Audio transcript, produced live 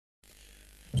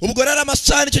ubwo rero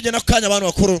amasani cyo gena kanya abantu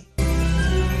bakuru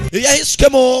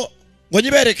yahiswemo ngo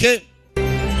nyibereke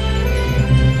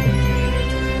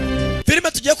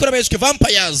filime tugiye kureba yiswe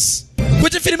Vampires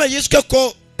kuki filime yiswe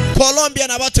ko Colombia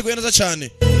nabateguye neza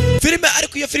cyane filime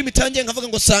ariko iyo filime itangiye nkavuga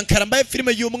ngo Sankara mbaye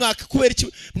filime y'umwaka kubera iki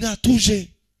mwatuje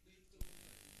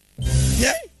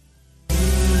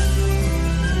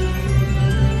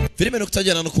filime no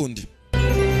kutajyana n'ukundi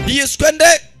yiswe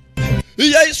nde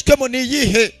yiswemo ni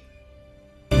yihe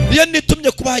iyo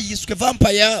nitumye kuba yiswe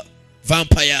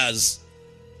Vampires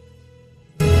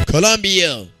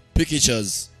Colombia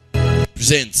Pictures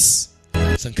presents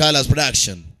Sankara's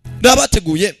production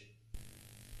nabateguye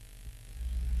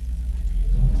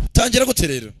tangira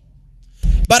guterera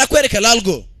barakwereka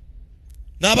Largo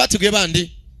nabateguye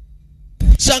bandi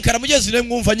Sankara mugezi ne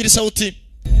mwumva nyiri sauti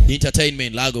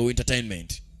entertainment Largo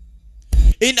entertainment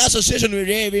in association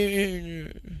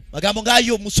with magambo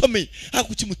ngayo musome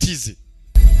hakuki mutize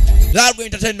Largo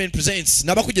entertainment presents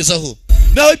nabakugezaho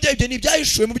nawe ibyo ni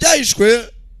byahishwe mu byahishwe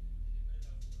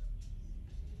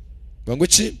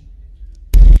Banguchi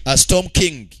a Storm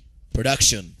King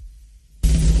production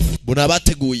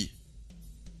bunabateguye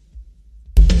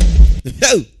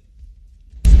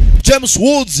James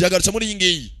Woods yagarutse muri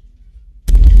yingiyi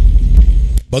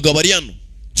bagabariano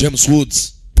James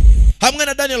Woods hamwe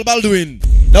na Daniel Baldwin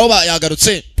nabo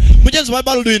yagarutse mugenzi wa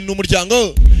Baldwin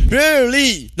n'umuryango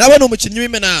really nawe n'umukinnyi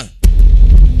w'imena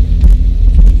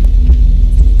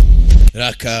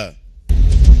raka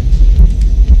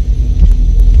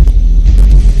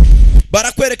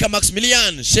barakwereka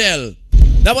Maximilian Shell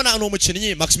nabona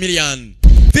n'umukinnyi Maximilian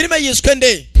filime yiswe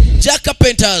nde Jack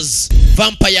Carpenter's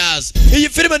Vampires iyi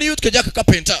filime ni yitwa Jack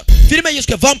Carpenter filime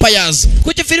yiswe Vampires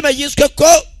kuki filime yiswe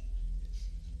ko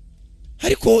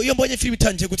ariko iyo mbonye filime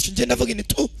itangiye gutya nge ndavuga ni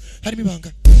to harimo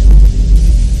ibanga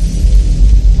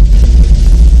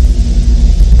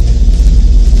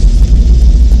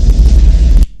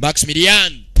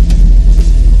Maximilian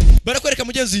barakwereka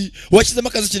mugenzi washyizemo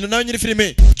akazi kintu nawe nyiri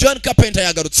filime John Carpenter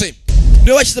yagarutse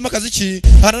niwe washyizemo akazi ki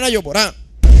haranayobora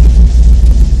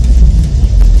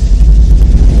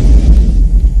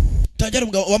tangira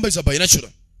umugabo wambaye zabaye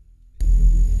natural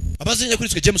abazinya kuri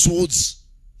twe James Woods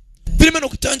filime no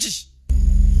kutangiye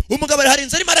umugabo hari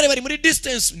inzari marare bari muri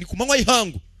distance ni kumanywa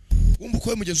yihangu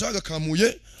umbuko mugenzi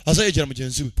wagakamuye azayegera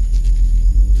mugenzi we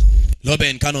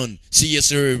Loben Cannon CS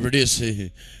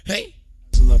produce hey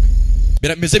look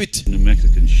bera meze bit New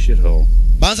Mexican shithole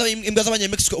banza imbwa z'abanye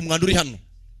Mexico umwanda uri hano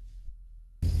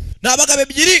nabagabe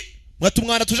byiri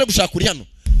mwatumwana tuje gushaka uri hano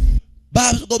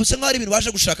bago bise nk'ari ibintu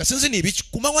baje gushaka sinzi ni ibiki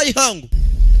kumanywa yihangu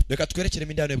reka twerekere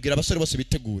mindano yabwira abasore bose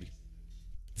bitegure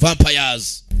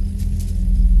Vampires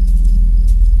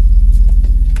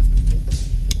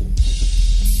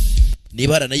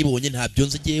nibara nayibonye nta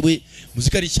byonze jewe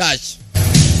muzika ari cyashya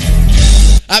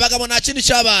abagabo nta kindi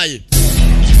cyabaye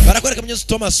barakwereka munyezi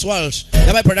Thomas Walsh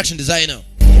yabaye production designer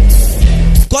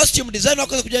costume designer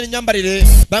wakoze kujyana inyambarire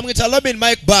bamwita Robin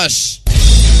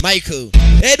Michael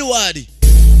Edward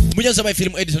munyezi yabaye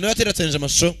film editor nawe yateretanije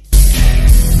amashusho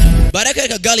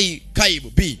barakwereka Gali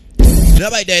Kaibu B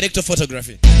yabaye director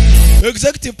photography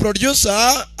executive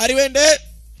producer ari wende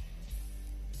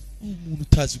umuntu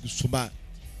utazi gusoma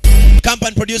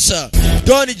company producer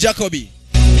Tony Jacobi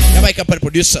yabaye company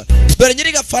producer dore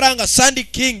nyiri gafaranga Sandy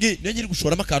King niyo nyiri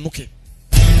gushora makanuke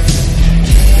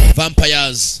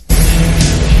Vampires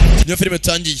niyo filime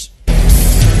tangiye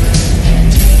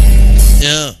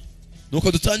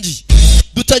nuko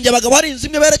dutangiye abagabo hari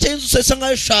inzimwe berekeye inzu sesa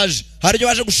nkayo shaje hari byo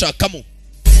baje gushakamo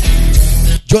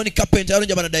John Carpenter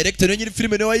yarongeye abana director niyo nyiri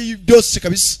filime niyo byose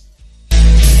kabisa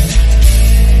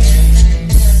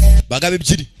bagabe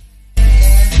byiri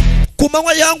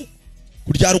kumanywa yangu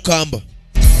kurya rukamba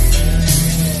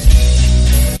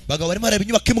bagabo bari maraba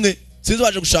inyubako imwe sinzi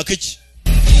baje gushaka iki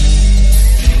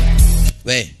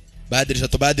we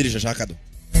badirisha shaka do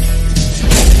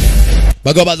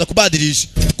bagabo baza kubadirisha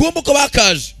kumbuko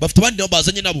bakaje bafite abandi nabo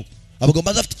bazanye nabo abagabo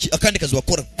baza afite akandi kazi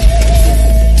bakora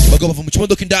bagabo bava mu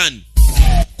kimodoka indani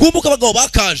kumbuko abagabo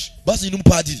bakaje bazanye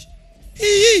n'umupadiri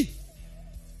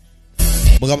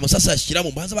mugabo amasasa yashyira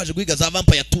mu mbanza baje guhiga za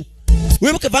Vampire 2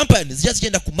 wibuke Vampire zijya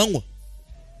zigenda ku manywa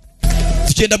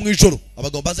zigenda mu ijoro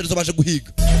abagabo baza rizo baje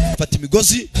guhiga fata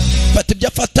imigozi fata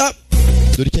ibyafata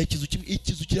dore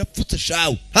ikizu kirapfutse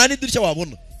shawe hani dirishya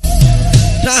wabona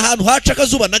nta hantu haca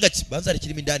akazuba nagaki banza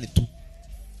rikirimo indani tu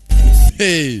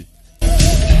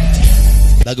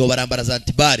bagabo barambara za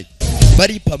antibare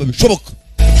baripamba bishoboka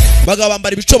bagabo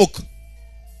bambara ibishoboka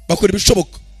bakora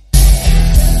ibishoboka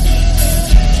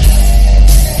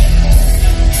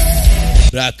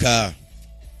raka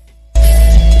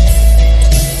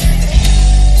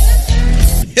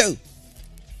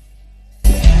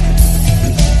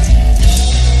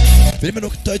filime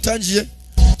nuko itangiye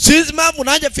sinzi impamvu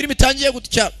nanjye filime itangiye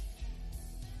gutya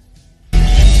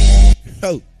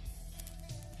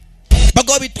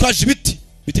bagabo bitwaje ibiti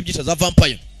byisha za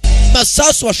vampire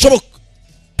masasu washoboka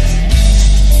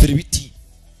dore biti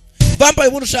vampire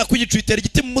umuntu ushaka kuyicwitera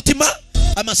igiti mu mutima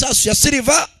amasasu ya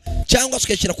silver cyangwa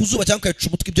ukayashyira ku zuba cyangwa ukayica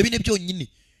umutwe ibyo bine byonyine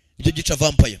ibyo gica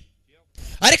vampire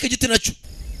ariko igiti nacyo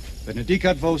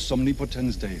Benedicat vos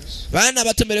omnipotens Deus. bana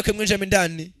batemerewe ko mwinjira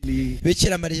indani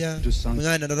Bikira Mariya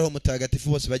mwana na roho mutagatifu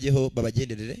bose bajeho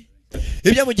babagenderere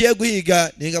ibyo mugiye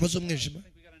guhiga ni ingabo z'umwijima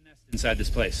inside this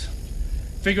place.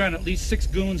 Figure on at least 6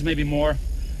 goons, maybe more,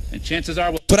 and chances are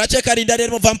we'll turacheka ari ndani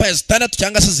mu vampires 6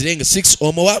 cyangwa se zirenga 6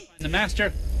 or more. find the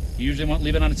master. You usually won't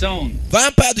leave it on its own.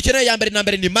 Vampire dukeneye ya mbere na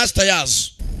mbere ni master yazo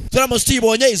turamusti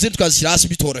ibonye izindi twazishyira hasi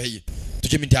bitoroheye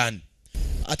tujye mindani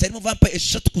atarimo vampire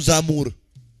 6 kuzamura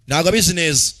ntago abizi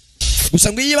neza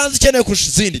gusa ngo yibanze ikeneye kurusha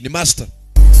izindi ni master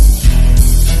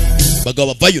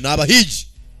bagabo bavayo n'abahigi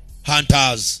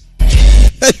hunters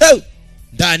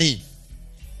ndani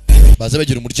baza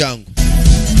bagira umuryango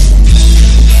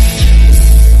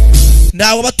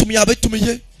nawo batumiye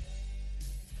abatumiye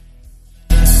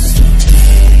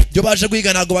byo baje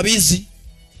guhiga ntago babizi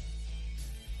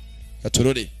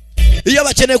katurore iyo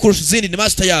bakeneye kurusha izindi ni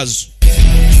master yazo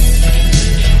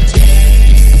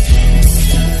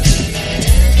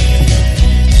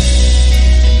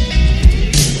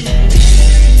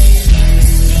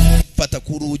fata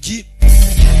ku rugi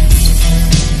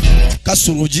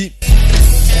kasurugi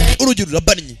urugi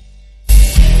rurabannye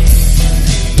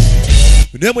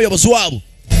niwe muyobozi wabo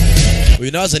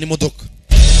uyu naza ni imodoka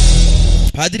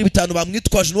padiri bitanu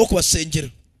bamwitwaje nuko kubasengera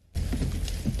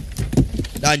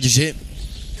ndangije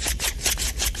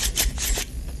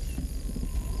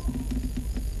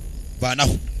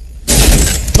banaho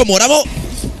tomoramo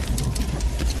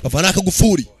bavana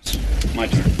akagufuri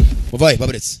muvaye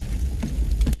babaretse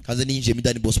kaze ninjiye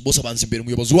midani boss abanza imbere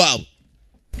umuyobozi wabo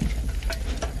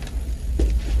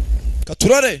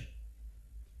katurore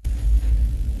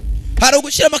hari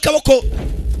ugushyira amakaboko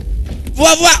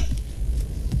vuba vuba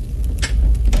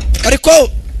ariko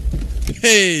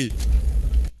hey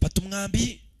pata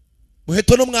umwambi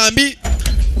muheto n'umwambi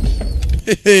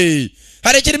hey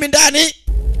harekirimo indani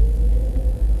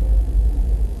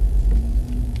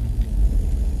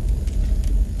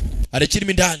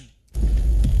harekirimo indani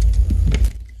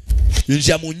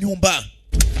yinjira mu nyumba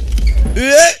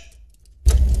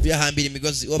biyahambira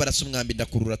imigozi uwo barasa umwambi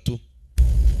ndakurura tu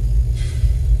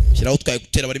shyiraho utwaye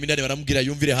gutera bari mindani baramubwira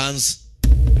yumvire hanze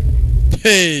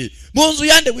hey munzu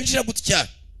yande winjira gutya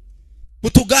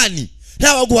mutugani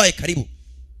ntabaguhaye karibu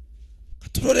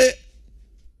katurore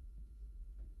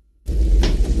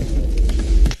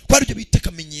kwari byo bita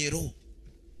kamenyero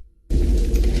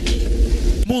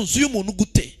munzu y'umuntu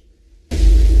gute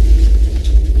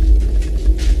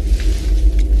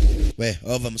we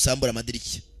ova musambura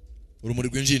amadiriki urumuri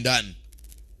rwinjiye indani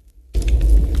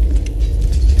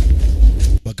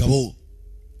bagabo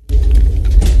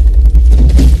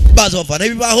baza bavana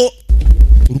bibaho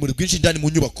urumuri rwinjiye indani mu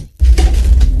nyubako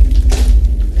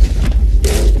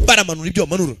baramanura ibyo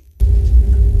manura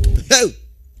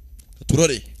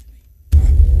turore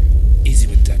Easy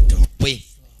with that door. we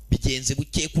bigenze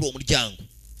buke kuri uwo muryango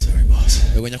Sorry, boss.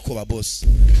 yego nyakoba boss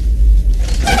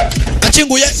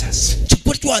akinguye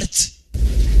kikuri twaretse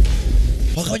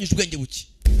bakabanyije ubwenge buke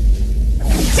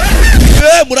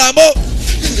murambo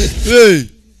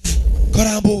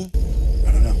karambo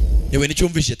I don't know. yewe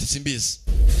nicyumvishe ati simbizi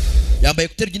yambaye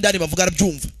kuterwa indani bavuga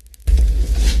arabyumva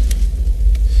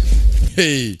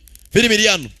filime iri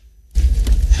hano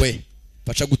we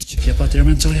paca gutya Keep out there,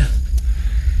 Mansoya.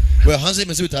 we hanze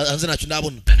imeze bita hanze ntacyo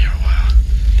ndabona Been here a while.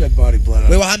 Dead body blood.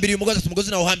 we wahambiriye umugozi ati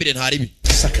umugozi nawe uhambire ntaribi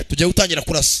Suck it. tugiye gutangira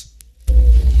kurasa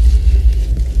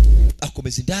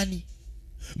akomeza indani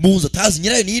muza tazi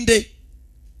nyirayo ninde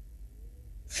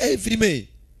filime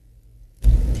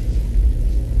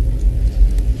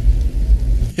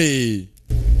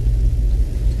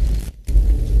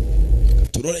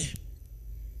turore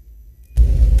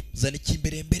zana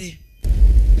ikimbere mbere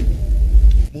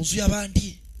mu nzu y'abandi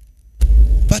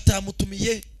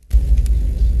batamutumiye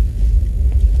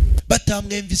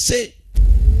batamwemvise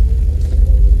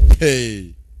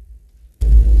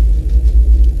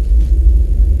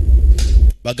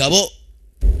bagabo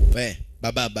we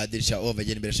baba badirisha ova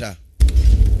genda imbere sha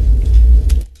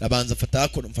nabanza fata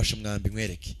ko mfashe mwambi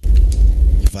nkwereke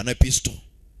ivana pisto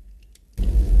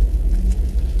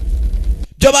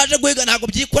byo baje guhiga ntago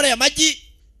byikoreye amagi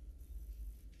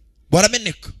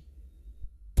barameneka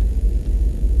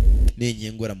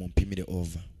ninyengura mu mpimire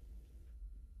ova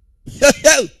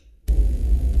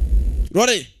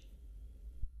rore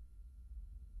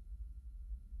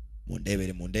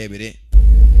mundebere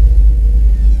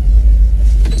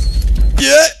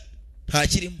ye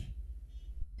ntakirimo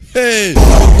hey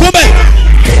kumbe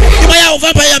nyuma yaho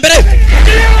vampire ya mbere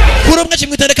kuri umwe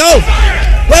kimwitendekaho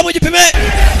we mu gipime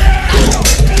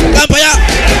vampire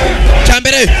cya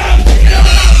mbere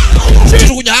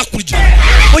tujugunya hakurya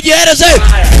mugihereze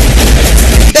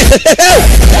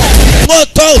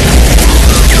moto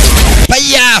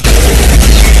paya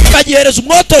bagihereza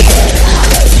umwoto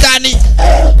cyane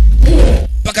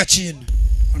bakacina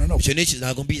icyo ni iki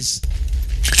ntabwo mbizi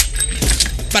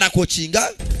barakocinga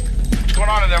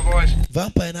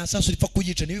vampire nta sasu ripfa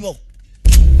kuyica ntibibaho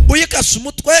uyikasa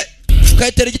umutwe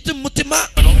ukayitera igiti mu mutima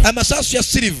amasasu ya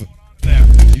silver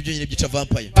ibyo nyine byica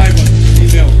vampire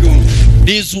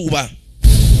n'izuba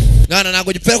mwana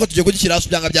ntabwo gipfera ko tugiye kugishyira hasi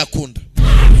byanga byakunda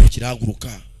kirahaguruka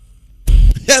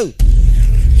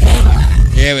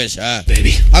yewe sha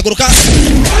haguruka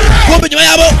kumbe nyuma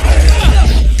yabo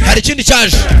hari ikindi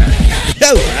cyaje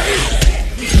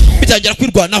bitangira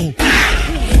kwirwanaho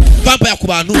vampire ku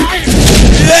bantu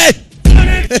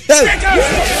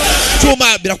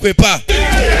cyuma birakwepa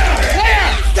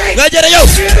ngagereyo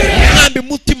mwambi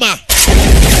mutima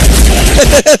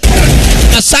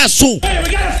asasu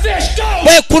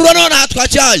we kurura none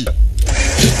hatwacyaye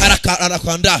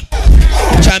arakanda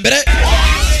cyambere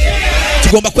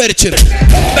tugomba kwerekera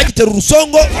bagitera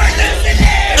urusongo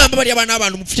mwamba bari abana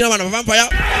abantu mufite n'abana vampire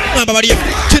mwamba bari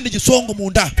kindi gisongo mu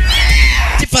nda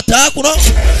tifata hakuno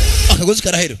akagozi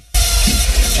karahera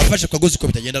afashe akagozi ko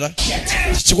bitagendara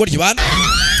ikigo ryibana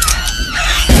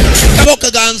kabo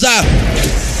kaganza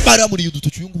bara muri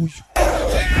udutoki uyunguyu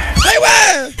aiwe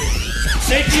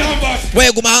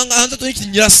we guma hanze tuniki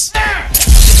nyirasi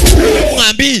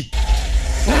mwambi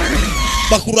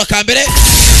bakurura kambere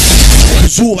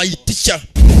zuba yitisha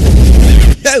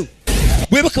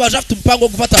wibuke baje afite umupango wo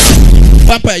gufata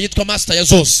vampire yitwa master ya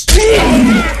zose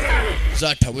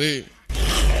zatawe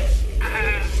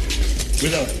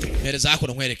hereza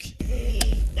akora nkwereke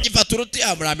ifata uruti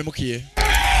amurame mukiye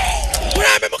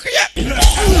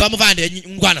bamuvande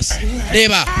ngwana se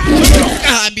reba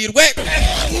ahambirwe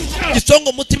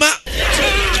gisongo mutima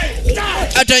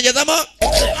atangezamo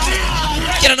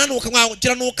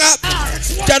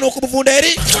kiranuka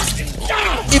umuvunderi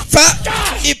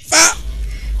ipfa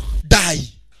dai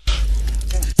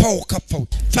pauka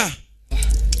fa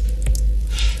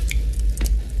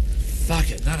Fuck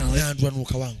it, not only.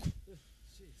 Nanuka wangu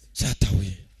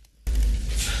zatawe.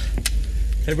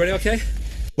 Everybody okay?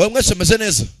 Wewe mwese meze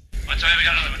neza?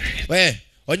 We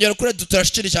ongera kure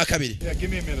tutarashikira cya kabiri. Yeah,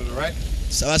 give me a minute, all right?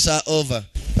 Sawa over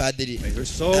padiri.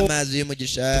 Amazi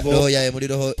y'umugisha roho yawe muri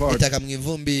roho itaka mu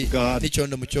ivumbi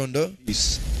n'icyondo mu cyondo.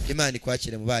 Imana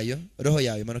ikwakire mu bayo roho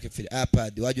yawe manuke pfiri.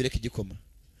 Padi waje ureka igikoma.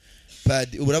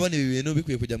 Padi uburabona ibi bintu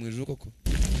bikwiye kujya mu ijuru koko.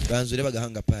 Banzure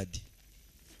bagahanga padi.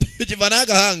 Ikivana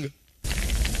agahanga.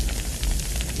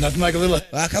 Nothing like a little.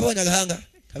 Bakabonye agahanga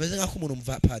kameze nk'ako umuntu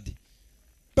mva padi.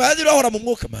 Padi rohora mu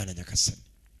mwuka mana nyakasani.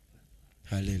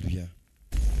 Hallelujah.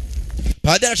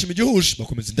 Padi arashima igihusha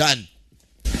bakomeza indani.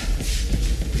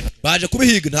 Baje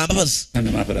kubihiga nta mbabazi.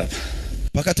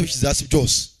 Paka tubishyize hasi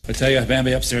byose. I tell you,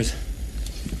 Bambi upstairs.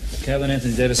 Kevin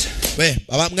Anthony Davis. We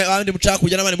abamwe abandi mucaka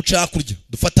kurya n'abandi mucaka kurya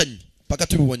dufatanye paka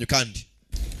tubibonye kandi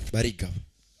bariga.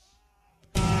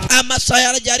 Amasaya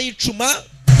yarajya icuma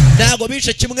ntago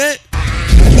bishe kimwe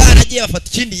baragiye bafata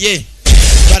ikindi ye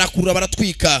barakurura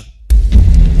baratwika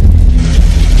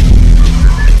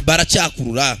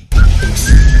baracyakurura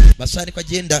masani ko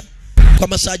agenda ko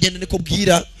amasagenda niko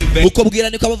bwira uko bwira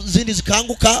niko zindi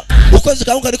zikanguka uko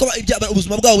zikanguka niko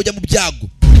ubuzima bwabo bujya mu byago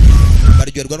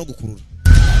baryoherwa no gukurura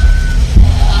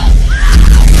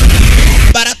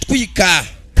baratwika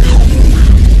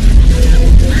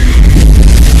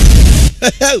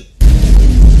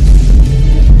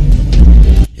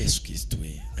Yesu Kristo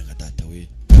we nagadata we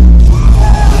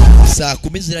saa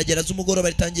 10 ziragera z'umugoroba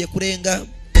ritangiye kurenga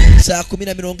saa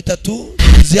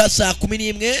 10:30 ziha saa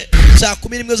 11 saa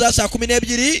 11 za saa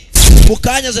 12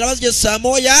 mukanya zirabazige saa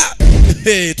moya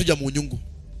tujya mu nyungu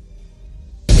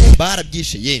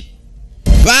barabyishe ye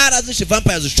barazishe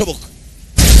vampire zishoboka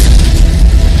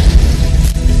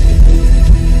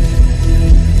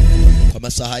kwa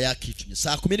masaha yakicumye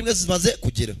saa 11 zimaze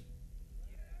kugera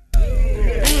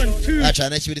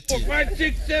achana kibiriti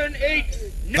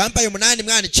vampire 8 mwana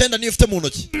 9 niyo ufite mu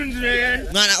ntoki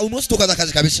mwana umunsi tukaza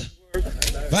akazi kabisa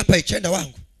vampire 9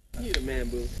 wangu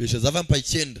bishe za vampire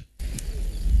 9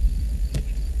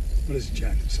 What is it,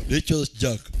 Jack? icyo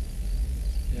Jack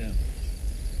Yeah.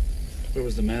 Where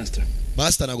was the master?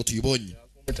 master nago tuyibonye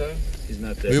He's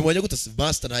not there. ubibonye gute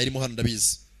master ntarimo hano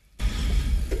ndabizi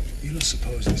You don't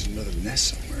suppose there's another nest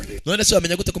somewhere, do you? none se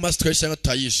wamenya gute ko master twese cyangwa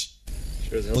tutayishe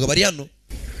mugabo ari hano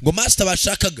ngo master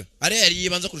bashakaga ari yari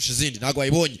yibanza kurusha izindi ntago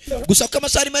wayibonye gusa ko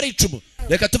amasaha ari mari icuma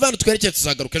reka tuvana twerekeye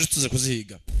tuzagaruka ejo tuze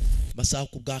kuzihiga amasaha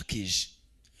ku bwakije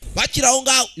bakiraho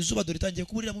ngaho izuba dore itangiye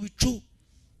kuburira mu bicu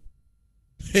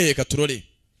reka turore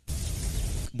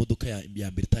imodoka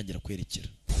ya mbere itangira kwerekera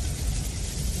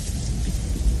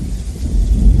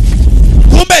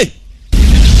kumbe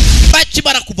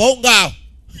bakimara kuvaho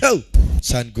ngaho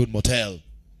Sun Good Motel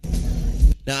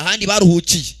na handi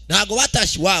baruhukiye ntago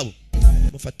batashye iwabo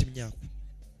mufate imyaka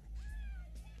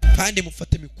kandi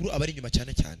mufate mikuru abari inyuma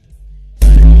cyane cyane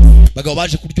bagabo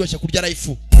baje kuryoshya kurya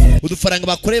life udufaranga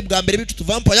bakoreye bwa mbere bicu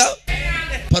tuvampaya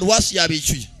paruwasi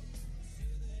yabicyuye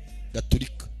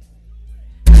gaturika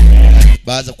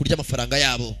baza kurya amafaranga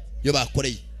yabo yo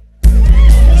bakoreye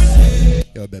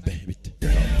yo bebe bite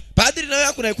padiri nawe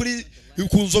yakunaye kuri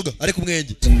kunzoga ari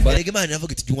kumwenge erega Imana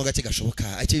yavuga iti jyumwa gake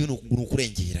gashoboka ake ibintu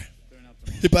kurengera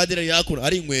padiri yakura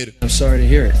ari inkwera I'm sorry to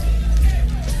hear it.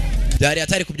 Dari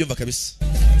atari kubyumva kabisa.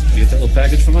 You get that little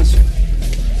package from us?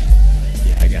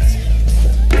 Yeah, I got it.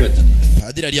 Good.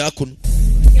 Padiri ari yakuna.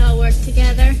 Y'all work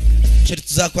together? Sheri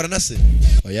tuzakora nase.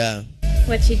 Oya.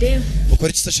 What you do? Ukora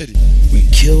iki sheri? We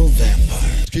kill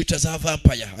vampires. Twica za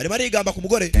vampire. Ari mari igamba ku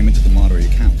mugore. Came into the Monterey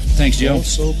account. Thanks, Joe.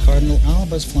 Also, Cardinal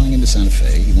Alba's flying into Santa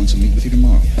Fe. He wants to meet with you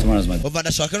tomorrow. Tomorrow's my... Bava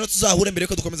ndashaka no tuzahure mbere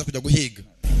ko dukomeza kujya guhiga.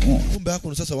 Oh. Kumbe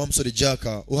hakuno sasa wa musore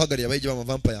Jaka uhagariye abayije ba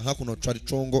vampire hakuno twari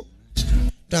congo.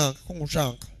 Ndanga ko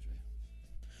ngushaka.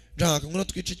 Ndanga ngo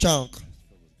twica cyaka.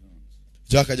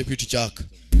 Jaka aje kwica cyaka.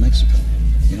 Mexico.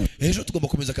 You know, Ejo tugomba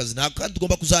komeza akazi ntabwo kandi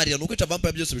tugomba kuzarira nuko kwica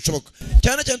vampire byose bishoboka.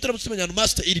 Cyane cyane turamutse tumenya no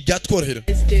master iri byatworohera.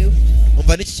 Let's do.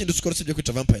 Umva niki kindi ukora sibyo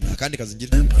kwica vampire nta kandi kazi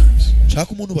ngira. Vampires.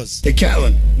 Shaka umuntu baza. Hey,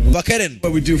 Callan. Umva Karen.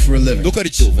 What we do for a living? Dukora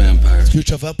iki? Vampires.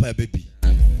 Kwica vampire baby.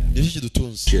 Niki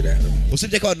kidutunze. Shit out of them.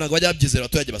 Usibye ko abantu ntabwo bajya babyizera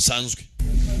abaturage basanzwe.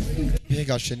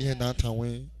 Gashe nihe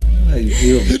natawe.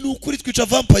 Nukuri twica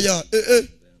vampire.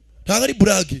 Ntabwo ari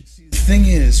burage. The thing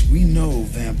is, we know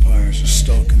vampires are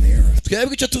stalking the earth.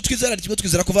 Twebwe icyo twizera kimwe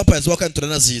twizera ko vampires wa kandi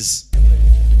turanazizi.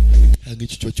 Ntabwo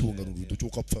iki cyo cyubungana urudo cyo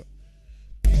kapfa.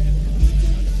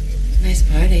 Nice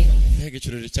party. Ntabwo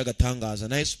ikirori cy'agatangaza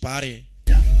nice party.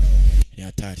 Ni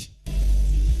atari.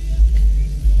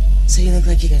 So you look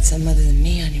like you got something other than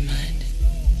me on your mind.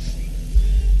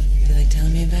 Feel like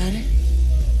telling me about it?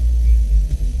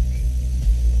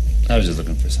 I was just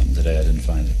looking for something today. I didn't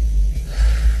find it.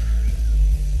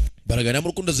 Baragana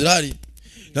mu rukundo zirari.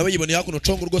 Nawe yiboneye hakuno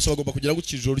congo rwose bagomba kugira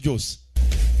gukijoro ryose.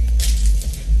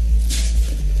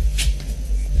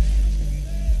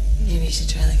 Maybe you should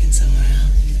try looking somewhere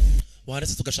else.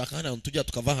 Waretse tugashaka hano tujya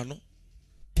tukava hano.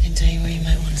 I can tell you where you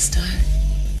might want to start.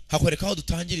 Hakwereka aho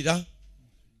dutangirira.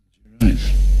 Right.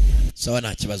 Sawa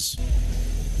nta kibazo.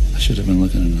 I should have been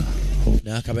looking in the whole...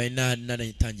 Nakabaye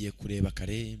nanayitangiye kureba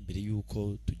kare mbere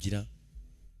yuko tugira.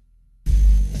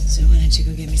 So why don't you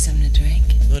go get me something to drink?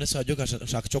 None se wajya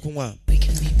ugashaka cyo kunywa. We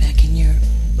can meet back in your...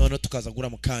 None tukaza gura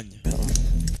mu kanya.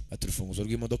 Aturifunguzo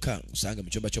rw'imodoka usanga mu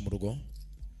cyumba cyo mu rugo.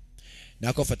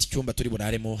 Nako fata icyumba turi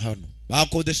buraremo hano.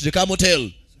 Bakodesheje ka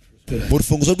motel. Mu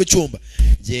rufunguzo rw'icyumba.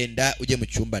 Genda ujye mu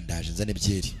cyumba ndaje nzane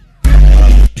byeri.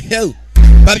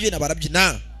 Babyina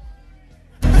barabyina.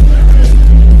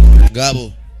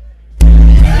 Ngabo.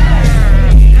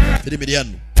 Tiri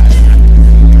miliyano.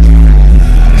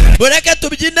 Bureka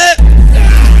tubyine.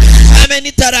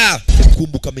 Amenitara.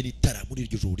 Kumbuka amenitara muri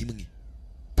iryo joro rimwe.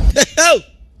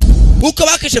 Uko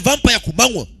bakeshe vampire ku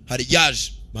manywa hari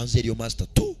yaje. Manzi yari yo master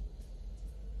tu.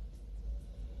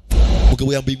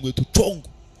 Mugabo yambaye inkweto congo.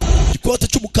 Ikote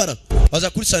cy'umukara. Baza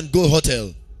kuri Sun Good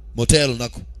Hotel. Motel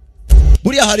nako.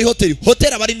 Buriya hari hotel.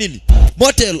 Hotel abari nini.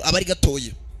 Motel abari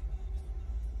gatoye.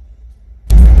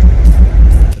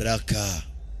 Raka.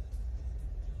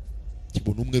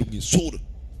 Kibona umwe rumwisura.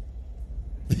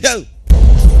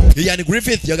 Yani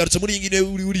Griffith yagarutse muri ingine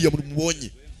uri ya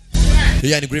mubonye.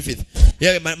 Yani Griffith.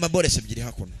 Mabore sebyiri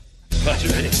hakuno.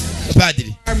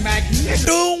 Padiri.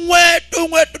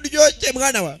 Tungwe tudyoke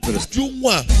mwana wa.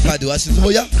 Tungwa. Padiri wasize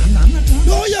hoya.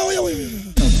 Hoya.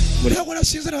 Muri hako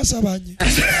nasize nasabanye.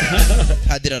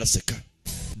 Padiri araseka.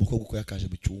 Umukobwa uko yakaje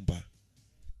mu cyumba.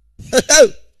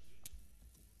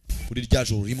 Kuri rya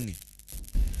joro rimwe.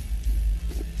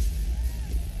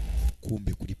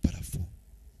 Kumbe kuri parafo.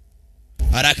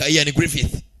 Haraka Ian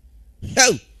Griffith.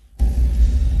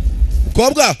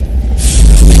 Mukobwa.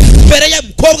 Mbere ya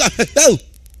mukobwa.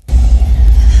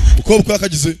 Mukobwa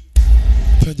akagize.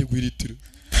 Tangiye guhiritira.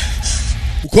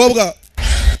 Mukobwa.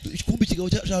 Ikumbi kigabo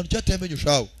cyatamenye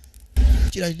shawo.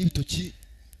 Kirani n'ibitoki.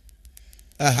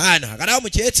 Aha nagara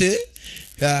muketse.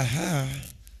 Aha.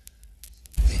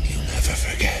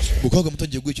 Mukobwa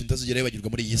mutongiye gwica ndazigera yibagirwa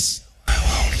muri iyi si.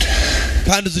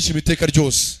 kandi zishima iteka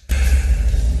ryose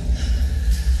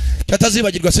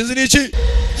cyatazibagirwa sinzi niki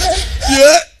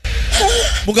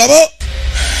mugabo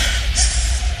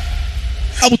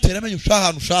amutera amenyo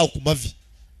shahantu shaho ku mavi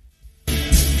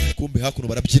kumbe hakuno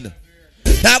barabyina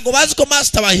ntago bazi ko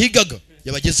master bahigaga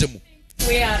yabagezemo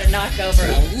We ought to knock over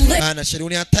a ana sheri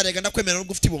uni atarega ndakwemera no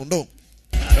gufite ibondo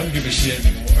I don't give a shit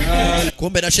anymore.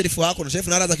 kumbe na sherifu hakuno sherifu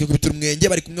naraza kikubitira umwenge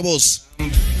bari kumwe bose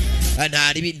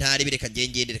ntari reka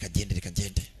ngende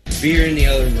Beer in the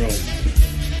other room.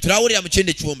 turawurira mu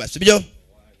kindi cyumba sibyo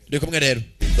ndi kumwe rero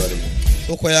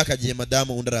uko yakagiye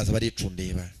madamu undi araza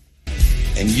baricundeba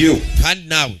And you. kandi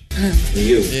nawe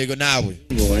You. yego nawe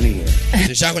Go anywhere.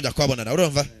 sinshaka kujya kubabona nawe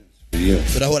urumva You.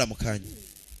 turahora mu kanya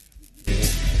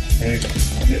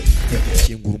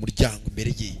kingura umuryango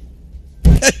imbere ye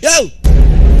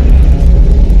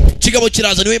kigabo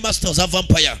kiraza niwe master za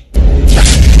vampire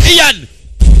Ian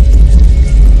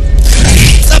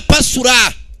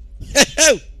zapasura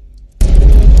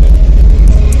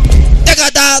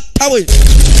tawe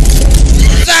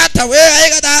zatawe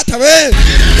ayegatawe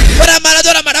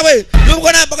dora mara we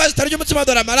nubwo nambaga zitaryo umutsima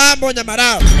dora mara mbonye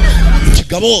mara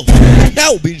kigabo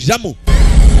nawe binjamo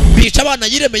bica abana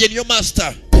yiremeye niyo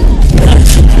master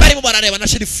barimo barareba na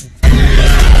sherifu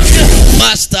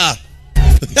master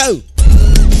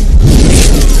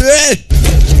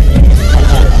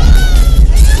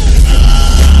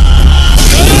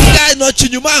no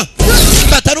kinyuma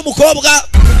batari umukobwa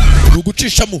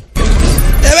ugucishamo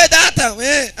ebe data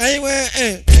we ayiwe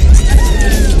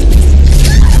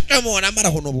amona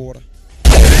marahonobora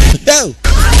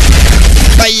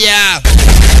baya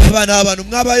abana abantu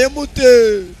mwabaye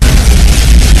mute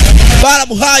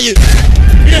baramuhaye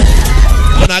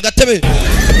bana agatebe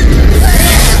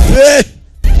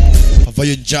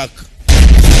avayo Jack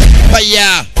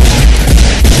baya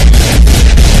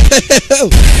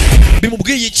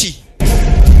bimubwiye iki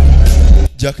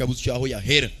Jack yabuze aho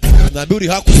yahera mwambi uri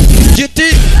haku giti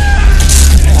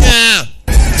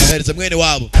ahereza mwene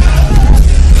wabo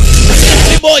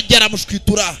imogera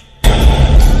mushwitura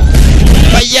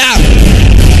baya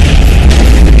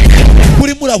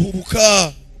kuri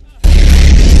murahubuka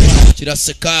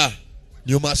kiraseka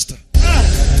niyo master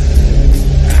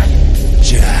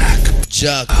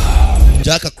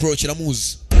Jack Crow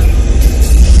kiramuzi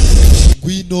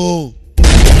ngwino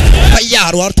baya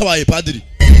haru harutabaye padiri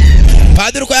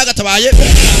ko yagatabaye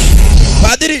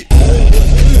padiri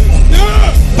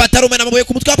batarumena amabuye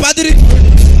ku mutwe wa padiri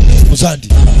muzandi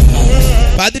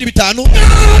padiri bitanu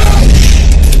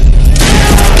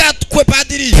katwe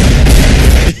padiri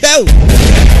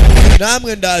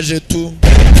namwe ndaje tu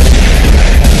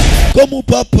ko mu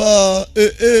papa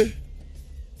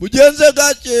mugenze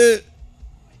gake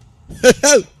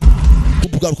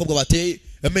kubuga rukobwa bateye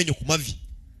amenyo ku mavi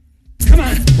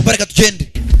mubareka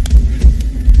tugende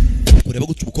kureba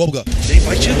gutyo umukobwa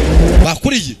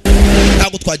bakuriye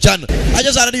ntabwo twajyana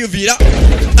ageze ariyumvira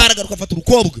aragaruka afata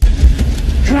urukobwa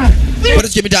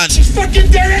baretse midani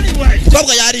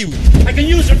umukobwa yariwe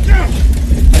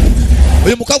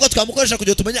uyu mukobwa twamukoresha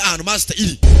kugira tumenye ahantu master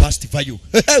iri master vayo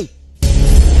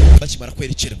bakimara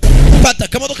kwerekera fata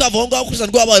kamodoka avo ngaho kuza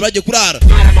rwabaye bagiye kurara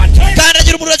kandi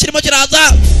agira umuntu akirimo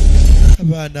kiraza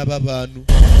abana b'abantu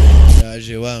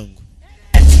yaje wangu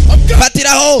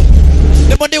fatiraho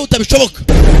ndimo ndi utabishoboka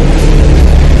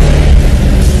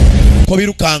ko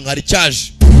birukanga ari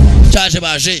cyaje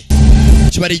baje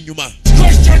kibari inyuma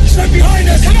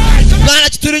mwana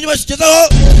kituri inyuma kigezaho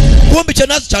kumbi cyo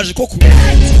nazo cyaje koko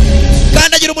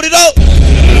kandi agira umuriro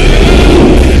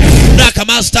naka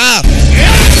master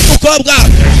ukobwa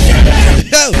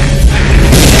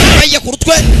aye ku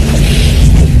rutwe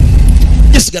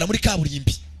gisigara muri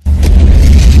kaburimbi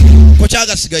ko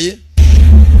cyagasigaye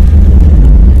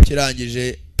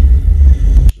kirangije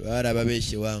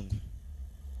barababeshye wangu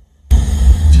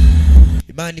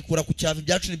Imana ikura ku cyavu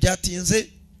byacu byatinze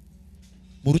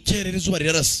mu rukerere izuba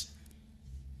rirarasa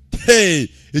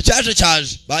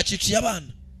icyaje baciciye abana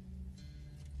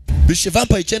bishe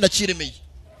vampire 9 kiremeye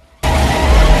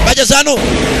bageze hano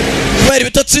kubera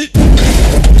ibitotsi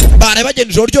bare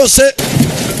bagenda ijoro ryose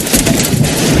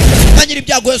banyira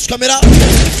ibyago Yesu kamera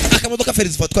akamodoka feri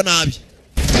zifatwa nabi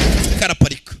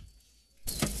karaparika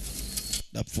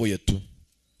napfuye tu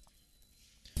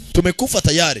tumekufa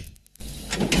tayari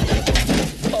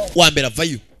wambera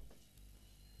vayo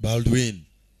Baldwin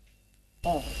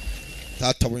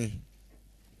tata we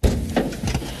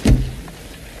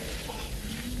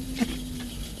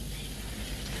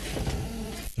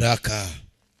raka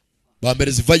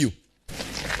wambere zivayo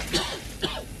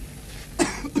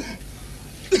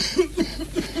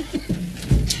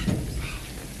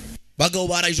bagabo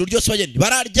bara ijoro ryose bagenda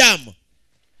bararyama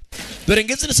dore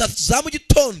ngeze ni saa za mu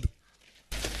gitondo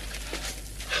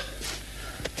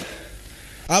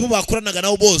abo bakoranaga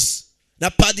nabo bose na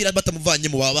padiri batamuvanye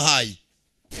mu babahaye.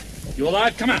 You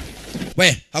alive? Come on.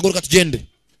 We haguruka tugende.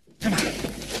 Come on.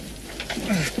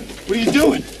 What are you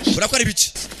doing? Urakora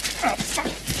ibiki? Oh, fuck.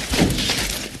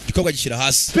 Ikobwa gishira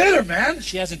hasi. Better, man.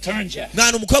 She hasn't turned yet.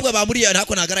 Mwana umukobwa bamuriye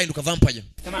ntako nagarahinduka vampire.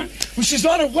 Come on. Well, she's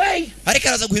on her way. Ariko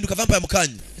araza guhinduka vampire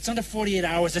mukanya. It's under 48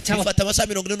 hours. The telephone. Fata amasaha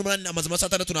 48 amaze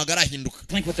amasaha 6 nagarahinduka.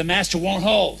 Link with the master won't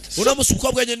hold. Uno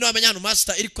musukobwa nyene amenya hano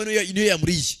master iriko niyo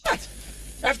yamuriye.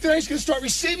 After he's gonna start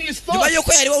receiving his Nyuma thoughts.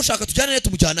 yuko yari ushaka tujyana ne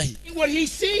tumujyana he. What he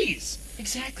sees.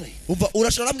 Exactly. Umva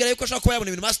urashobora ambwira yuko ashaka kuba yabona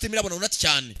ibintu master mirabona unati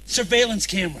cyane. Surveillance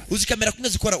camera. Uzi kamera kumwe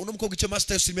zikora uno mukobwa icyo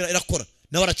master yosimira irakora.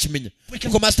 Nawe aracimenya.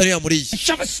 Kuko master niyo yamuriye.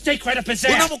 Shove a stake right up his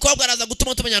Uno ass. mukobwa araza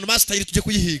gutuma tumenya hano master iri tujye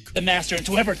kuyihiga. The master and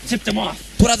whoever tipped him off.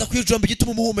 Turaza kwijomba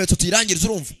igituma umuhumetso tuyirangiriza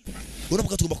urumva. Uno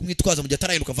mukobwa tugomba kumwitwaza mu gihe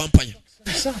atarahinduka vampire.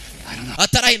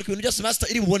 Atarahinduka ibintu byose master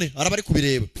iri bubone araba ari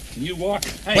kubireba. Can you walk?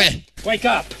 Hey, wake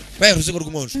up. We ruzingo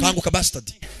rw'umonjo kanguka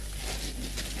bastard.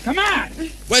 Come on.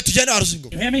 We tujyane ruzingo.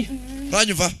 You hear me?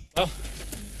 Uranyumva? Oh.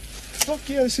 Fuck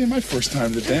yeah, this ain't my first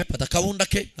time to dance. Fata kabunda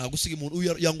ke nagusiga umuntu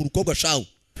yanga urukobwa shawo.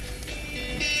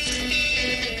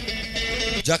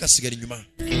 Jack asigara inyuma.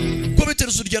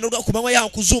 Kubitera urugendo rwa kumanywa yaho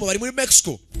kuzuba bari muri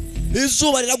Mexico.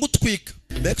 Izuba riragutwika.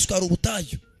 Mexico ari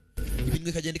ubutayu. Ibintu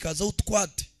bikagenda ikaza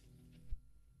utwate.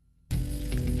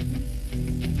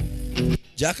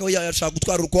 Jack we yashaka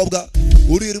gutwara urukobwa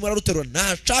uri urimo araruterura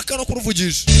ntashaka no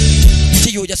kuruvugisha.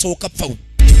 Ikiyo cyasohoka apfa we.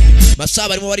 Masaba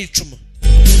barimo baricuma.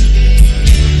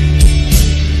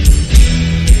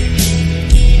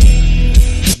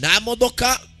 Na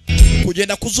modoka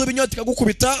kugenda kuzuba inyota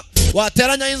ikagukubita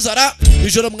wateranya inzara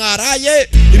ijoro mwaraye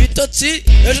ibitotsi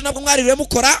ejo nabwo mwaririwe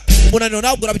mukora umunaniro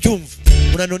nabwo urabyumva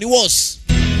umunaniro ni wose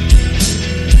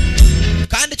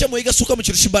kandi cyo muhiga suko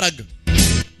mukirusha imbaraga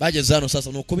bageze hano sasa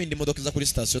nuko bindi imodoka iza kuri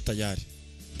station tayari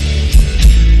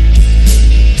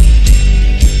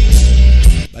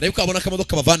barebe ko abona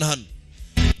akamodoka bavana hano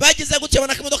bageze gutya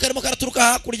abona akamodoka karimo karaturuka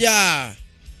hakurya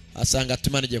asanga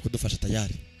tumana igiye kudufasha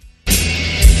tayari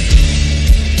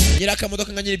nyira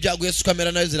akamodoka nganyira ibyaguye su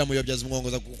kamera nayo ziramuyobya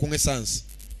zimwongoza kunywe essence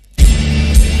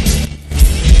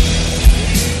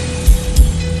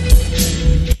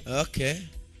okay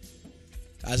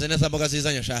azene zamboga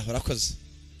zizanye shaho urakoze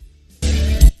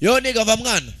yo nigava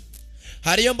mwana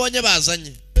hariyo mbonye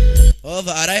bazanye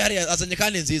ova araye hari azanye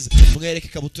kandi nziza mwereke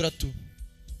kabutura tu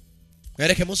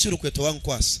mwereke munsi y'urukweto wangu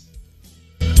kwasa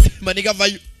maniga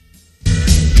vayo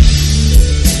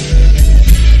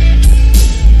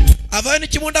avayo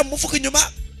n'ikimunda mu mufuka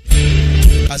inyuma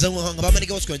aza nkaba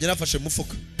maniga bose kongera afashe mu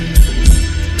mufuka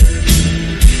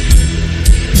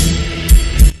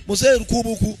muze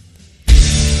rukubuku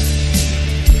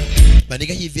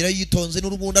maniga yivira yitonze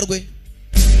n'urubunda rwe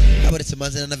abaretse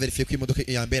manzana na verify ko imodoka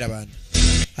yambera abantu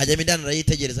hajya mindana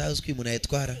arayitegereza aho umuntu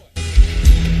yitwara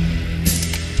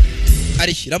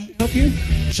arishiramo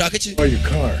shaka iki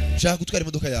shaka gutwara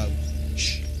imodoka yawe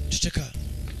ceceka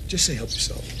Just say help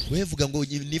yourself. wevuga ngo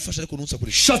nifasha ariko nunsa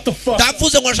kuri Shut the fuck up.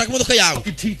 ndavuze ngo nashaka imodoka yawe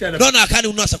none kandi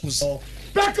unasakuza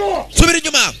Back off. subira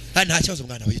inyuma nta kibazo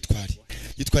mwana we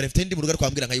yitware mfite ndi mu rugo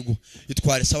kwambwira nkayiguha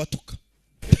yitware sawa tuka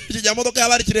iki jya modoka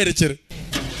yabari kirerekere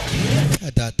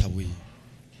data we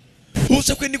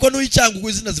use kwindiko n'uyicyanga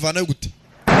ugwizina zivanayo gute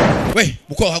we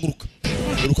muko haguruka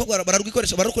urukobwa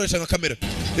bararukoresha nka kamera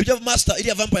ibyo master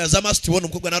iriya vampire za master ibona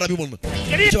umukobwa narabibona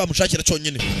icyo bamushakira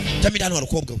cyonyine cyamira hano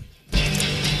harukobwa we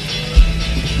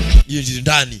yinjira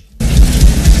indani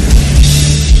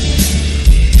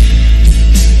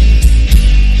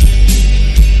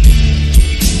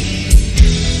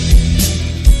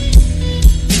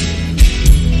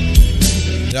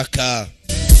raka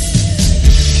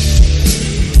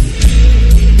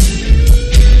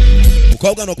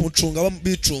mukobwa no kumucunga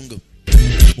bicunga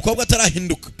mukobwa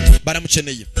atarahinduka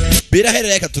baramukeneye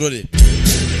biraherera reka turore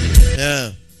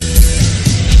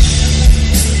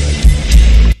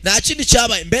nta kindi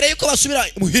cyabaye mbere yuko basubira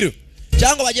muhiro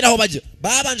cyangwa bagera aho bajya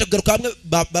babanje kugaruka hamwe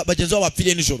bagenzi babo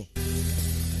bapfiriye nijoro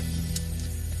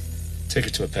Take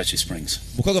her to Apache Springs.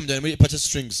 mukobwa mujyanye muri Apache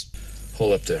Springs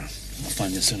Hold up there. I'll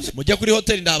find you as soon as I mujya kuri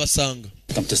hoteli ndabasanga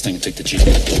dump this thing and take the jeep.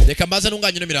 reka mbaza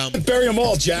ntunganye no mirambo Bury them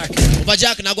all, Jack. umva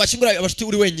Jack ntabwo washyingura abashuti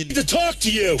uri wenyine To talk to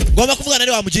you. ngomba kuvugana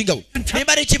nawe wa mujinga we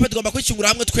nimba ari ikipe tugomba kwishyingura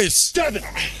hamwe twese Devin,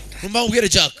 umva mubwire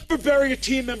Jack never bury a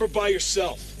team member by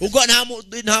yourself. ubwo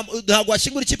ntabwo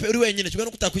washyingura ikipe uri wenyine kimwe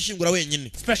no kutakwishyingura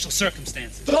wenyine Special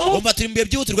circumstances. The whole umva turi mu bihe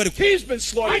byihutirwa ariko team's been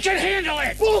slaughtered. I can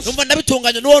handle it. Bullshit. umva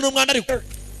ndabitunganya n'uwo n'umwana ariko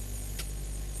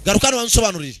garuka hano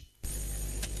wansobanurire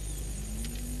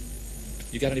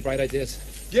You got any bright ideas?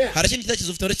 Yeah. hari ikindi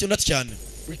gitekerezo ufite uretse unati cyane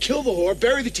We kill the whore,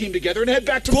 bury the team together, and head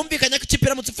back to... Kumvikanya ko ikipe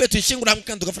iramutse ipfuye tuyishingura hamwe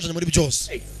kandi tugafashanya muri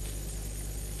byose.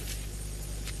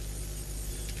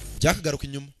 Byakagaruka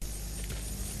inyuma.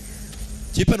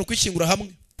 Ikipe ni ukwishingura hamwe.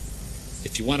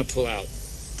 If you want to pull out,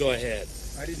 go ahead.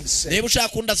 I didn't say... Niba ushaka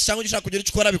kundasa cyangwa ushaka kugira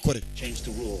icyo ukora bikore. Change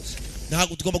the rules.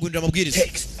 Ntabwo tugomba guhindura amabwiriza.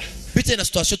 Bitewe na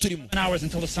situation turimo. Hours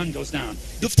until the sun goes down.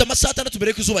 Dufite amasaha 6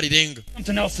 mbere ko izuba rirenga.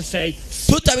 Something else to say.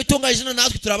 Tutabitunganyije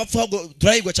natwe turabapfa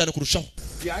turahigwa cyane kurushaho.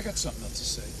 Yeah, I got something else to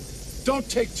say. Don't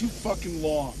take too fucking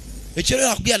long. Ekero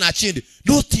yakubwiye nta kindi.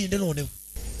 Ntutinde noneho.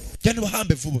 Cyane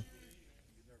bahambe vuba.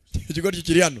 Ikigo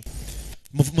kiri hano.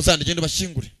 Musande gende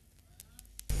bashingure.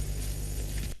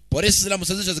 Polisi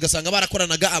ziramusezesha zigasanga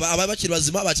barakoranaga abakiri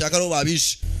bazima bacyaka ro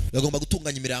babishe. Bagomba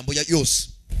gutunganya imirambo yose.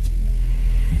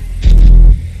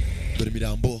 Dore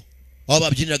mirambo aho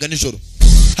babyiniraga nijoro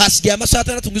hasigaye amasaha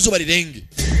 6 ng'izuba rirenge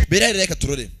berere reka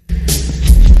turore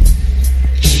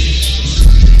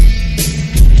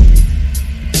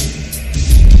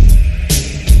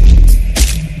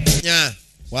nya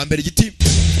wa mbere igiti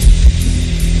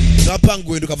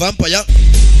napanguye nduka vampire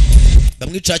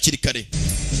bamwicakira kare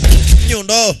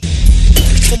nyundo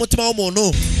umutima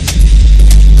w'umuntu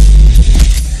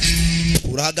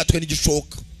urahagatwe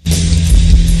n'igishoka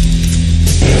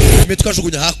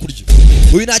twajugunya hakurya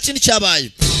uyu nta kindi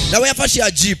cyabaye nawe yafashe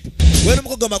ya jeep we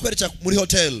n'umukobwa makwerekera muri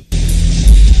hotel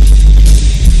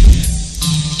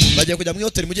bagiye kujya muri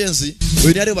hotel mugenzi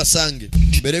uyu ni ari basange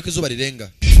mbere yuko izuba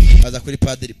rirenga aza kuri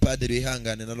padiri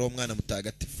wihangane na ro mwana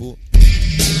mutagatifu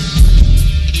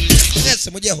mwese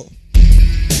mujyeho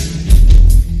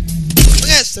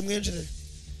mwese mwinjire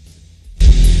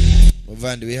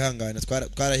muvandi wihangane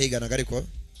twarahiganaga ariko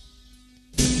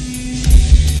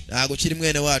ntago kiri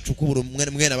mwene wacu kubura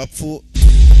mwene abapfu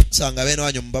sanga bene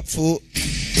wanyu mbapfu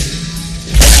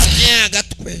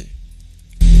gatwe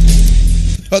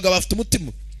baga bafite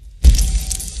umutima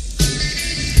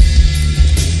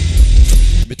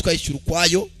mitwa yishyura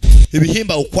ukwayo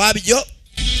ibihimba ukwabyo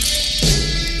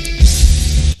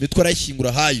mitwa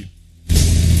rayishingura hayo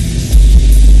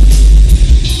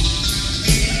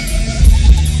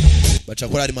baca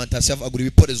kuri alimentation agura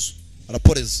ibiporezo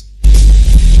araporeza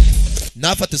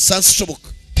nafate sans shoboka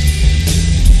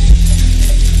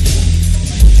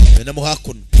bene mu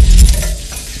hakuno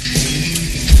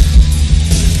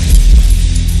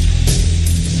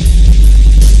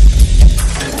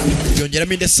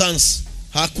byongeramo inde sans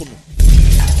hakuno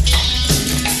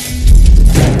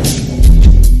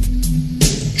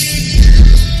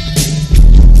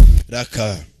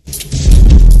raka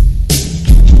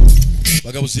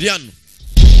bagabo ziriano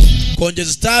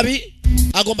kongeza itabi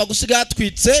agomba gusiga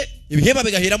atwitse ibihemba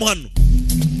bigahiramo hano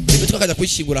imitwe akajya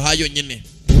kwishingura hayo nyene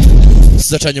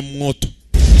sizacanye mu mwoto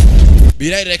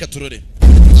birayire reka turore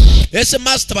ese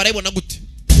master barayibona gute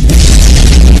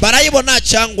barayibona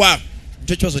cyangwa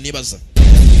nicyo kibazo nibaza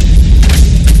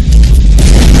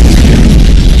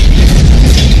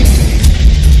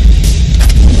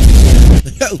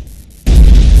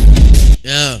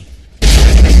yeah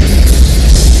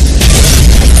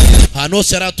hano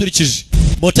sera turikije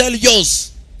motel yose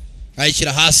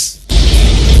ayishyira hasi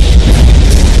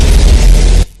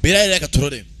birayire reka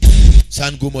turore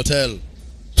Sangu Motel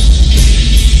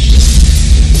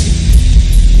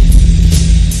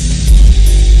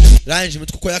Range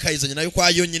mitwe ko yakayizanye nayo kwa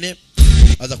yonyine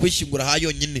aza kwishingura ha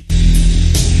yonyine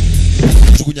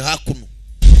jugunya hakuno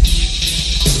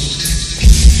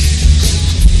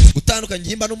gutandukanya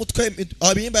igihimba n'umutwe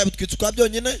abihimba yabutwitse kwa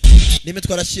byonyine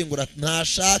n'imitwe arashingura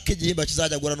ntashaka igihimba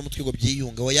kizajya gura n'umutwe ngo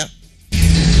byiyunga oya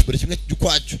buri kimwe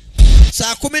cy'ukwacyo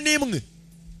saa 11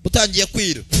 butangiye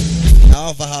kwira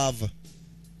hava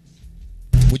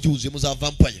mugihuze muza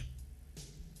vampire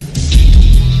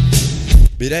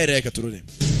birayire reka turore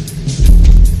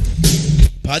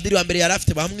padiri wa mbere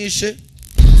yarafite bamwishe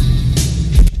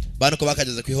banako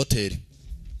bakageze ku hotel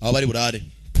aho bari burare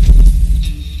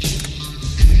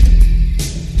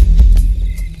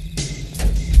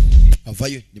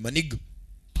avayo ni maniga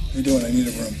You doing? I need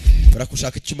a room.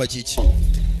 barakushaka icyumba cyiki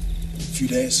Few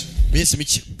days. minsi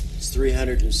mike It's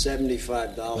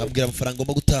 $375 babwira amafaranga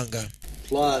ngomba gutanga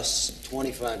plus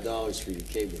 $25 for your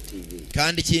cable TV.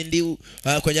 kandi ikindi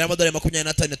kongera amadolari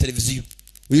 25 na televiziyo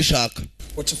uyishaka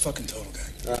What's the fucking total,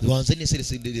 guy? wanze ni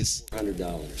serisi ndese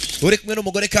 $100. uri kumwe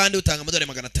n'umugore kandi utanga amadolari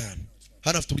 500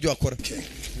 hano afite uburyo wakora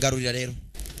ngarurira rero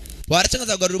waracenga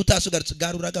zagarura ubutasugaritse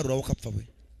garura ukapfa we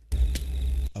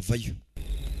avayo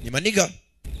ni maniga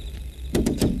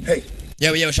Hey,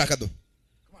 yewe shaka do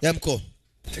yamko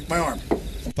take my arm.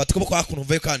 fata kuboko hakuno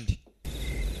mvayo kandi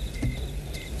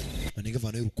maniga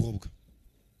vana y'urukobwa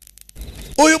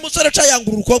uyu musore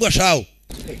cayangura urukobwa shawo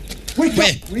Wake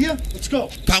up, Rhea. Let's go.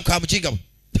 kam mujinga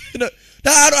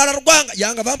ararwanga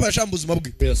yanga vampire ashamba ubuzima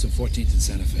bwe. Rails and 14th and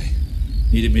Santa Fe.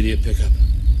 Need immediate pickup.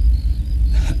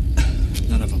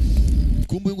 None of them.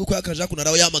 Kumbuye nguko yakaje kuna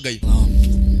rawo yamagaye.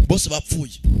 Bose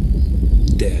bapfuye.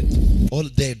 Dead. All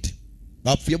dead.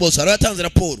 Bapfuye bose arayo yatanze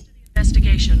raporo.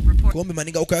 Investigation report. Kumbe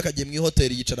maniga uko yakagiye mu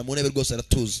hotel yicara mu ntebe rwose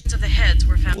aratuza. of the heads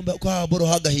were found. Kumbe kwa boro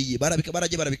hagahiye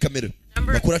baraje barabikamera.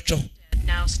 Bakuracaho.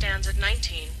 Now stands at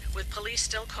 19 with police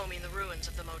still combing the ruins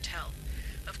of the motel.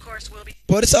 Of course we'll be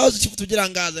Polisi aho zikifuta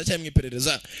ugirangaza cyane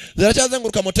mwiperereza.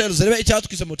 Ziracyazenguruka motel zirebe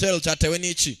icyatwise motel cyatewe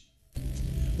n'iki.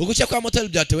 Ugucya kwa motel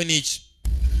byatewe n'iki.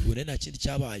 Ure nta kindi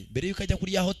cyabaye. Mbere yuko ajya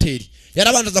kuri ya hotel.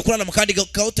 Yarabanza kurana mu kandi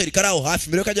ka hotel karaho hafi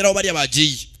mbere yuko ageraho bari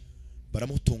bagiye.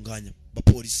 Baramutunganya ba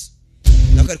polisi.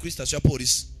 Nakari kuri station ya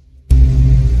polisi.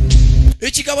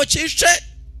 Ikigabo cyishe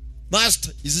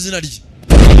master izi zina rye.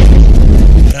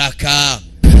 Raka.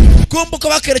 Kumbuka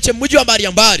bakereke mu mujyi wa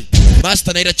Mariambari.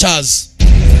 Master naira Charles.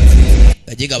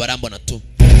 Yagiga barambona tu.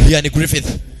 Yani Griffith.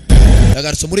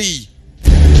 Yagarutse muri iyi.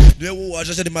 Niwe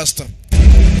waje ari master.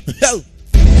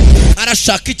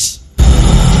 Arashaka iki?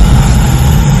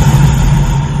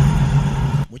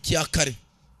 Mu cyakare.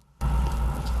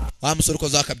 Musore ko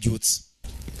zakabyutse.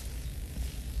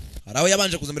 Haraho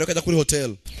yabanje kuza mbere kajya kuri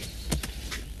hotel.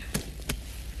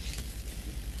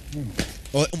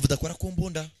 Umva dakora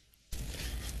kumbunda.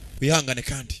 Wihangane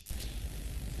kandi.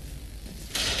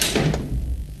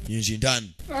 Yinji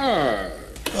ndani.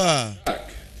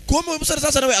 Kuma umusore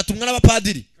sasa nawe atumwa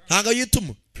n'abapadiri. Hanga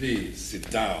yituma. Please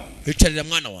sit down. Hicarira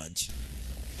mwana wanje.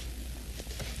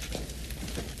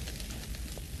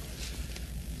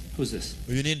 Who's this?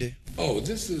 Uyu ninde? Oh,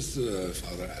 this is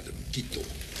Father Adam Tito.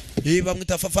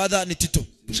 Bamwita Father ni Tito.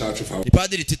 In charge of our... Ni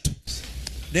padiri Tito.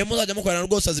 Nemo zajya mukorana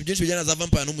rwose azi byinshi bijyana za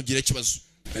vampire n'umugire ikibazo.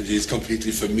 And he is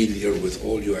completely familiar with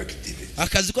all your activities.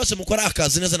 Akazi kose mukora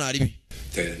akazi neza naribi.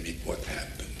 Tell me what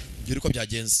happened. Gira uko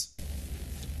byagenze.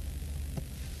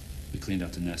 We cleaned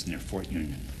out the nest near Fort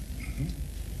Union.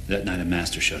 That night a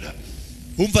master showed up.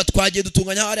 Umva twagiye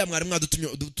dutunganya hariya mwari mwadutumye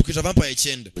tukija vampire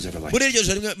 9. Muri iryo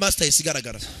joro master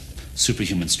isigaragara.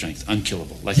 Superhuman strength,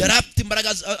 unkillable. Like yarafite imbaraga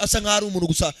asa nkaho ari umuntu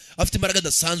gusa afite imbaraga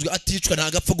dasanzwe aticwa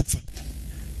nta gapfa gupfa.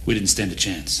 We didn't stand a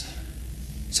chance.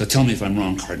 So tell me if I'm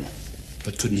wrong, Cardinal.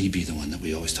 But couldn't he be the one that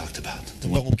we always talked about? The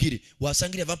one ngubwire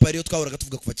wasangire vampire yo twahoraga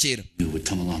tuvuga kuva kera. who would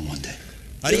come along one day.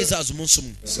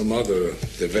 Some other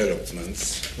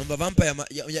developments. Numva vampire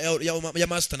ya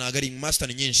master na gari master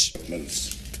ni nyinshi.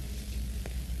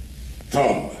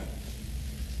 Tom.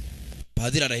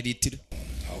 Padiri arahiritira.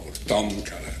 Our Tom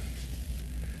Kara.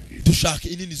 Dushaka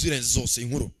inini zirenze zose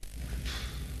inkuru.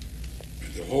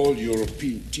 The whole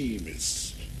European team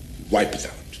is wiped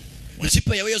out.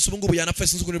 Ikipe yawe yose ubungubu yanapfa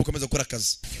sinzi uko nibukomeza gukora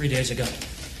akazi. 3 days ago.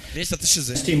 Nesta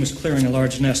tishize. This team was clearing a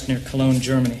large nest near Cologne,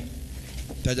 Germany.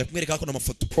 Tajya kumwereka ko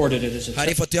namafoto. Reported it as a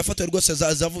hari ifoto yafotoye rwose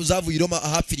zavuye Roma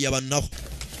ahapfiriye abantu naho.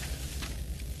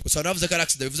 Gusa navuze ko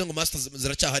accident bivuze ngo master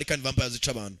ziracyahari kandi vampire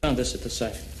zica abantu. Found this at the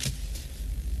site.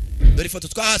 Dore ifoto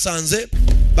twahasanze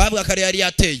bavuga kare yari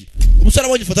yateye. Umusore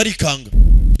abonye ifoto arikanga.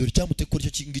 Dore cyamute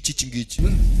kuri cyo ngiki.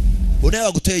 One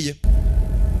yabaguteye?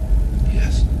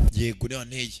 Yes. Yego ne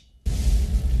wanteye.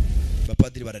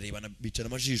 Bapadiri bararebana bicara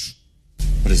amajisho.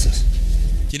 What is this?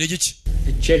 Kine giki?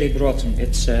 Celebrotum.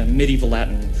 It's medieval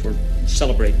Latin for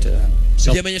celebrate.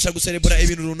 Yamenyesha guserebura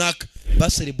ibintu runaka.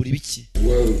 Baserebura ibiki?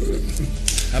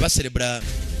 Abaserebura.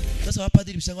 Sasa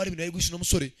bapadiri bisanga ari ibintu ari gushina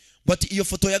umusore. But iyo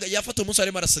foto yafoto umusore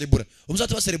ari maraserebura.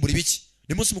 Umusore baserebura ibiki?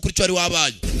 Ni munsi mukuru cyo ari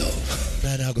wabaye.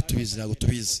 Ntago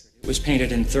tubizi. It was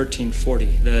painted in 1340.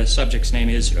 The subject's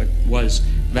name was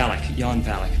Valak, Jan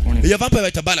Valak. Iyo vampire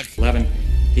baita Balak. 11.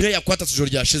 He yakwata sijoro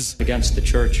ryashize. Against the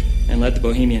church and led the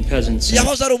Bohemian peasants.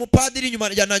 Yahoze ari umupadiri nyuma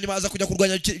aza kujya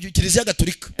kurwanya kiliziya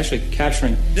gatolika. Actually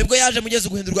capturing. Nibwo yaje mugeze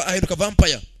guhindurwa ahinduka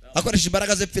vampire. Akoresha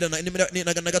imbaraga ze pfira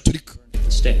na gatolika.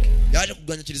 Yaje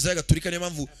kurwanya kiliziya gatolika niyo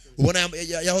mpamvu ubona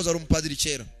yahoze ari umupadiri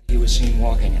kera. He was seen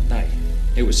walking at night.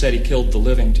 It was said he killed the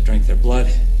living to drink their blood.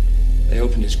 They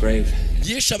opened his grave.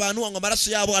 Yisha abantu ngo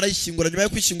amaraso yabo arayishingura nyuma yo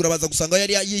kwishingura baza gusanga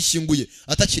yari yishinguye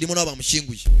atakirimo nabo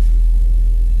bamushinguye.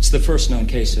 It's the first known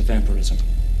case of vampirism.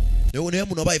 Niyo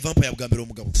muntu wabaye vampire bwa mbere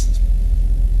umugabo.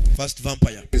 First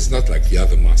vampire. It's not like the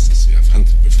other masters we have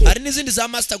hunted before. Ari n'izindi za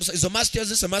master gusa izo masters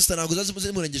zose master ntabwo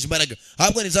zazimurengeje imbaraga.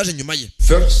 Ahubwo nizaje nyuma ye.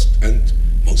 First and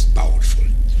most powerful.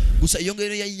 Gusa iyo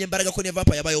ngero y'imbaraga ko ni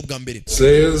vampire yabaye ubwa mbere.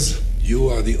 Says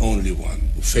you are the only one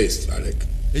who faced Alec.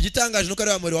 Igitangaje nuko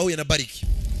ari wamuri wahuye na Bariki.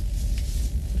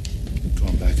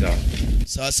 Going back out.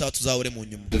 Sasa tuzahure mu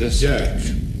nyuma.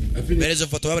 I've been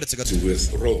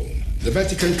with Rome. The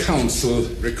Vatican Council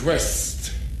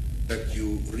requests that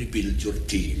you rebuild your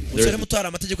team. Musore mutwara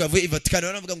amategeko yavuye i Vatican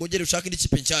baravuga ngo ngere ushaka indi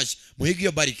kipe nshyashya muhige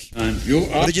iyo bariki. You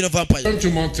are Original Vampire. come to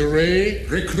Monterey,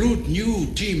 recruit new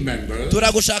team members.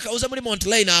 Turagushaka uze muri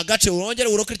Monterey na agace urongere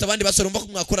urokirita abandi basore umva ko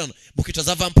mwakorana mukica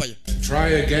za Vampire.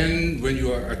 Try again when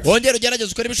you are at Wongere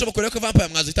ugerageze ukora ibishoboka rero ko Vampire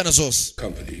mwazitana zose.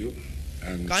 company you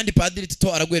and Kandi Padiri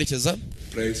Tito aragwerekeza.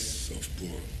 place of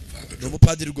poor Father Ni John.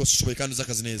 umupadiri rwose ushoboye kandi uzi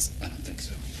akazi neza. I don't think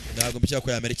so. Ntabwo mbikira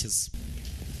ko yamerekeza.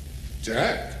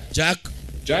 Jack,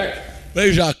 Jack.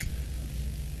 Hey Jack.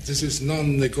 this is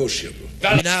non-negotiable.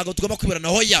 Ntabwo tugomba kwibirana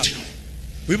hoya.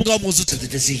 Uyu mugabo muzutse. The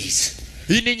disease.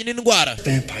 Iyi ni indwara.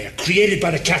 Vampire created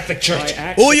by the Catholic Church.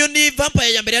 Uyu ni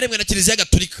Vampire ya mbere yaremwe na Kiliziya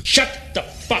Gatolika. Shut the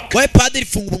fuck. Wowe padiri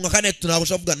funga umunwa kandi ntabwo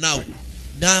ushobora kuvuga nawe.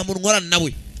 Nta muntu nkorana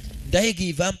nawe. Ndahiga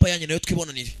iyi Vampire yanjye nayo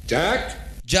twibonanire. Jack?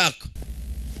 Jack.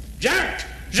 Jack!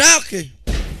 Jack.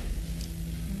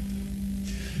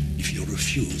 If you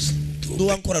refuse to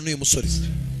Nuwa nkorana n'uyu musore.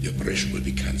 the operation will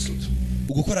be cancelled.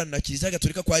 Ugukorana na Kiliziya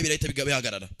Gatolika kwa birahita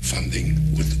bigahagarara. Funding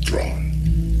withdrawn.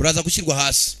 Uraza gushyirwa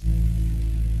hasi.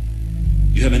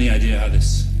 You have any idea how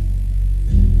this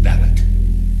Balak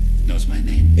knows my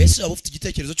name? Ese waba ufite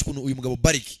igitekerezo cy'ukuntu uyu mugabo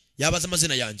Bariki yabaza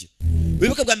amazina yanjye?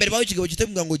 Wibuka bwa mbere bawe ikigabo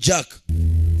gitevuga ngo Jack.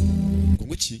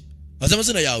 Ngo iki? Aza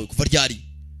amazina yawe kuva ryari?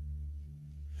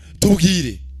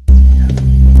 Tubwire.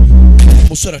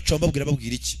 Umusore acomba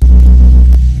babwira iki?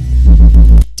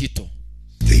 Tito.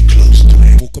 Stay close to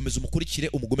him. Ukomeza umukurikire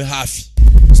umugume hafi.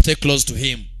 Stay close to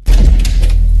him.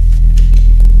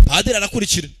 Padiri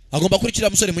arakurikira. Agomba kurikira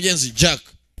umusore mugenzi Jack.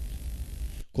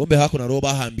 Kombe hakuno ro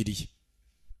bahambiriye.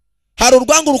 Hari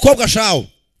urwango rukobwa shawo.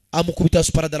 Amukubita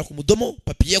suparadara ku mudomo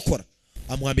papiye kora.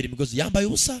 Amuhambira imigozi yambaye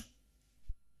ubusa.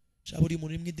 Shaburi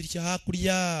muri mwidirishya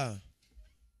hakurya.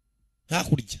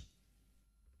 Hakurya.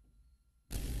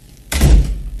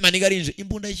 Manigarinje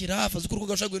imbunda y'ikirafa zuko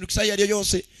rwego shagwe n'ikisa yari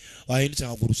yose. Wahindutse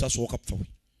nkaguru saso wakapfa we.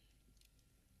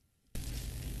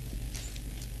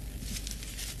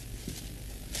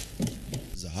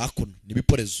 Hakuno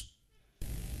nibiporezo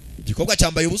igikobwa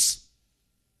cyambaye ubusa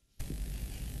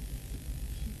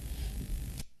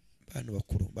bantu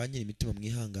bakuru banyiri imitima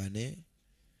mwihangane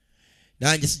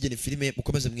nanjye sijye filime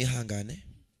mukomeze mwihangane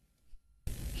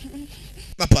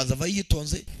mapanza va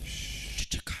yitonze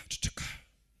ceceka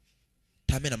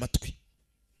tamena amatwi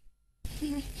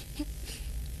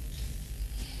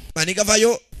maniga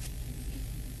vayo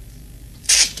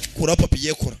kura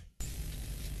papiye kora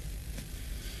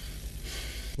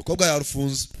ukobwa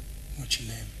yarufunze. What's your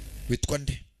name? Witwa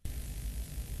nde?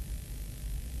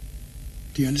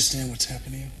 Do you understand what's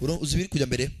happening? Uzibiri kujya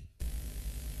mbere.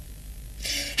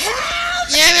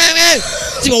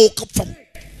 Siba ukapfa.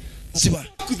 Siba.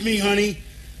 With me, honey.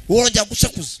 Urongera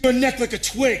gusakuza. Your neck like a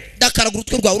twig. Dakaragura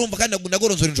utwe rwawe urumva kandi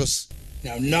nagoronzora injosi.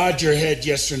 Now nod your head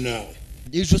yes or no.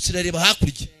 Injosi irareba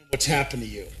hakurya. What's happened to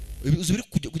you? Uzibiri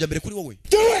kujya mbere kuri wowe.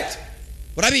 Do it!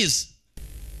 Urabizi?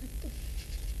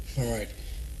 All right.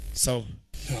 So,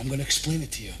 now I'm going to explain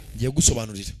it to you. Ngiye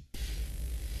gusobanurira.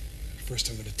 First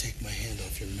I'm going to take my hand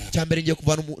off your mouth. Cyambere ngiye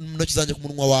kuvana intoki zanjye ku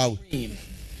munwa wawe.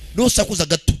 Nusakuza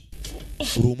gato.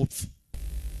 Uri umupfu.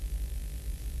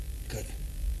 Good.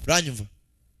 Uranyumva?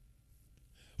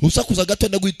 Usakuza gato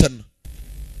ndaguhitana.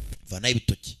 Vana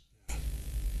ibitoki.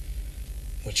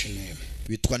 What's your name?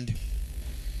 Witwa nde?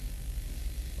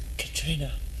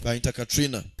 Katrina. Bayita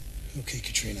Katrina. Okay,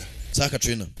 Katrina. Sa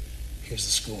Katrina. Here's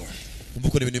the score.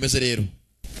 Umvuko ibintu bimeze rero.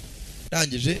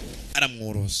 Rangije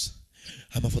aramworosa.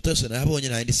 Amafoto yose nayabonye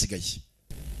nta yindi sigaye.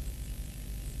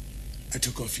 I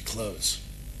took off your clothes.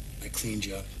 I cleaned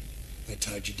you up. I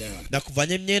tied you down.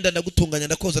 Nakuvanye imyenda ndagutunganya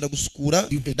ndakoza ndagusukura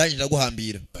ndangije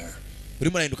ndaguhambira.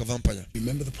 Urimo urahinduka vampire.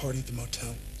 Remember the party at the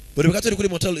motel? Uribuka turi kuri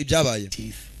motel ibyabaye.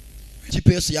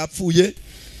 GPS yapfuye.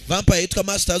 Vampire yitwa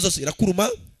Master zose irakuruma.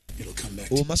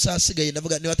 Uwo masaha asigaye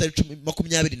ndavuga niba atari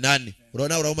 28.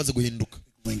 Urabona uramaze guhinduka.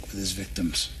 Link with his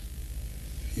victims.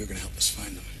 You're going to help us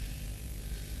find them.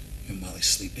 And while he's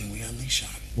sleeping, we unleash on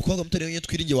him. Mukobwa mutari wenye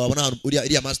twiringe wabona hano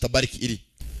uriya Master Bariki iri.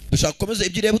 Dushaka komeza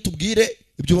ibyo ireba tubwire,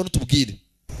 ibyo ubona tubwire.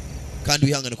 Kandi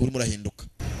wihangane kuri murahinduka.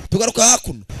 Tugaruka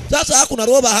hakuno. Sasa hakuno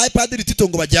aro bahaye Padiri Tito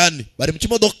ngo bajyane. Bari mu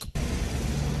kimodoka.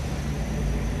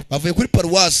 Bavuye kuri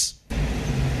paruwasi.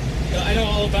 I know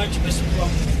all about you, Mr. Pro.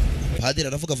 Padiri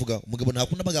aravuga umugabo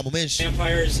ntakunda amagambo menshi.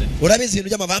 Vampires. Urabizi ibintu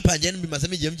by'amavampire njye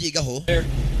mbimazemo igihe mbyigaho.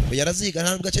 Yaraziga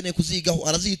nta nubwo akeneye kuzigaho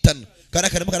arazihitana. Kandi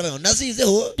akarimo karabaye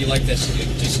nazizeho. You like this?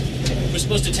 We're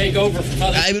supposed to take over for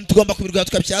Father. Ibintu tugomba kubirwa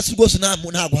tukabyasi rwose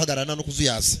nta guhagarara no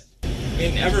kuzuyaza.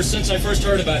 And ever since I first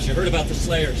heard about the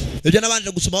Slayers. Ibyo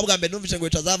nabanje gusoma bwa mbere numvise ngo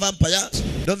ita za vampire,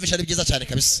 numvise ari byiza cyane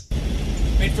kabisa.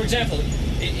 I mean, for example,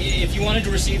 If you wanted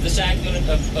to receive the SAC unit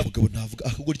of umugabo ntavuga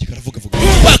akagoryi karavuga vuga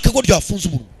akagoryi afunze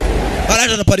umuntu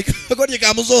aranje na parika akagoryi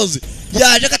kamuzozi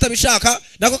yaje katabishaka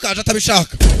nako kaje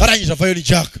atabishaka arangije avayo ni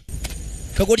jack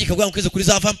akagoryi kagwa mukeze kuri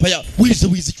za vampire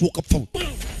wize cyuka pfa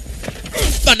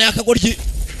bana akagoryi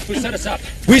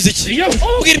wize iki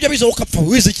ubwira ibyo bizo ukapfa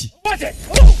wize iki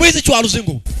wize cyo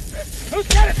waruzingo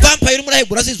vampire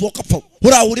murahegura zizo ukapfa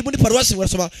uri muri paruwasi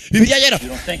urasoma bibiliya yera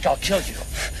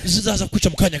zizaza kwica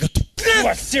mukanya gato You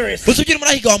are serious. Usugira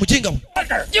murahiga wa mukinga we.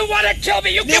 You want to kill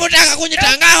me? You niba ushaka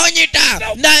kunyita ngaho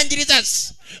nyita ndangiriza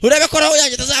urebe ko roho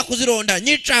yanjye tazakuzironda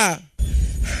nyica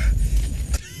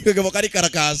kagabo kari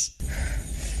karakaza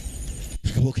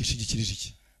kagabo kishingikirije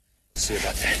iki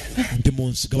ndi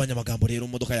munsi gabanya amagambo rero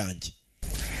mu modoka yanjye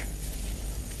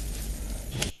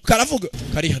karavuga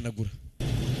karihanagura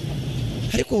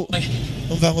ariko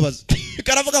umva nkubaza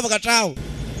karavuga vuga cawo.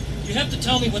 You have to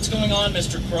tell me what's going on,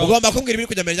 Mr. Crow. Ugomba kumbwira ibiri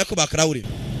kujya menya ko bakrawuri.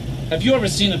 Have you ever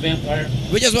seen a vampire?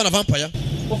 Wigeze ubona vampire?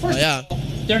 Well, first of all,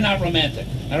 they're not romantic,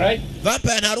 all right?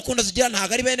 Vampire nta rukundo zigira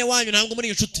ntago ari bene wanyu ntabwo muri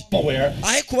inshuti. Aware.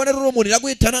 Ahe kubona rero umuntu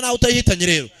iraguhitana nawe utayihitanye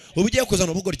rero. Ubigiye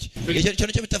kuzana ubugoryi. Icyo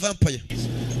nicyo bita vampire.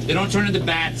 They don't turn into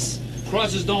bats.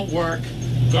 Crosses don't work.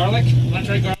 Garlic? Want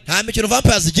to try garlic? Nta mikino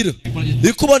vampire zigira.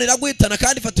 Ikubona iraguhitana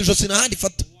kandi ifata ijosi n'ahandi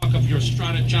ifata. Walk up your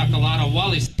strata chocolate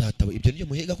Wally. Tata ibyo niyo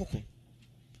muhiga koko.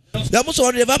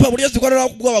 Yamusobanuriye vampire muri yose ikorera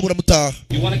kubwa mutaha.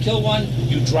 You want to kill one?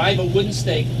 You drive a wooden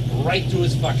stake right through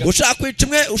his fucking. Ushaka kwica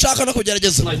imwe ushaka no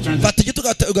kugerageza. Fata igiti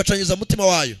ugacanyiza umutima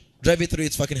wayo. Drive it through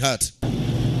its fucking heart.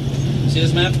 See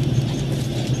this map?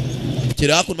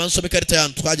 Kira hakuno mansome karita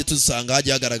yantu twaje tuzisanga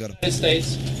haje hagaragara.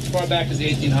 States as far back as the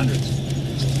 1800s.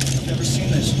 Never seen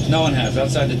this. No one has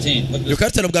outside the team. Yo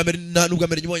karita nubwa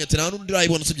mbere nyibonye ati nta nundi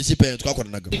rayibona usibye kipe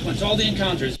twakoranaga. Sequence all the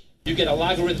encounters. You get a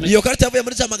logarithmic. Iyo karita yavuye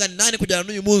muri 800 kugera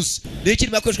n'uyu munsi. Ni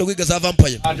ikiri makoshwa kwiga za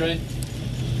vampire. Padre,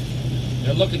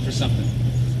 they're looking for something.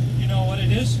 You know what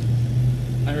it is?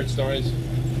 I heard stories.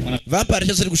 Vampire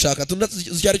cyose ari gushaka tunda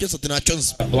zicyari cyose ati nacyo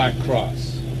nzi. A black cross.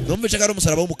 Numva cyaka ari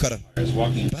umusaraba w'umukara.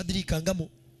 Padri kangamo.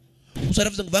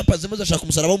 Umusaraba avuze ngo vampire zimwe zashaka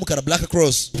umusaraba w'umukara black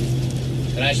cross.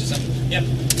 Can I ask you something? Yep.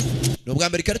 Nubwo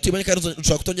mbere karita ibonye kandi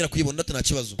ushaka kutongera kuyibona ati nta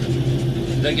kibazo.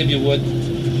 Did I give you wood?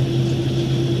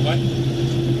 What?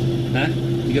 Huh?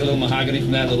 You get a little mahogany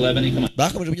from that, a little ebony? Come on.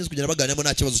 Bakameje kugeza kugera baganiramo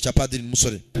nta kibazo cya padri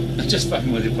n'umusore. Just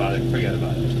fucking with you, father. Forget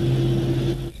about it.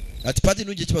 Ati padri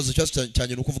n'ugiye kibazo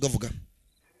cyane nuko uvuga vuga.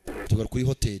 Tugaruka kuri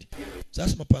hoteli.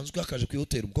 Sasa mapanzwe akaje kuri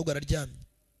hoteli umukobwa araryamye.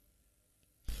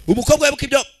 Umukobwa yabuka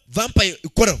ibyo vampire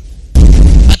ikora.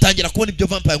 Atangira kubona ibyo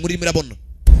vampire muri mirabona.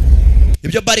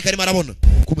 Ibyo bari kari marabona.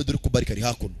 Kume dore ku bari kari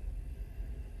hakuno.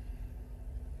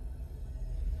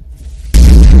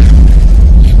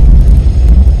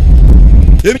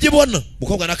 Ibyo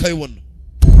mukobwa nakayibona.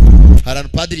 Harano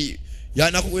padri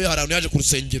yanakuye harano yaje ku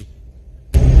rusengero.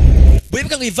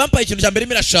 Bwibuka ngo vampire ikintu cyambere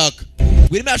mirashaka.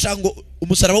 Gwirimo yashaka ngo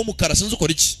umusaraba w'umukara sinzi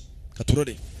ukora iki.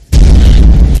 Katurore.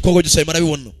 Kogo gisaye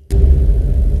marabibona.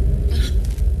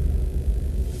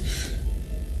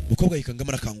 Mukobwa yikanga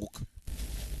marakanguka.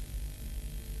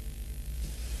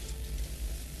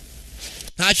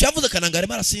 Ntacyo yavuze kanangare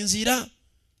marasinzira.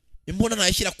 Imbona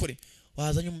nayishyira kure.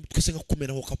 Wazanye twese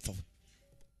ngakumena ho kapfa.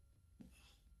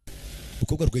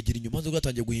 Mukobwa rwegera inyuma zo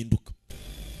gatangiye guhinduka.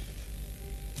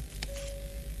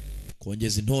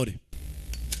 Kongeza intore.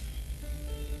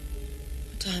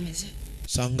 What time is it?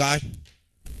 Sangahe?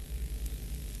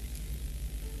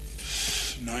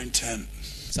 9:10.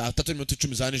 Saa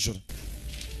 3:10 za nijoro.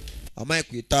 Amaye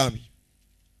ku itabi.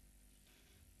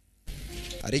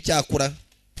 Hari cyakura.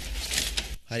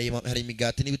 Hari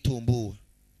imigati n'ibitumbuwe.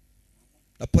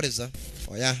 Naporeza.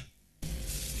 Oya.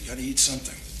 You gotta eat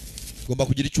something. Gomba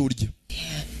kugira icyo urya.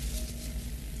 Yeah.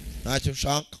 Ntacyo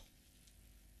nshaka.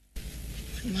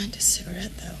 Wouldn't mind a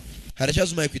cigarette though. Hari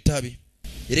cyazo umaye ku itabi.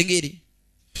 Iri ngiri.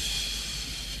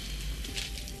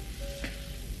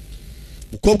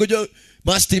 Mukobwa jo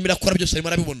master mirakora byose ari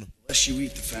marabibona. The less you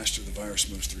eat, the faster the virus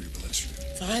moves through your bloodstream.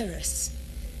 Virus?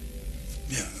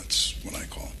 Yeah, that's what I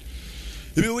call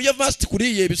it. Ibi uya master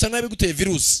kuriye bisa nkaho biguteye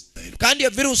virus. Kandi iyo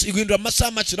virus igwindura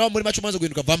amasaha make naho muri macho maze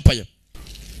guhinduka vampire.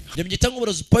 Nyamyita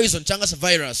nk'uburozi poison cyangwa se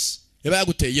virus yaba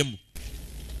yaguteyemo.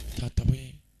 Tata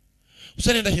we.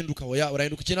 Usane ndahinduka oya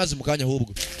urahinduka kinazi mu kanya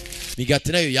ahubwo.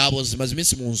 Migati nayo yaboze maze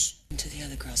iminsi mu nzu. To the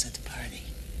other girls at the party.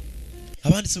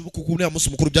 Abandi se kukubona munsi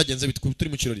mukuru byagenze bitwe turi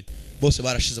mu kirori. Bose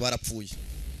barashize barapfuye.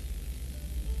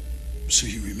 So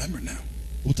you remember now.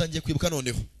 Utangiye kwibuka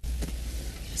noneho.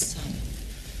 Yes,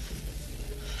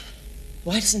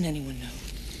 why doesn't anyone know?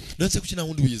 Nonse kuki nta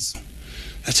wundi wize.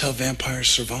 That's how vampires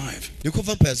survive. Niko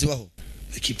vampires zibaho.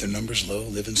 They keep their numbers low,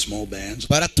 live in small bands.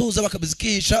 Baratuza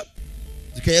bakabizikisha.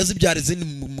 zikaya zibyara izindi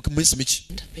mu minsi mike.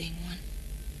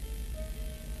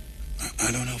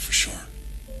 I don't know for sure.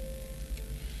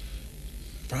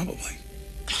 Probably.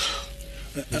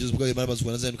 Just bwa imana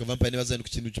bazukana zanuka vampire bazanuka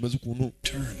ikintu kimaze ukuntu.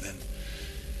 Turn then.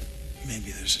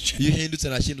 Maybe there's a chance. Iyo hindutse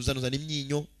na kintu zanuza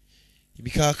n'imyinyo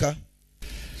imikaka.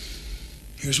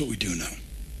 Here's what we do now.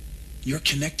 You're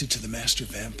connected to the master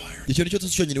vampire. Icyo nicyo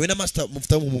tucyonyine we na master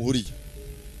mufita mu muhuri.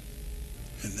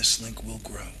 And this link will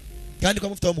grow. Kandi kwa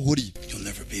mufita mu muhuri. You'll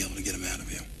never be able to get him out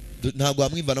of you. Ntabwo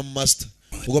amwivana mu master.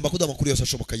 Ugomba kuda makuru yose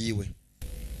ashoboka yiwe.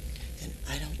 And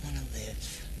I don't want to live.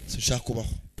 Sinshaka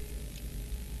kubaho.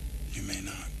 You may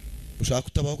not. Ushaka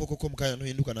kutabaho koko mukanya no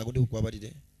hinduka nago ndi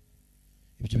kubabarire.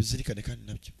 Ibyo bizirikane kandi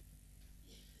nabyo.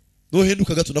 No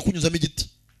hinduka gato nakunyuzamo igiti.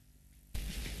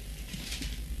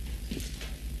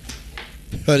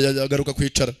 Agaruka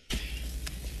kwicara.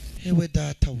 Hewe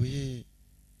data we.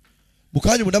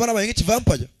 Mukanya umuntu abana bayenga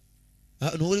kivampaya.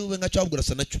 Nturi ube nka cyabugura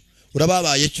sa nacyo.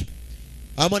 Urababaye cyo.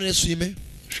 Amane swime.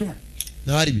 Sure.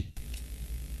 Ntaribi.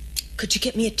 Could you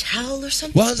get me a towel or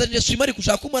something? Wanza ni swime ari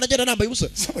kushaka umwana ajyana nambaye ubusa.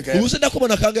 Ubusa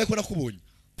ndakubona kangaye ko nakubonye.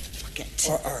 Forget.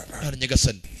 Ara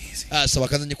nyagasani. Saba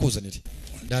kanzanye kuzanire.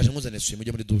 Ndaje nkuzanire swime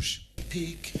ujye muri douche.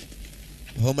 Peek.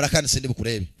 Aho murakane sindi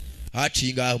bukurebe.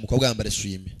 Haciye ngaho umukobwa yambare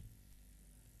swime.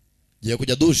 Giye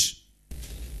kujya douche.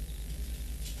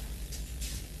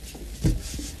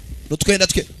 Nutwenda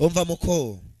twe umva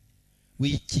muko.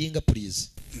 Wikinga please.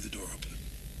 Leave the door open.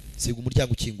 Siga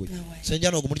umuryango ukinguye.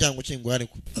 Senjya no umuryango ukinguye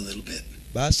ariko. A little bit.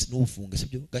 Basi nufunga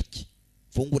sibyo gake.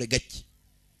 Fungure gake.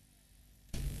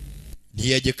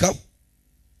 Ntiyegekaho.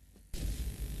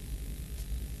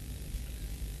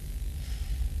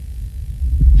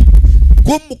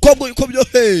 Kumukobwa yuko byo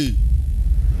hey.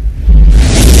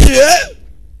 Yeah.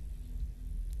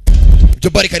 Byo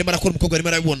bari karimo arakora umukobwa arimo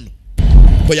arabibona.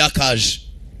 Ko yakaje.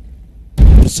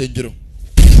 Urusengero.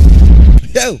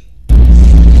 Yo.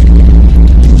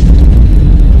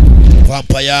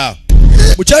 Vampire.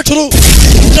 Muchachuru.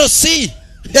 No see.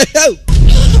 Yo.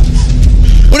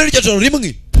 Urarije joro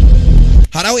rimwe.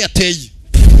 Haraho yateye.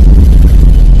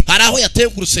 Haraho yateye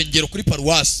ku rusengero kuri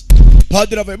paruwasi.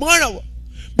 Padiri ave mwana wa.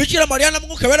 Bikira Mariana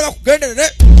mwuka bere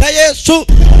bakugenderere na Yesu.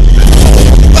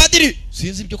 Padiri.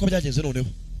 Sinzi ibyo ko byagenze noneho.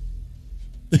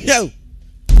 Yo.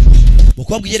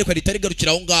 Mukobwa yerekwa ritari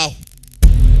garukira aho ngaho.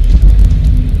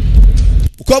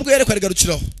 Mukobwa yerekwa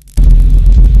rigarukiraho.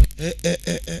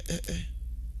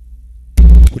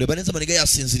 Kureba neza maniga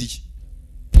yasinziriye.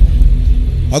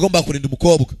 Agomba kurinda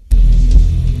umukobwa.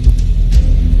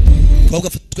 Mukobwa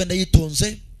afite twenda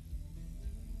yitonze.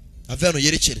 Ave hano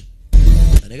yerekere.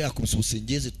 Maniga yakubise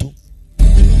ubusingeze tu.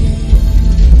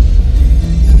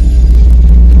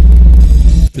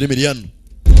 Primeriano.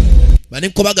 Mani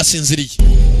ko bagasinziriye.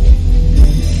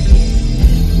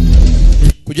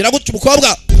 Kugira gutyo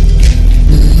umukobwa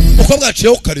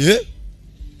aciyeho kare.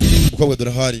 Umukobwa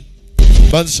dorahari.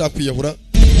 Banze shaka kwiyahura.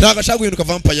 Ntaga shaka guhinduka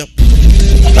vampire.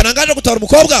 Kanangaje gutara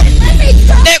umukobwa.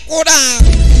 Nekura.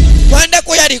 Kwande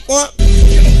ko yariko.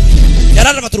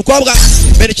 Yaraje baturu umukobwa.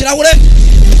 Mbere kirahure.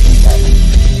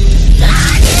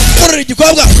 Kurira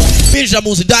igikobwa. Binjira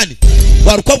mu ndani.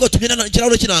 Wa rukobwa tumye na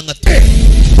kirahure kinangata.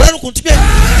 Bora nukuntumye.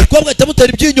 Umukobwa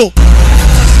itamutera ibyinyo.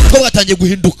 Umukobwa atangiye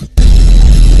guhinduka.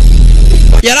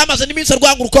 Yaramaze n'iminsi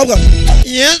arwanga urukobwa.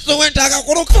 Yesu we ntaka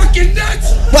kuruka.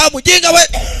 Wa muginga we.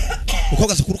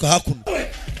 Umukobwa sikuruka hakuno.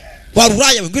 Wa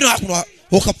ruraya we ngwino hakuno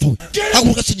hokapfu.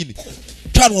 Hakuruka sinyini.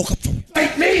 Tano hokapfu.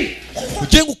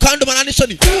 Muginga kandi manani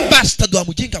soni. Basta do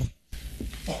muginga we.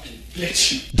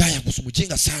 Ndaya gusa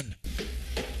muginga sana.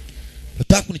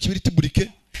 Ataku ni kibiriti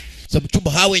burike. Za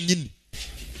mucyumba hawe nyine.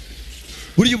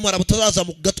 Buri umara butazaza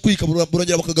mu gatwika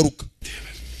burongera bakagaruka.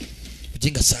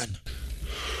 Muginga sana.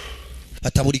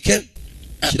 Ataburike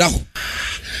kiraho.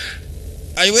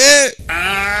 Aiwe.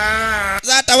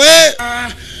 Zata we.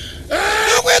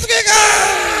 Kwetwika.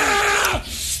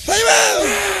 Aiwe.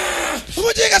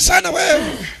 Umujenga sana we.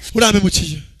 Urame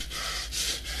mukiye.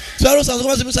 Zaro sanzwe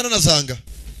maze misana nazanga.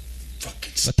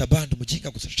 Batabanda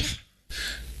umujenga gusa.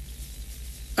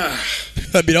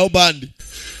 Biraho bandi.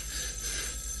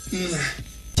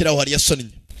 Kiraho hari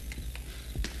yasoni.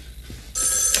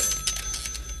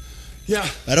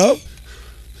 Yeah. Hello?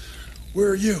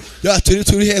 Where are you? Yeah,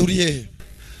 turi here.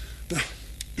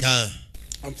 Yeah.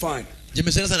 I'm fine.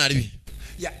 Jemesena sana aribi.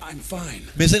 Yeah, I'm fine.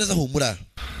 Mesena za humura.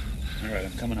 All right,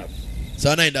 I'm coming up.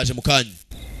 Sana indaje mukanyi.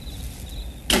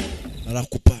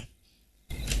 Arakupa.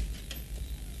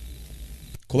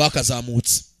 Kuba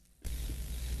kazamutse.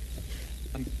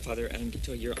 I'm Father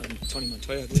Angito, you're on Tony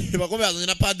Montoya. Bakombe azanye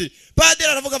na padiri. Padiri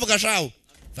aravuga shaho.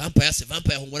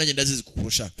 Vampire humura ngenda zizi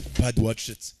kukurusha. Padiri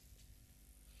wacitse.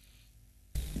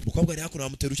 Mukobwa ari hakuno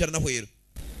amutera ucyara nahwera.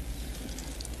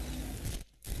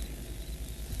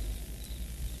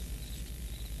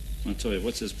 Montoya,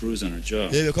 what's this bruise on her jaw?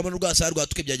 Yebe kwa rwasa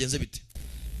rwatuke byagenze bite?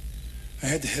 I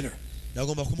had to hit her.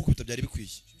 Nagomba kumukubita byari bikwiye.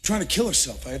 Trying to kill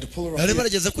herself. I had to pull her Ari up.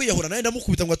 barageze kwiyahura naye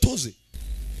ndamukubita ngo atuze.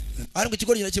 Ari ngo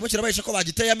ikigori nyina kirimo kirabayisha ko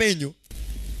bagiteye amenyo.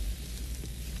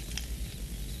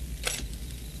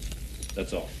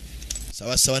 That's all.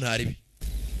 Sawa sawa ntaribi.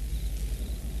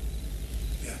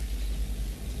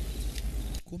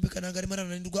 Kumbe kananga ari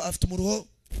marananirwa afite umuruho.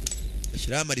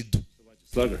 Ashyira amarido.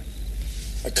 Slugger.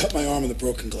 I cut my arm in the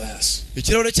broken glass.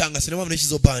 Ikirahure cyanga sinema muri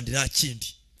shizo band nta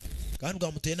kindi. Kandi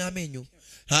bwamuteye n'amenyo.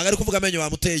 Ntago ari kuvuga amenyo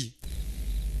bamuteye.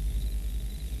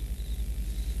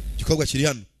 Gikobwa kiri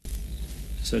hano.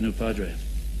 It's a new padre.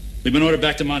 We've been ordered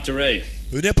back to Monterey.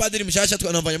 Uyu ne padiri mshasha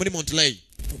twanavanye muri Monterey.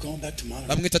 We're going back to Monterey.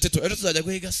 Bamwita Tito. Ejo tuzajya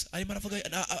guhiga. Ari maravuga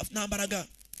nta mbaraga.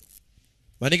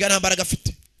 Maniga nta mbaraga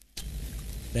afite.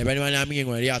 Reba niba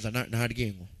nyamwengo yari yaza nta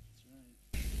ryengo.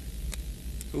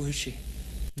 Who is she?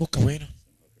 Muka wena.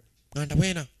 Nganda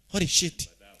wena. Holy shit.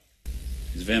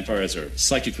 These vampires are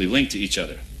psychically linked to each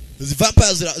other. These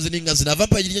vampires zininga zina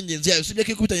vampire y'ingenzi yayo usibye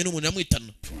ko ikubitanye n'umuntu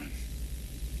yamwitana.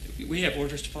 We have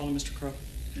orders to follow, Mr. Crow.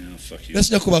 Yeah, fuck you.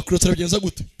 Nasi nyako bakuru turabigenza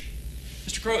gute?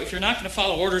 Mr. Crow, if you're not going to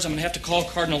follow orders, I'm going to have to call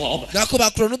Cardinal Alba. Nako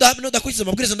bakuru nudakurikiza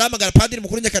amabwiriza ndamagara padiri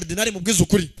mukuru nya kardinali mubwiza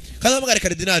ukuri. Kandi amagara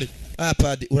kardinali. Ah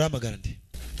padiri uramagara ndi.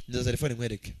 Nza telefone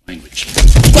nkwereke. Language.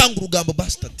 Kwanga urugambo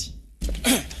bastard.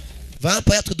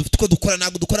 Vampire twe dufite ko dukora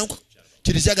nago dukora nko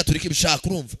kiriziya gaturika ibishaka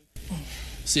urumva.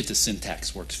 See if the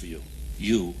syntax works for you.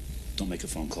 You don't make a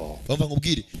phone call. Bamva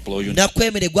ngubwire. Blow your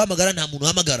Nakwemere guhamagara nta muntu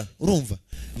uhamagara urumva.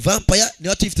 Vampire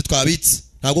niyo tifite twabitse.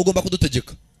 Ntago ugomba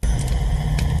kudutegeka.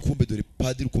 Kumbe dore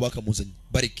padiri kubaka muzanye.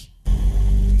 Bariki.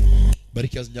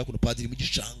 Bariki yazanye kuno padiri mu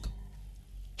gishanga.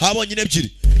 Habonye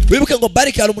nebyiri. Wibuke ngo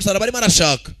Bariki ari umusaraba ari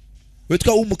marashaka.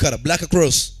 Witwa umukara Black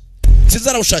Cross.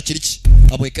 Sinzara ushakira iki?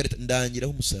 Abo ikarita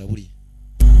ndangiraho umusaraba uri.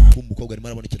 Umukobwa ari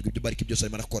marabonekerwa ibyo Bariki byose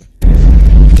ari marakora.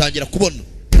 Tangira kubona.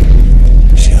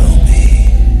 Show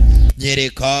me.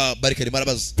 Nyereka Bariki ari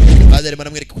marabaza. Padiri ari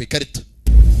maramwereka ku ikarita.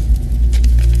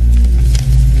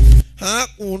 Ha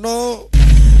uno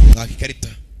ikarita.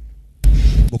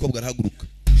 Umukobwa arahaguruka.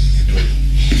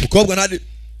 Umukobwa ntari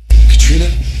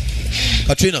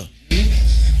Katrina.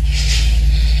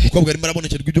 Umukobwa ari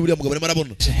marabonekerwa ibyo buriya mugabo ari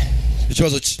marabona.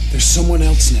 Ikibazo ki? There's someone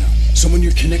else now. Someone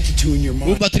you're connected to in your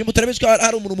mind. Umva turi mutarabishwa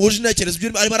hari umuntu muje intekerezo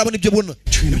ibyo ari marabona ibyo abona.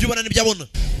 Ibyo ubona nibyo abona.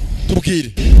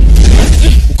 Tubukire.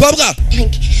 Umukobwa.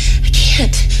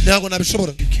 Ntabwo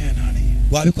nabishobora. You can, honey.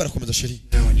 Wabikora komeza sheri.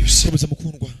 Now when you're sick. Komeza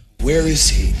mukundwa. Where is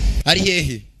he? Ari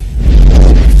hehe?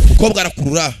 Umukobwa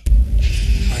arakurura. All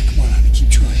right, come on, honey. Keep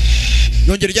trying.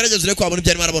 Yongera ugerageze reko abona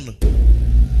ibyo ari marabona.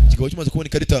 Kigabo kimaze kubona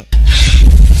ikarita.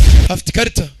 Afite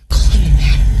ikarita.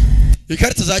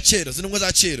 Ikarita za kera, zinumwe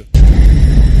za kera.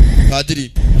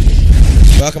 Padiri.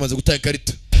 Bakamaze gutanga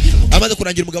ikarita. Amaze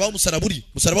kurangira umugabo w'umusaraburi,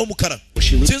 musaraba w'umukara.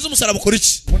 Sinzi umusaraba ukora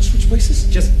iki? Want to switch places?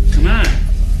 Just come on.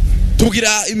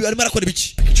 Tubwira ibi arimo arakora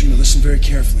ibiki? Katrina, listen very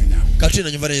carefully now.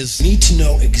 Katrina nyumva neza. You need to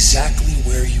know exactly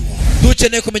where you are.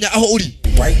 Dukeneye kumenya aho uri.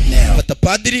 Right now. Fata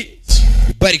padiri,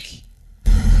 Bariki.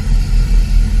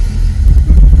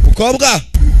 Mukobwa.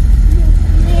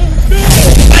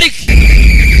 Bariki.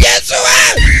 Yesu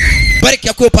we! Bariki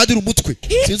yakuye padiri umutwe.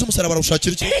 Sinzi umusaraba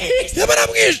arawushakira iki?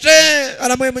 Yabaramwishe,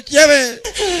 aramuhemukiye we.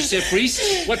 You say priest?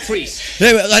 What priest?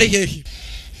 Rebe ari hehe?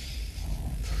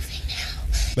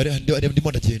 Bari ndimo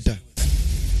ndagenda.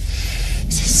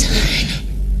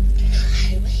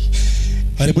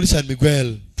 Ari muri San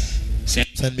Miguel.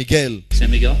 San Miguel. San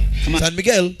Miguel? Come on. San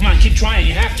Miguel. Come on, keep trying.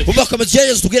 You have to. Umva komeza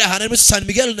Yesu tubwira ahantu muri San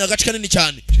Miguel ni agace kanini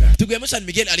cyane. Tubwiye muri San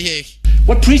Miguel ari hehe?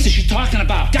 What priest is she talking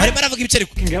about? Ari maravuga ibiceri.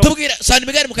 Tubwira San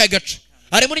Miguel mu kagace.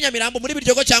 Ari muri Nyamirambo muri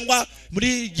Biryogo cyangwa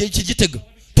muri iki Gitega.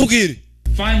 Tubwire.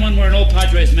 Find one where an old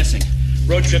padre is missing.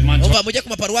 Road trip Montoya. Umva mujye ku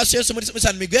maparuwasi yose muri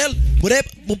San Miguel mure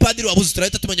mu padiri wabuze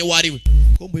turahita tumenya wari we.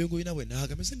 Ko mbuye ngo nawe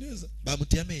ntagameze neza.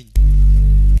 Bamutiye amenyo.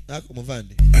 Nako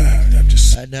muvande.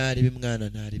 Ntari bimwana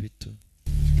ntari bito.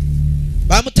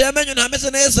 Bamuteye amenyo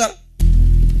ntameze neza.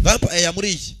 Vampire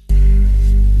yamuriye.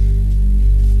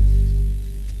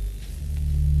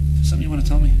 Something you want to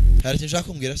tell me? Hari ikintu ushaka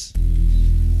kumbwira se?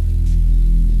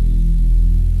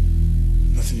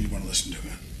 Nothing you want to listen to,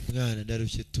 man. Mwana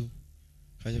ndarushye tu.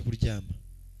 Kajya kuryama.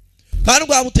 Kandi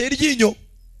bwamuteye iryinyo.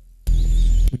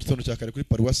 Mu gitondo cya kare kuri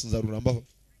paruwasi nzarurambaho.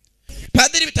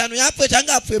 Padiri bitanu yapfuye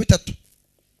cyangwa yapfuye bitatu.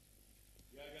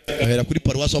 Ahera kuri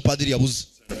paruwasi wa padiri yabuze.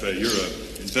 You're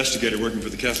an investigator working for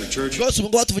the Catholic Church. Rwose ubu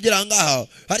ngubu tuvugira aha ngaha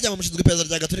harya mu mushinzwe iperereza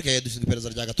rya Gatolika dushinzwe iperereza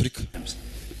rya Gatolika.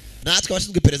 Natwe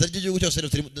abashinzwe iperereza ry'igihugu cyose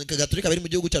Gatolika bari mu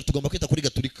gihugu cyacu tugomba kwita kuri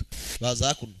Gatolika. Baza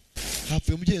hakuno.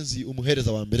 Hapfuye umugenzi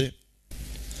umuhereza wa mbere.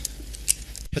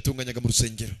 Yatunganyaga mu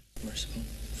rusengero.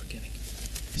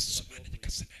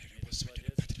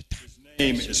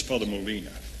 name is Father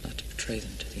Molina. Not to betray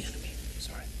them to the enemy.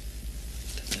 Sorry.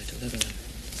 That I deliver them.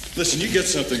 Listen, you get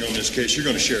something on this case, you're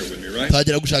going to share it with me, right?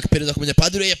 Padiri gushaka iperereza kumenya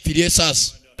padiri yapfiriye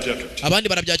sasa. Abandi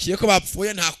barabyakiriye ko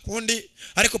bapfuye nta kundi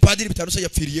ariko padiri bitaruse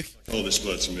yapfiriye. All this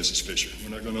blood's from Mrs. Fisher. We're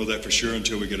not going to know that for sure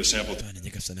until we get a sample.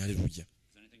 Anything stolen?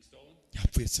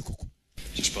 Yapfuye se koko.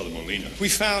 Just Father Molina. We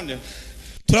found him.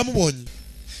 Turamubonye.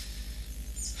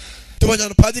 Tubanya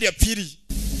no padiri yapfiriye.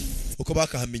 Uko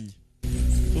bakahamenye.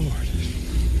 Lord.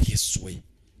 Yesu we.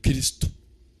 Kristo.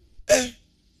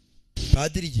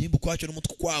 Padiri gihimbu kwacho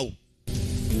n'umutwe kwawo.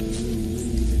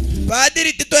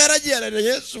 Padiri Tito yaragiye ararira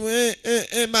Yesu we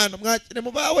mana mwakire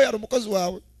mu bawe yari umukozi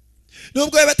wawe.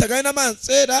 Nubwo yabatagaye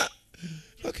n'amansera.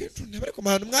 Bakitunde bari ku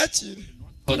mahano mwakire.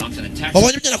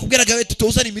 Wabonye ibyo nakubwiraga we Tito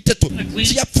uzana imiteto.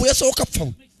 Si yapfuye so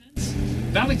ukapfa.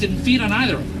 Valley didn't feed on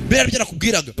either of them. Bera byo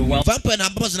nakubwiraga. Vampire nta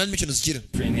mbabazi nani mikino zikira.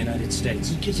 In the United States.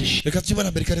 Who gives a shit? Reka tujye muri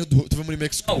Amerika rero tuve muri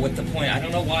Mexico. Oh, what the point? I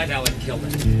don't know why Valley killed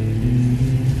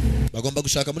him. Bagomba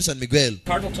gushaka muri San Miguel.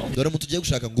 Cardinal told me. Dore mutu giye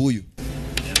gushaka nguyu.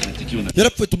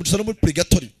 Yarapfuye tumuca no muri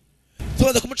purgatory.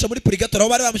 Tubanza kumuca muri purgatory aho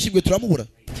bari bamushyinguye turamubura.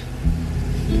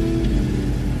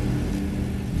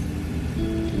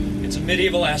 It's a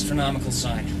medieval astronomical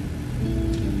sign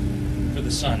for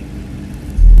the sun.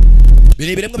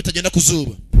 Biri biremwe bitagenda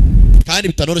kuzuba kandi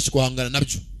bitanoroshye guhangana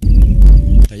nabyo.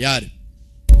 Tayari.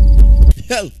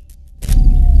 Hell.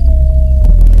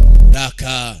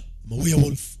 Raka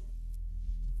werewolf.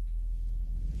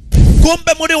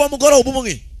 Kumbe muri wa mugoro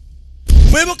ubumwe.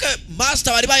 Mwibuke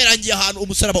master bari bayirangiye ahantu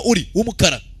umusaraba uri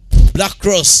w'umukara. Black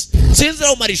Cross.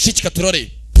 Sinzira umarisha iki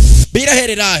katurore.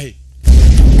 Birahererahe.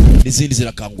 Nizindi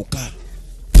zirakanguka.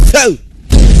 Hell.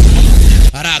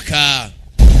 Araka.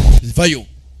 Vayo.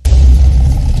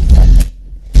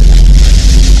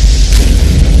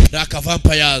 Raka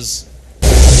vampires.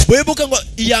 Mwibuke ngo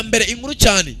iya mbere inkuru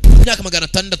cyane imyaka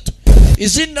 600.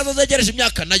 Izindi nazo zegereje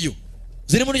imyaka nayo.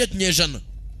 Ziri muri kinyejana.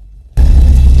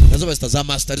 Nazo basta za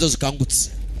master zo zikangutse.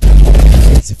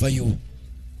 Zivayo.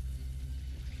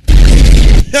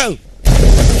 Yo.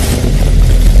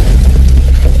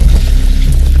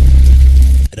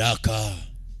 Raka.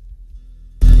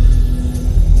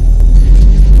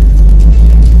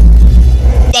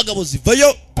 Bagabo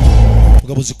zivayo.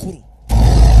 Bagabo zikuru.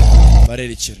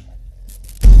 Barerekera.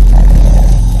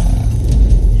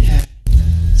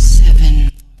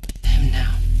 7 them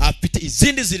now. Afite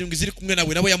izindi zirindwi ziri kumwe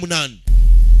nawe nabo ya 8.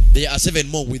 There are 7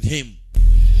 more with him.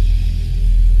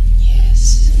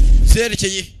 Yes.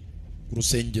 Zerekeye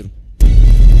urusengero.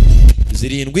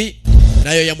 Zirindwi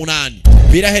nayo ya 8.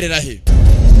 Biraherera he.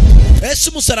 Ese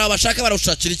umusaraba bashaka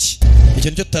barawushakira iki? Icyo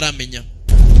nicyo taramenya.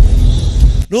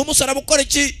 No umusaraba ukora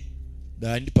iki?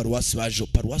 Dandi paruwasi bajo,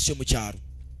 paruwasi yo mu cyaro.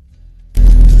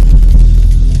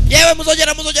 Yewe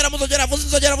muzogera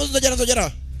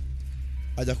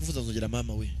ajya kuvuza nzogera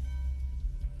mama we.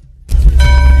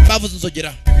 Bavuze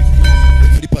nzogera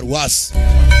kuri paruwasi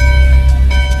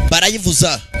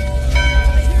barayivuza.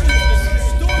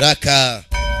 Raka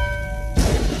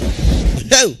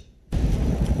Yo.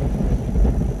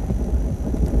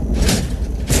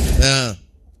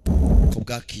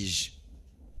 Kubwakije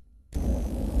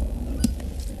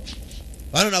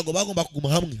bano nago bagomba kuguma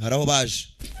hamwe haraho baje.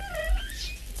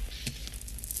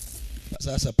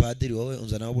 Sasa padiri wowe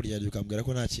unzana burya ukambwira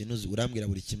ko nta kintu uzi urambwira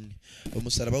buri kimwe.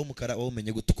 Umusaraba w'umukara wowe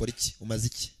umenye gutukora iki umaze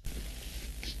iki?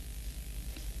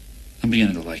 I'm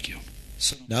beginning to like you.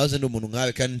 Nawe ndi umuntu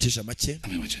nkawe kandi ncisha make.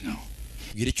 Tell me what you know.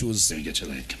 Bwira icyo uzi. Get your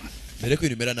leg, come on. Mbere ko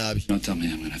ibintu nabi. Don't tell me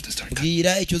I'm gonna have to start.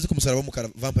 Bwira icyo uzi ku musaraba w'umukara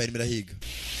vampire mirahiga.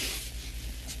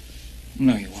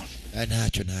 No, you won't.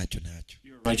 Ntacyo.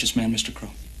 You're a righteous man, Mr.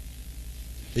 Crow.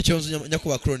 Icyo uzi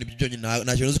nyakuba Crow ni byo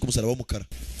ntacyo uzi ku musaraba w'umukara.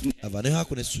 Avane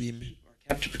hakune swime.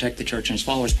 Kept to protect the church and his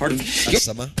followers. Part of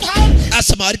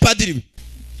Asama ari padiri.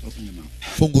 Open your mouth.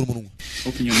 Fungura umunwa.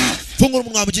 Open your mouth. Fungura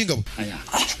umunwa mujinga we. Aya.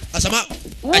 Asama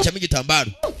acyamo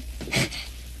igitambaro.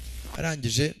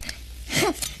 Arangije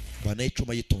bana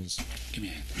icuma yitonze. Give me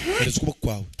a hand. Bereza ukuboko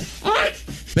kwawe.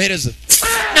 Bereza.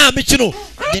 Nta mikino.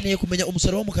 Ndeneye kumenya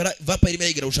umusaraba w'umukara vampire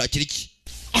mirahiga ushakira iki?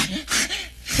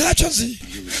 Ntacyo nzi.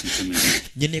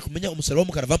 Ndeneye kumenya umusaraba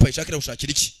w'umukara vampire shakira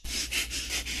ushakira iki?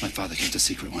 My father kept a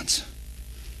secret once.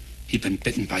 He'd been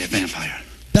bitten by a vampire.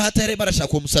 Data yari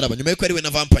barashaka uwo musaraba nyuma yuko ari we na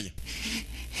vampire.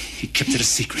 He kept it a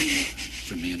secret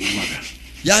from me and my mother.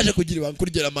 Yaje kugira ibanga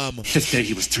kurigera mama. Fifth day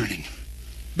he was turning.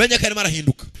 Menya ko arimo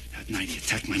arahinduka. At night he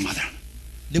attacked my mother.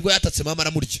 Nibwo yatatse mama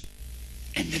aramurya.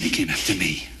 And then he came after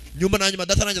me. Nyuma na nyuma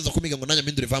data nanjye kumiga ngo nanya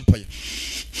mpindure vampire.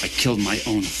 I killed my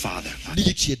own father.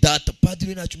 Niyiciye data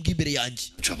padiri ntacyo mbwiye imbere yanjye.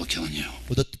 Trouble killing you.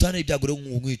 Udatutana ibyagore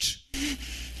nk'umwica.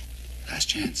 Last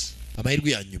chance.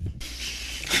 Amahirwe ya nyuma.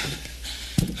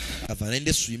 avana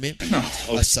inde swime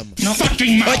No. asama No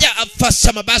fucking mouth. oya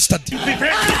afasama bastard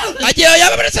agiye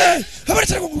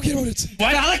yababaretse ngo ngubwire baretse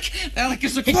What, Alec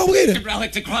is looking Ngubwire for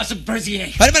Alec to cross a Berzier.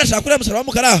 harimo arashaka kureba umusaraba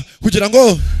w'umukara kugira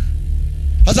ngo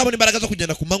hazabona imbaraga zo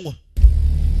kugenda ku manywa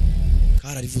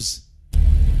kararivuze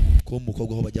ko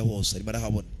umukobwa aho bajya hose arimo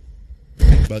arahabona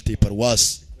bateye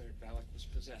paruwasi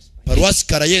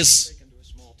Karayesi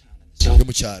yo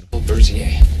mu cyaro. Berzier.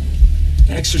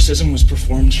 An exorcism was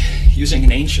performed using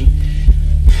an ancient,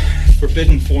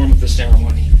 forbidden form of the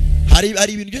ceremony.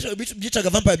 hari ibintu byicaga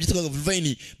vampire byitwaga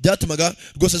vulvaini byatumaga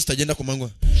rwose zitagenda ku manywa.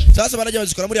 Sasa barajya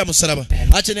bazikora muri ya musaraba.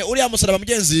 Akeneye uriya musaraba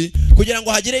mugenzi kugira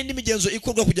ngo hagire indi migenzo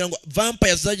ikorwa kugira ngo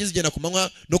vampire zizajye zigenda ku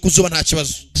manywa no kuzuba nta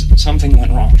kibazo. Something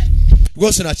went wrong.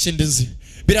 Rwose nta kindi nzi.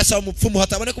 Birasaba umupfumu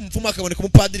hataboneka umupfumu akaboneka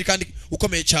umupadiri kandi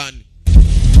ukomeye cyane.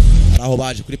 Araho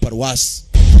baje kuri paruwasi.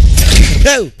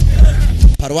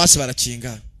 Paruwasi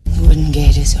barakinga. The wooden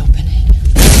gate is opening.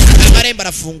 Amarembo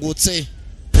arafungutse.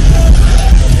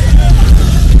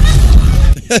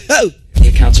 The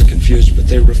accounts are confused, but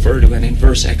they refer to an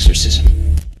inverse exorcism.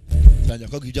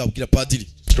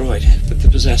 Destroyed, but the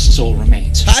possessed soul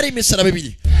remains. Hari imisaraba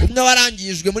ibiri. Umwe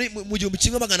warangijwe mu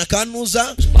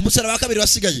 1900 umusaraba wa kabiri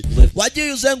wasigaye.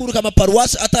 Wagiye uzenguruka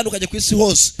amaparuwasi atandukanye ku isi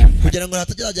hose kugira ngo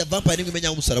hatajya vampire nimwe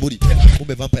imenya umusaraba uri.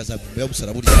 Umbe vampire azagumba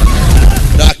umusaraba uri.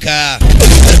 Raka.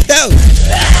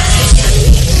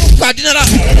 Kwadinara.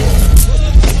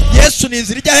 Yesu ni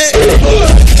inzira ijya he?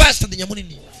 Pastor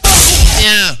Nyamunini.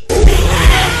 Yeah.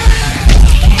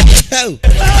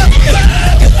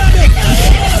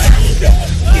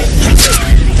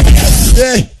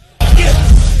 Hey.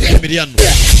 Emiliano.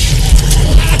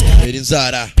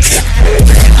 Erinzara.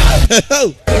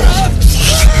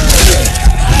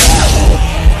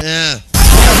 Yeah.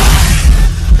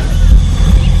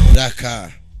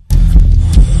 Raka.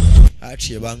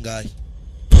 Haciye bangaye.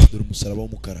 Dore umusaraba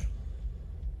w'umukara.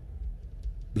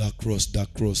 Black cross,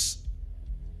 dark cross.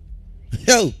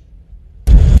 Yo.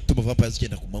 Tuma vampire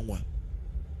zigenda ku manywa.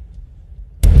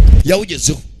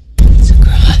 Yawugezeho.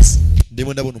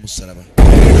 Ndimo ndabona umusaraba.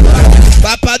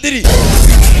 Bapadiri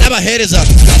n'abahereza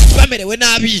bamerewe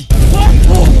nabi.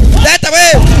 Data we,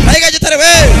 ayiga gitare we.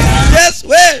 Yes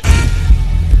we.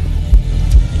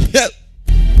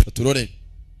 Turore.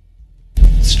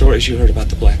 Stories you heard about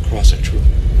the Black Cross are true.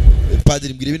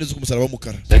 Padiri mbwira ibintu z'umusaraba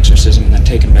w'umukara. Exorcism and then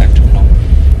taken back to an home.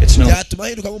 It's no. Yatuma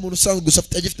hinduka nk'umuntu usanzwe gusa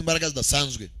agifite imbaraga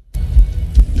zidasanzwe.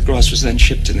 The cross was then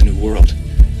shipped to the New World.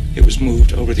 It was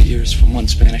moved over the years from one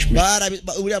Spanish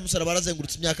uriya musaraba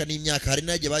barazengurutse imyaka n'imyaka hari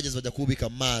n'agiye bageze bajya kubika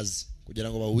amazi kugira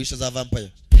ngo bawishe za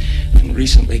vampire. And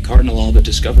recently Cardinal Alba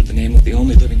discovered the name of the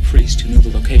only living priest who knew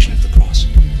the location of the cross.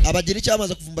 Abagira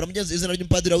icyamaza kuvumbura mugenzi izina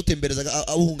ry'umupadiri awutemberezaga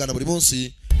awuhungana buri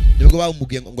munsi nibwo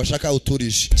bamubwiye ngo ashaka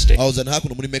awuturishe awuzana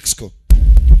hakuno muri Mexico.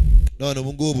 None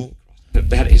ubu ngubu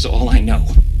that is all I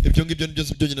know. Ibyo ngibyo ni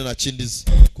byose byonyine nta kindi nzi.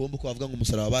 Kumbe ko bavuga ngo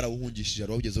umusaraba barawuhungishije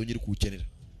arawugezeho nyiri kuwukenera.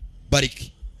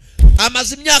 Bariki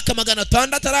amaze imyaka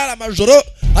 600 arara amajoro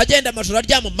agenda amajoro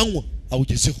aryama manywa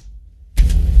awugezeho.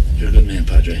 You're a good man,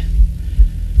 Padre.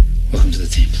 Welcome to the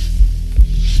team.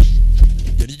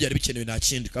 Yari byari bikenewe nta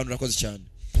kindi kandi urakoze cyane.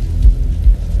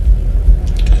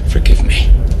 God forgive me.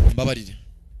 Mbabarire.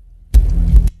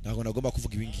 Ntabwo nagomba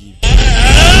kuvuga ibi ngibi.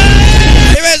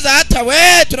 Niwe data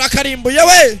we turakarimbuye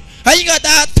we. Hayiga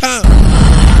data.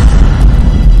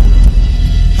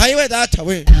 Hayiwe data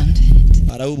we.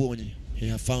 Arawubonye. He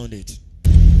have found it.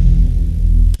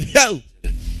 Yo.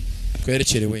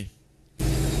 Kwerekerewe.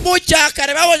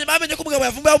 Mucyakare babonye bamenye ko umugabo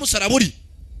yavumbaye umusaraba uri.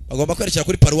 Bagomba kwerekera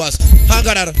kuri paruwasi.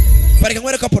 Hangarara. Bareka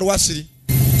nkwereka paruwasi iri.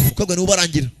 Ukabwa ni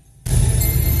ubarangira.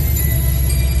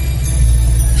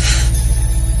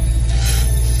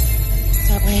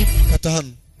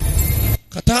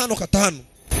 Kata hano.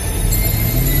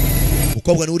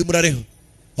 Ukabwa ni uri murareho.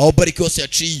 Aho bariki yose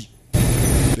yaciye.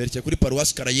 Berekera kuri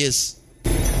paruwasi Karayesi.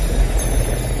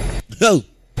 Yo.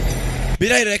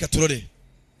 Birahira reka turore.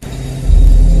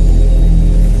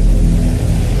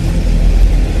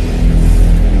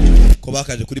 Ko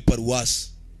bakaje kuri paruwasi.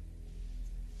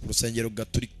 Urusengero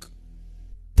Gatolika.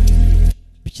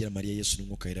 Bikira Mariya Yesu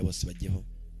n'umwuka wera bose bagiyeho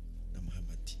na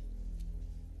Muhammad.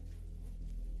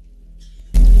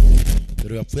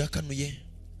 Dore yapfuye akanuye.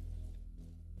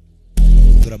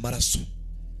 Dore amaraso.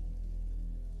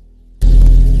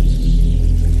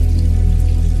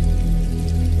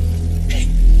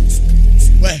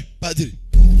 We, padiri.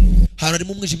 Hano ari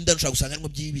mu mwijima ndano ushaka gusanga arimo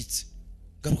byibitse.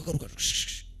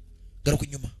 Garuka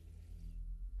inyuma.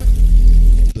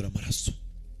 Dore amaraso.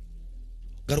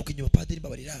 Garuka inyuma padiri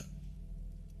mbabarira.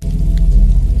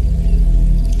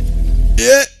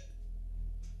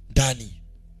 Dani.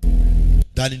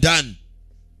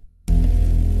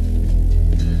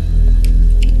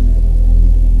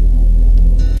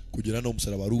 kugera no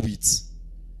umusaraba rubitse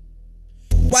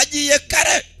wagiye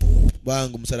kare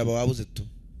banga umusaraba wabuze tu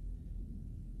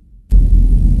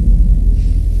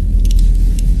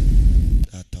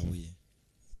atabuye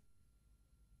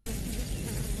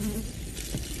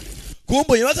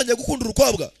kumbo yabatangiye gukunda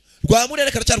urukobwa rwa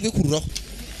murere karacyari kwikururaho.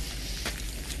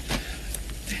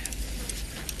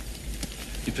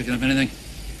 You picking up anything?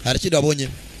 Harakindi wabonye?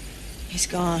 He's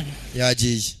gone.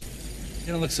 Yagiye.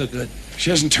 You don't look so good.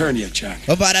 She hasn't turned yet, Jack.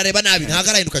 Bava arareba nabi ntago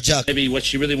arahinduka Jack. Maybe what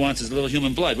she really wants is a little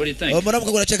human blood. What do you think? Omara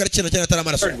mukagura cyeka cyane cyane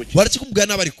ataramaraso. Barakikumbuga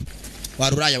nabariko.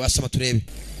 Waruraya basama turebe.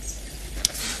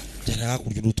 Jara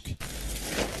hakurya urutwe.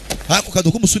 Hako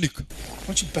kaduka umusunika. Why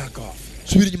don't you back off?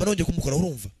 Subira inyuma nongeye kumukora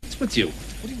urumva. What's with you?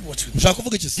 What's with Ushaka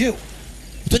kuvuga iki? You.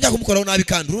 Utonja kumukora nabi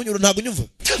kandi urunyuro ntago nyumva.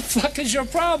 What the fuck is your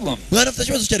problem? Mwana afite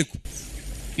ikibazo cyariko.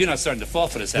 You're not starting to fall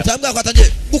for this. Utambwa ko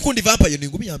atangiye gukunda vampire ni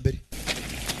ngumi ya mbere.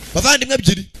 Bavandimwe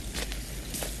ebyiri.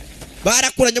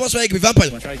 Barakuranye bose bayiga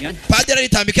vampire. Padera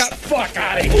ritambika. Fuck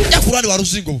out of here. Yakurani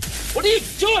waruzingo. What are you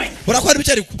doing? Urakora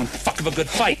ibicyariko. Fuck of a good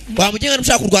fight. Bamugenga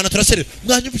n'ushaka kurwana turasere.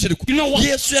 Mwanyumvishe ariko.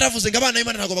 Yesu yaravuze ngo abana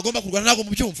Imana ntago bagomba kurwana ntago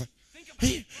mubyumva.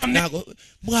 Ntago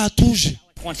mwatuje.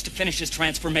 Wants to finish his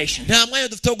transformation. Nta mwanya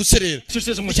dufite wo guserera.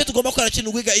 Icyo tugomba gukora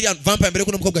kintu gwiga iriya vampire mbere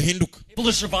ko n'umukobwa ahinduka. Able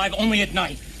to survive only at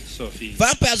night. Sophie.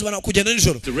 Vampires bana kugenda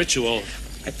nijoro. The ritual.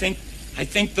 I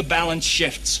think the balance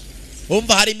shifts.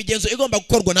 Umva hari imigenzo igomba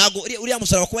gukorwa ntago uriya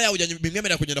musaraba kuba yawujyanye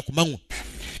bimwemerera kugenda ku manywa.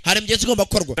 Hari imigenzo igomba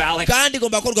gukorwa kandi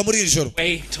igomba gukorwa muri iri joro.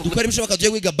 Dukora ibishoboka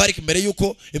tugiye kwiga barrick mbere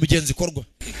yuko imigenzo ikorwa.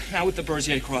 Now with the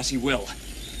Berzier cross he will.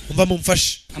 Umva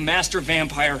mumfashe. A master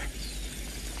vampire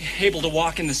able to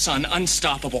walk in the sun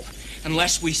unstoppable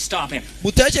unless we stop him.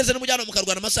 Mutekereze n'umujyana mu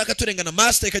karwana amasaka turengana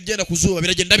master ikagenda kuzuba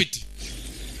biragenda biti.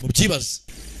 Mubyibaza.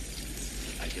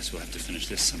 I guess we'll have to finish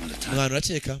this some other time. Mwana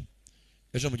urakeka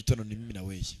ejo mu gitondo ni mimi na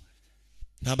weye.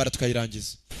 Ntambara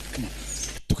tukayirangiza.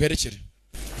 Tukwerekere.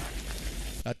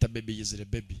 Ata baby yizire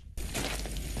baby.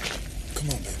 Come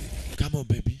on, baby. Come on,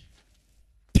 baby.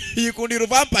 Yikundira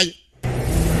vampire.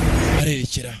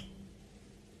 Arerekera.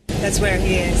 That's where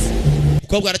he is.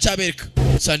 Ukobwa aracyabereka.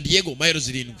 San Diego miles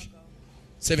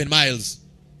 7 miles.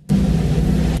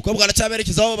 Ukobwa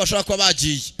aracyaberekeza aho bashobora kuba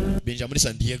bagiye. Binja muri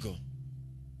San Diego.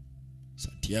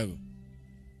 Santiago.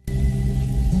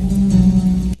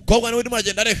 Ukobwa n'uri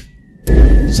magenda reka.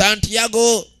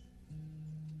 Santiago.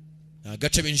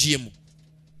 Agace binjiyemo.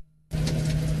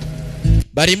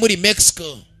 Bari muri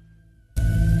Mexico.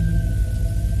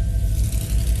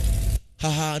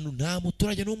 Hahantu nta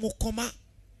muturage n'umukoma.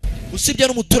 Usibye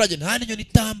n'umuturage nta n'inyoni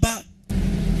itamba.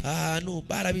 Ahantu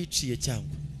barabiciye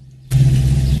cyangwa.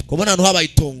 Kubona ahantu habaye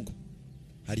itongo.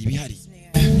 Hari ibihari.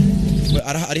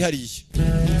 Ari hariye.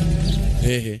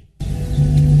 Hehe.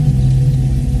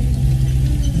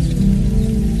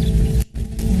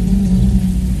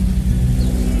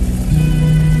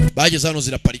 Bageze hano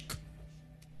ziraparika.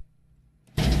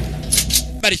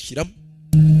 Barishyiramo.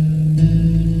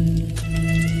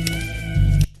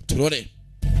 Turore.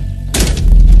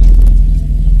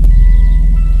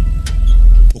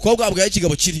 Ukobwa bwaye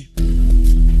ikigabo kiri.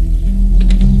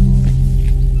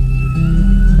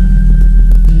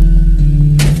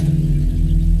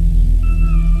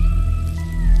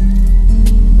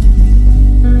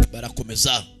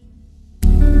 Barakomeza.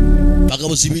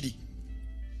 Bagabo zibiri.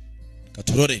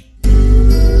 Katurore.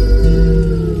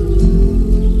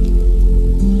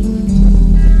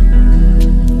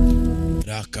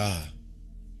 Raka.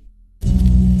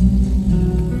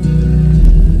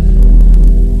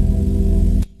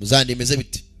 Muzandi meze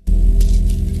biti.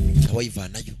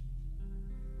 Awayivanayo.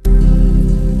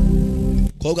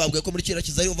 Koga abwe ko muri kira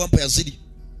kizari vampire ziri.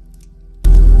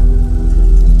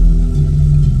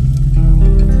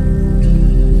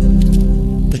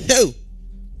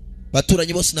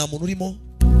 Baturanye bose nta muntu urimo.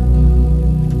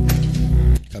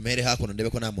 Kamere hakuno ndebe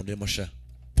ko nta muntu urimo sha.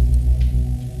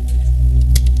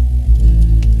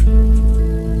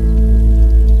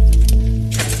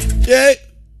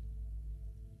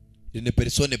 Il ne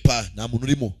personne pas nta muntu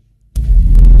urimo.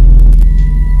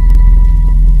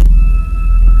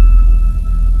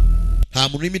 Ha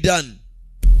muntu urimo Dan.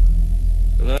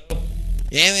 Hello?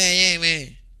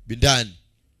 Yewe. Bidan.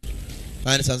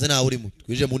 Bane sanze nta urimo.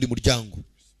 Twije mu ndi muryango.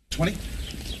 20?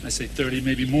 I say 30,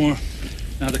 maybe more.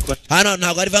 Now the question. Hano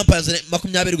ntabwo ari vampires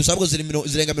 20 gusa ahubwo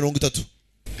zirenga 30.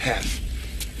 Half.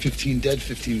 15 dead,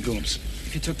 15 goons.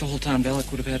 If he took the whole time, Bellic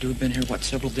would have had to have been here, what,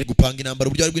 several days? Gupanga intambara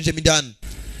uburyo ari bwinjemo indani.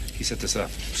 He set this up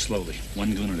slowly,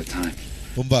 one goon at a time.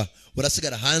 Umva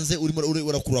urasigara hanze urimo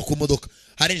urakurura ku modoka.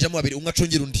 Harinjamo babiri umwe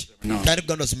acungira undi. Kandi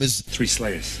bwanda zimeze. 3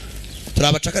 slayers.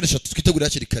 Turabacakarisha twitegurira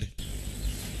hakiri kare.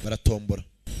 Baratombora.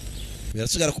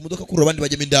 Birasigara ku modoka kurura abandi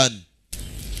bajyemo indani.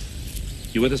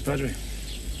 You with us, Padre?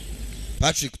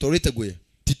 Patrick, turiteguye.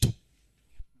 Tito.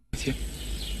 With you?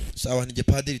 Sawa nije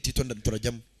padiri Tito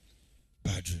turajyamo.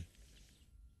 Padre.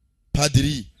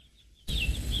 Padiri.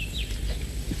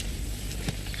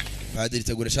 Padiri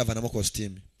tegure shavana mo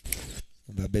costume.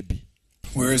 Mba baby.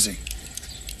 Where is he?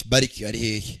 Bariki ari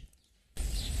hehe.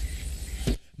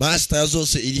 Master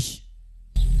yazose iri.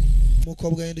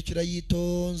 Mukobwa yendukira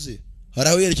yitonze.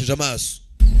 Haraho yerekeje amaso.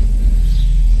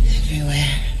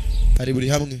 Everywhere. Hari buri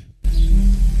hamwe.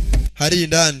 Hari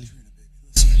indani.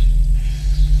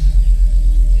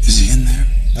 Is he in there?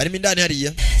 Hari indani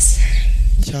hariya. Yes.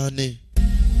 Cyane.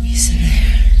 He's in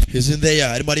there. He's in there.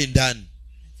 Harimo ari indani.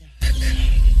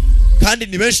 Kandi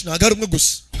ni benshi ntago ari umwe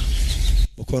gusa.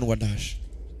 Mukondwa ndaje.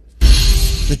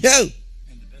 Yo. And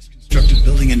the best constructed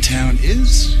building in town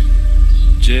is?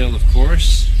 Jail, of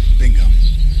course. Bingo.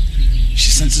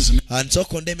 She senses him. And so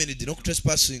condemned, no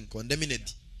trespassing,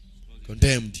 condemned.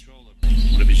 Condemned.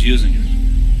 What if he's using her?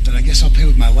 Then I guess I'll pay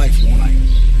with my life, won't I?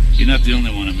 You're not the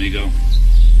only one, amigo.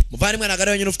 Muvandimwe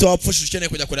nagare wenyine ufite wapfusha ukeneye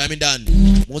kujya kureba indani.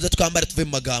 Muze twambare tuve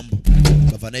mu magambo.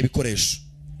 Bavana ibikoresho.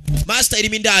 Master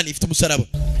irimo indani ifite umusaraba.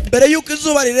 Mbere yuko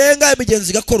izuba rirenga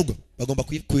imigenzi gakorwa. Bagomba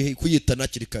kuyita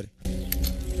nakiri kare.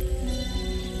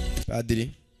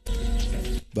 Padiri.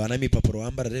 Bana imipapuro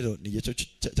wambara rero ni igihe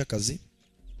cy'akazi.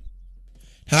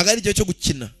 Ntago ari igihe cyo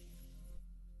gukina.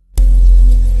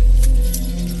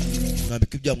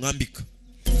 Mwambika ibya mwambika.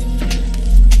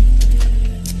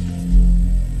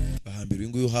 Bahambira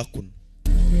inguyu hakuno.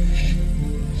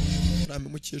 Nami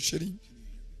mukesheri.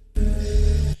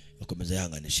 Bakomeza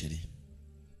yangane sheri.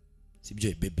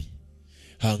 Sibyo baby.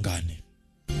 Hangane.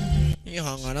 Ni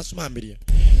hangana sumambiriye.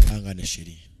 Hangane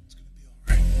sheri.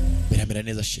 Biramera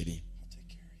neza sheri.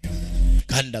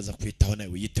 Kandi ndaza kwitaho nawe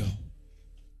wiyiteho.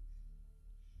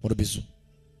 Murubizu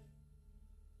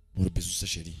se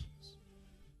sheri.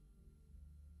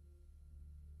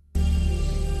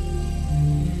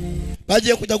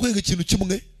 Bagiye kujya kwiga ikintu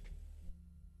kimwe.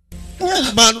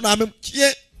 Manu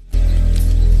namemukiye.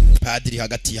 Padiri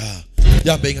hagati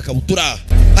yambaye nkakabutura.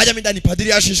 Ajya mindani padiri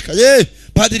yashishikaye.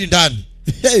 Padiri ndani.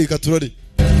 Hey katurore.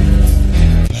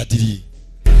 Padiri.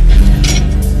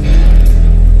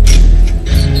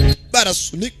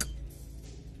 Barasunika.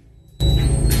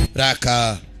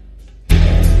 Raka.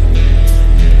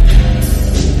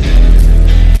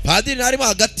 Padiri narimo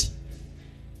hagati.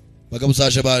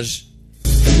 Bagabuzaje baje.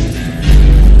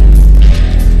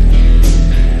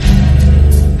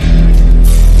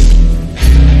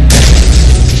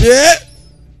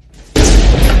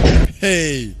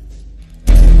 Hey.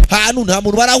 Hanu nta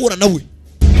muntu barahura nawe.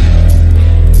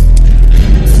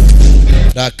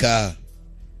 Raka.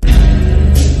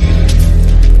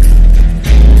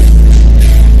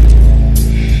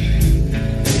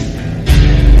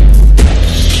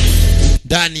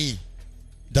 Dani.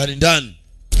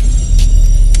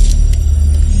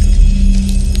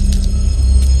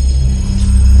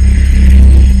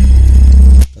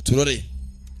 Katurore.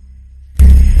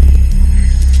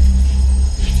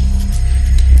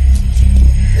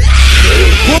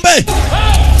 Kumbe.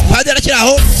 Padiri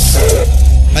arakiraho.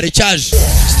 Hari charge.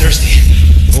 He's thirsty.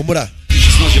 Humura.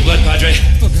 Smells your blood, Padre.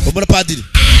 Humura padiri.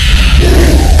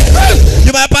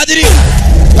 Nyuma ya padiri.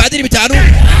 Padiri bitanu.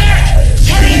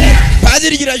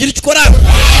 Padiri gira ikora.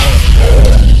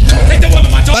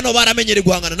 Bano baramenyereye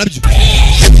guhangana nabyo.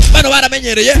 Bano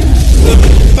baramenyereye.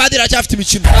 Padiri acyafite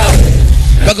imikino.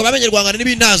 Bago bamenyereye guhangana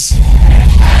n'ibintazi.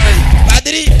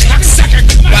 Padiri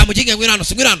bamuginge ngwirano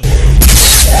simwirano.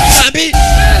 Sambi.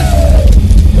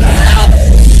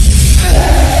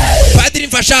 Padiri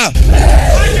mfasha.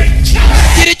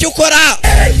 Gira icyo ukora.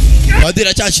 Padiri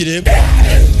acyashire.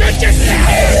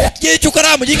 Gira icyo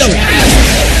ukora muginga we.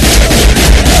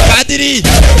 Padiri.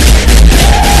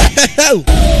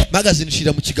 Magazine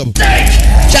shira mu kigabo.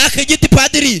 Shaka igiti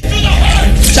padiri.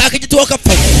 Shaka igiti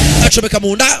wakapfa. Acomeka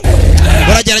mu nda.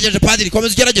 Uragerageje padiri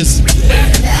komeza ugerageze.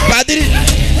 Padiri.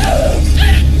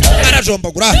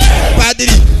 Arajombagura.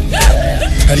 Padiri.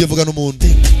 Ariyo vuga n'umuntu.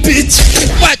 Bitch.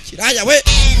 Bakiraya we.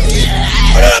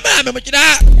 Uramame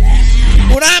mukira.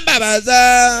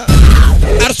 Urambabaza.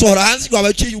 Arsohora hansi kwa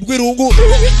baciye urwirungu.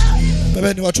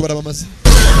 Babene wacu barabamaze.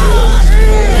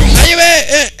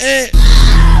 Ayiwe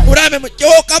urame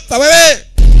mukyo kapfa wewe.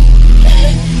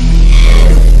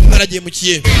 Aragiye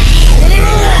mukiye.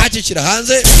 Akikira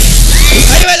hanze.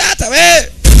 Ayiwe data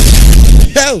we.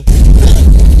 Yo.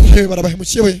 Hey barabahe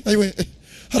mukiye we. Ayiwe.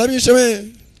 Harabishe we.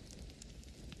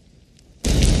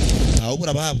 Aho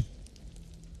burababo.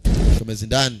 Komeza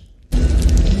indani.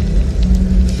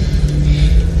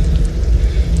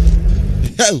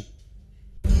 Yo.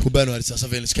 Kubano hari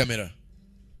surveillance camera.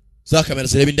 Za kamera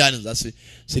zireba indani za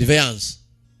surveillance.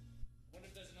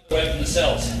 Away from the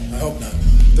cells. I hope not.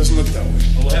 Doesn't look that way.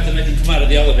 Well, we'll have to make them come out of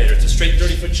the elevator. It's a straight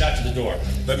 30-foot shot to the door.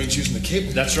 That means using the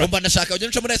cable. That's right. Umva ndashaka ujye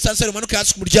muri ascenseur umanuke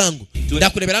hasi ku muryango.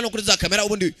 Ndakurebera hano kuri za kamera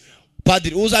ubundi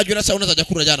padiri uzajya urasa unazajya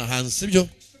kurajyana hanze sibyo?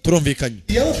 Turumvikanye.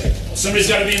 Somebody's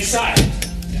got to be inside.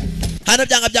 Hano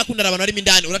byanga byakundara abantu ari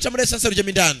mindani. Uraca muri ascenseur ujye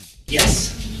mindani.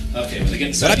 Yes. Okay, when they get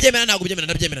inside. Urabyemera ntago byemera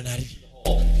ndabyemera ntari.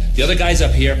 The other guy's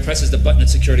up here, presses the button at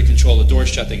security control, the door's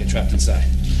shut, they get trapped inside.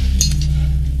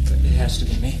 It has to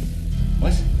be me.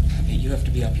 What? I mean, you have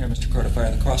to be up here, Mr. Crow, to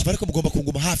fire the crossbow. Bariko mugomba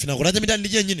kunguma hafi nago urajya mindani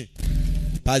ndiye nyine.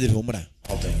 Padiri humura.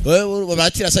 Wewe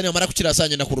bakira sanya mara kukira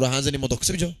sanya nakurura hanze n'imodoka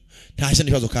sibyo? Ntashye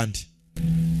n'ibibazo kandi.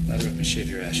 Lather up and shave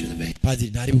your ass, you're the bait.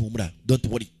 Padiri ntari bihumura. Don't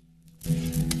worry.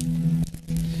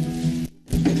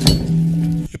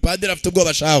 Padiri afite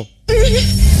ubwoba shaho.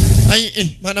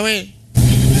 Ai mana we.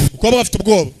 Uko afite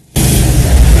ubwoba.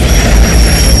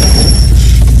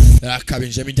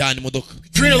 Akabinje mindani imodoka.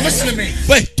 Katrina, listen to me.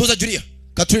 Wait, tuza Julia.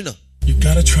 Katrina. You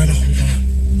gotta try to hold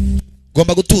on.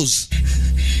 Gomba gutuza.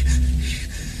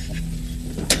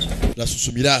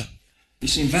 Rasusumira. You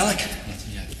seen Valak?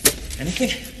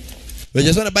 Anything?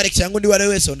 Wejezwa na Barek cyangwa ndi wale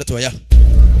wese onda toya.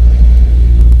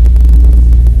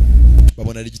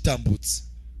 Babona ari gitambutse.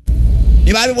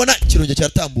 Niba abibona kirunge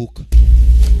cyaratambuka.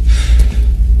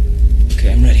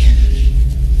 Okay, I'm ready.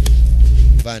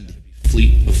 Vandi.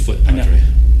 Fleet of foot, Andre.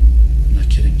 I'm not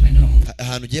kidding. I know.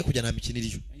 Ahantu ugiye kujya nta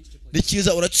mikiniriyo. Ni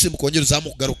cyiza uratusimbuka kongera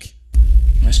uzamuka ugaruke.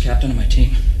 Vice captain of my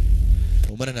team.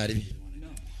 Umana ntari.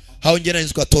 How ngena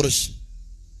inzu katoroshye.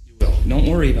 Don't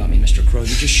worry about me, Mr. Crow.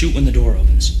 You just shoot when the door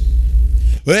opens.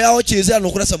 Wewe aho kize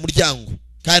hano kurasa muryango.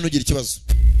 Kandi ugira ikibazo.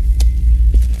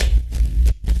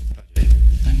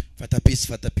 Fata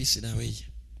peace nawe ye.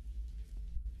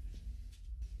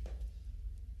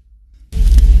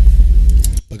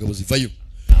 Bagabo zivayo.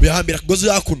 Uyahambira kugozi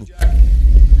yakuno.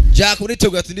 Jack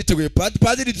uriteguye ati nditeguye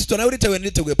padiri Tito nawe uriteguye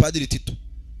nditeguye padiri Tito.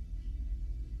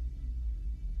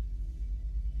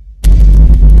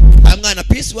 Amwana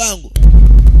peace wangu.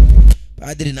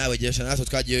 Padiri nawe jesha naso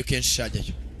twagiye kenshi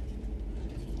shajyayo.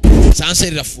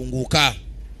 Sanseri rafunguka.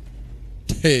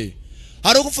 Hey.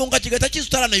 Hari ugufunga kigata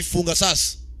cy'isutara nayifunga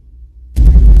sasa.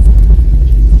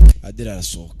 Padiri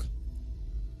arasohoka.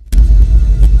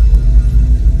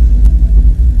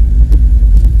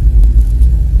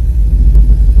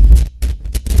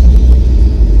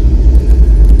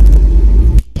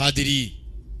 Padiri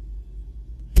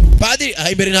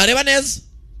aha imbere ntareba neza.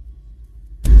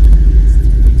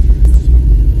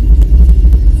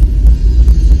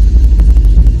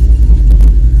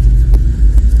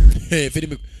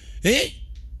 Filime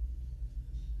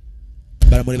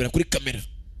baramurebera kuri kamera.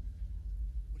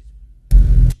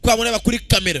 Kwamureba kuri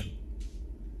kamera.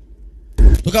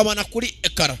 Tukabana kuri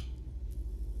ekara.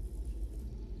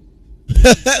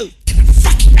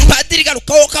 Padiri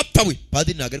garukaho kapawe.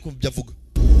 Padiri nagari kumva byavuga.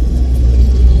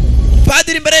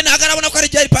 Padiri mbere nagarabona ko ari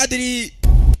cyari padiri.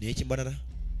 Niki mbonara?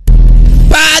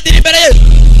 Padiri mbere.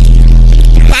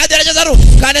 Padiri ajazaro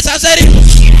kane saseri.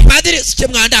 Padiri sike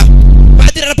mwanda.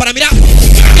 Padiri araparamira.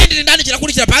 Ndindi ndani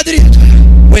kirakurikira padiri.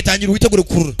 Wetangira witegure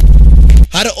kurura.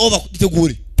 Hari over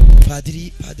kutegure.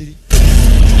 Padiri.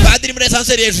 Padiri mbere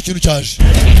saseri yeje ikintu cyaje.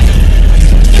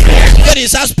 Gari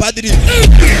sas padiri.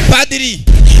 Padiri.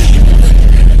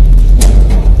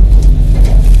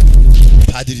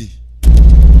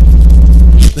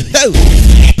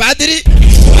 Padiri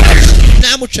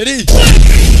na muceri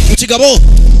ukigabo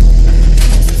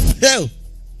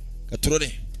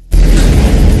katurore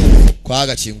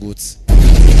kwaga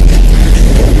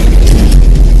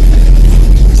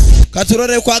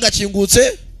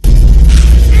kingutse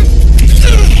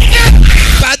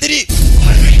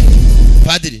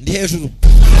Padiri ndi hejuru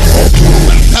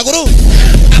kaguru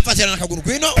afatira na kaguru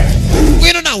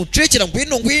gwino na ucekera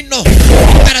gwino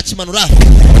arakimanura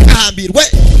ahambirwe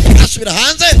asubira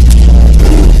hanze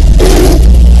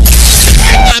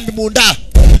ambi munda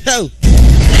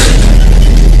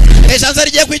esanseri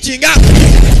igiye kwikinga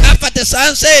afate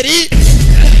sanseri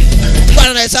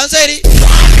bwana na esanseri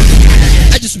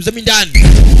agisubizamo indani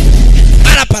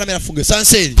araparamera afunga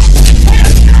sanseri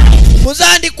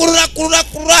muzandi kurura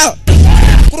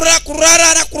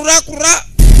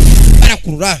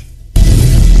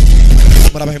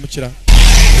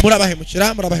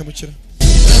murabahemukira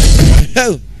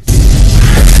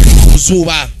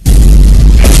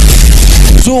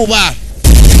zuba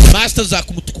master za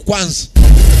kumutuku kwanza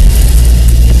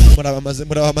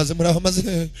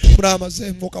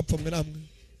murabamaze mukapfa mwe namwe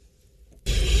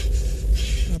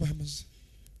murabahamaze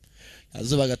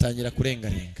azuba gatangira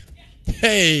kurengarenga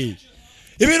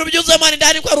ibintu byuzuye mani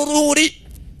ndani kwa ruruhuri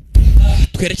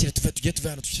twerekere tujye tuve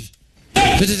hano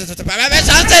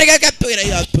Sanseri kapira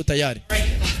ya tayari.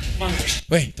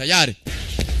 We tayari.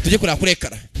 Tuje kula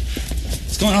kurekara.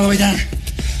 It's going all the way down.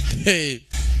 Hey.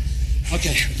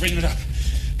 Okay, bring it up.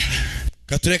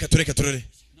 Kature.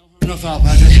 No foul,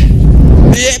 Padre.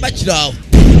 Bakirawo.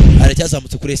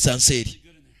 Aracyazamutse kuri sanseri.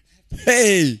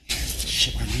 Hey.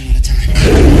 Shit, we're running out of time.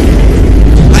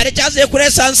 Aracyaziye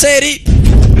kuri sanseri.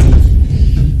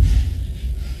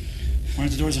 Why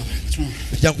aren't the doors open? What's wrong?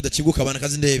 Bijya kudakinguka abana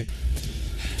kazi ndebe.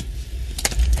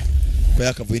 Ko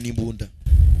yakavuye n'imbunda.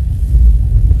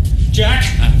 Jack,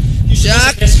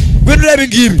 gwino reba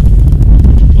ingibi.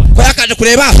 Ko yakaje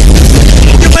kureba.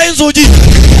 Nyuma y'inzugi.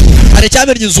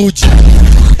 Aracyamenye inzugi.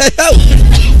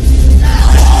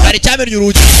 Aracyamenye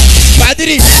urugi.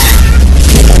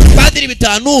 Padiri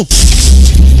bitanu.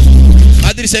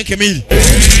 Padiri 5000.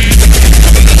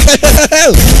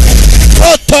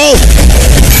 Oto.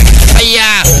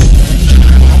 Aya.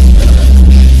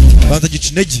 Banza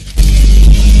gicinege.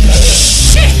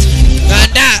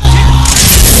 Ganda.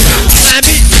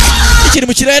 Nambi. Ikiri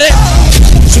mu kirere.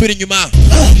 Subira inyuma.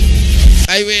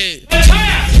 Aiwe.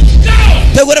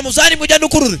 Tegura muzani mujya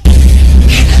nukurure.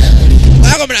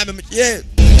 Ako mnambe ye.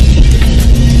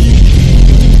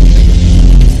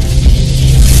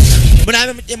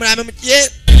 Mnambe ye.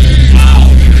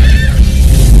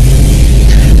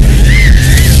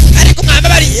 Ariko mwamba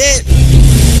bari ye.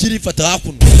 Kiri fata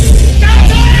hakuno.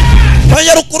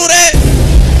 Oya rukurure.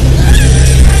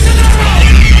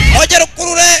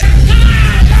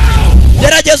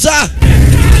 Gerageza.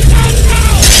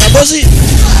 Kabozi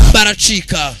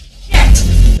baracika.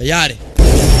 Tayari.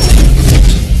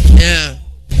 Yeah.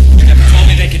 told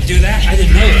me they could do that. I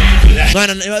didn't know they could do that.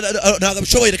 Mwana ntabwo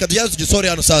bishoboye reka tuyaze tugisore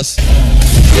hano sasa.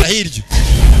 Ahiryo.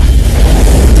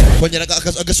 Kongera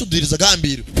agasudiriza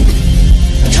gambiro.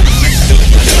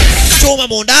 Choma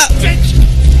munda.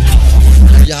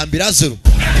 Yahambira zero.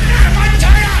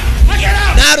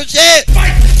 Naruche.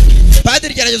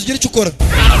 Padiri gerageza ugira icyo ukora.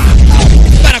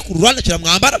 Barakururana kira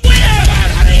mwambara.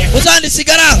 Uzandi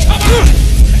sigara.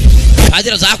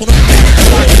 Padiri zakuno.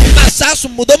 Masasu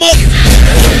mudomo.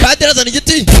 Padiri azana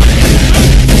igiti.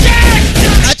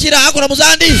 Akira hakuna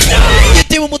muzandi.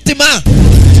 Igiti mu mutima.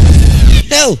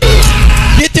 Hell.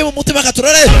 Igiti mu mutima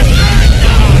katurore.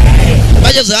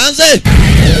 Bageze hanze.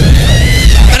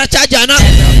 Baracyajyana.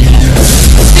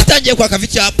 Itangiye kwa kavi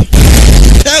cyapa.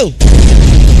 Hell.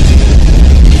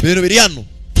 Bintu biri hano.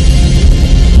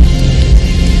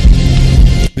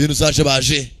 Bintu zaje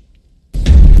baje.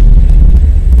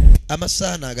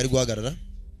 Amasaha ntago ari guhagarara.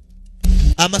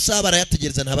 Amasaha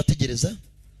barayategereza ntabategereza.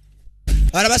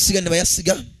 Arabasiga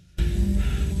ntibayasiga.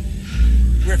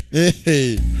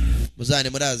 Muzane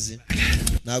murazi.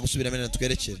 Ntago usubira mena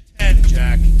twerekere.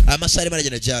 Jack. Amasaha ari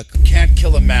maragenda Jack. Can't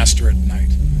kill a master at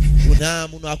night. Nta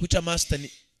muntu akwica master ni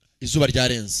izuba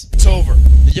ryarenze. It's over.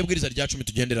 Niryo bwiriza rya 10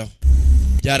 tugenderaho.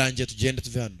 Byarangiye tugende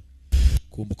tuve hano.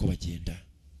 Kumbuko bagenda.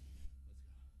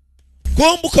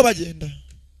 Kumbuko bagenda.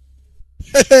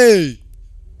 Hey.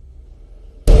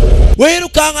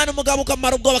 Wirukangana umugabo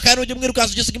kamara ubwo bakanuje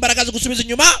mwirukaza ugisiga imbaraga zo gusubiza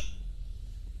inyuma.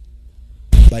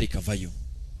 Bari kavayo.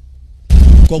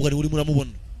 Kobwa ni uri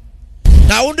muramubona.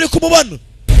 Nta wundi kumubona.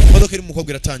 Modoka iri mukobwa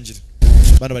iratangira.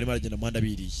 Bana bari maragenda muhanda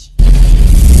biriye.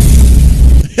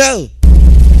 Hell.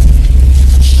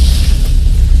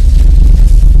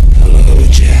 Hello,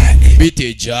 Jack.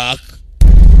 Bite Jack.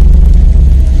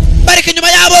 Bari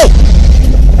kinyuma yabo.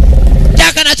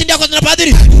 Jack anachindia kwa na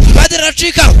padiri. Padiri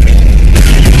anachika.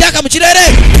 Jack mu kirere.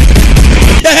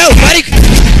 Hell, bari.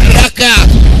 Jack.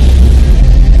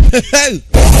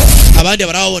 Abandi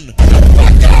barabona.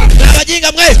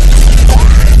 Nabajinga mwe.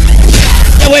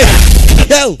 Yewe.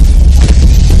 Hell.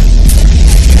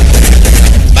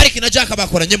 Bari kina Jack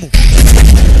bakoranyemo.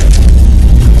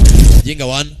 Jinga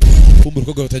wana. Kumbu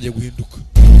rukogo rutagiye guhinduka.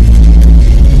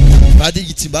 Padiri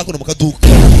gitsimba hako no mukaduka.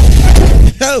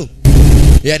 Hell.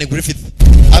 Yani Griffith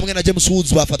hamwe na James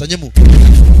Woods bafatanyemo.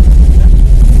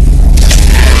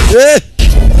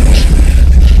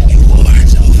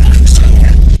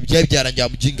 Byari byarangiye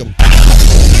mujinga mu.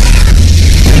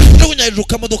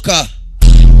 Ndugunyaruka modoka.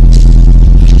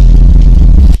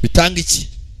 Bitanga iki?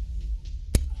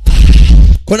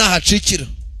 Ko nahacikira.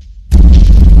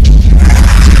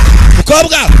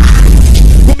 Mukobwa.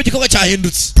 Kumbe igikoga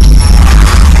cyahindutse.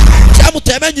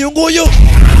 Cyamutamenye nguyu.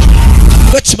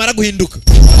 Ko kimara guhinduka.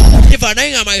 Ivana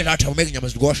inyama irata umenya inyama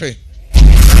zirwashe.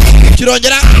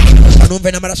 Kirongera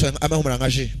anumve n'amaraso amahumura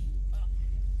ngaje.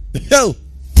 Yo.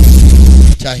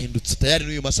 Cyahindutse tayari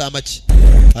n'uyu masaha make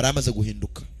aramaze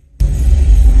guhinduka.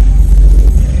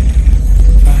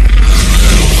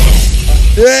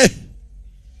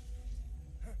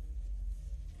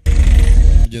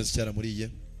 mugenzi cyara muriye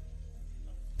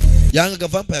yangaga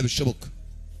vampire bishoboka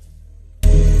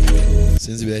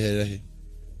sinzi biherera he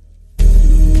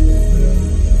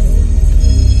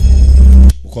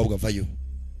mukobwa vayo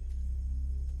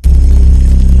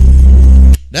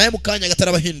naye mukanya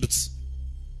gatara bahindutse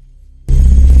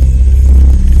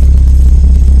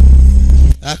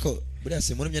ako buriya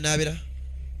se murumye nabira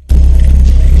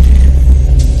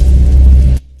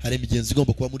hari imigenzi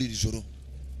igomba kuba muri iri joro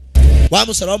wa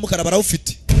musara wa mukara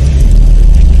barawufite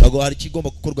bago hari kigomba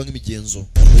gukorwa nk'imigenzo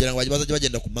kugira ngo bazaje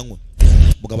bagenda ku manywa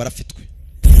mugabo arafitwe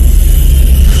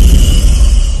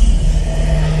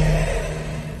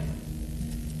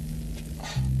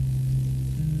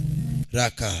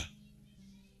raka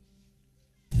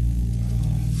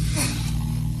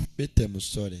bete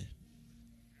musore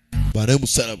bana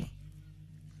y'umusaraba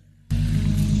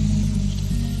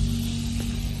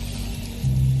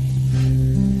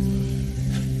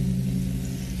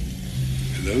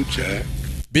Hello, Jack.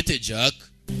 bete Jack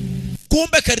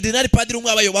kumbe Cardinal Padiri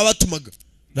umwe abayo babatumaga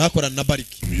nakorana na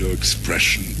Bariki Your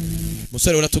expression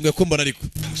musore uratunguye kumbona ariko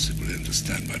possibly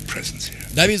understand my presence here.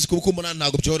 ndabizi kuko umuntu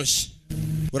ntago byoroshye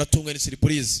uratunga ni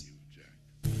surprise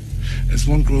As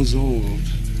one grows old,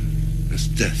 as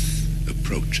death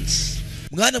approaches,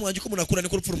 mwana mwanje ko umuntu akura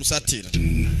niko urupfu rumusatira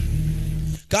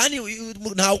kandi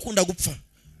ntawe ukunda gupfa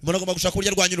umuntu agomba gushaka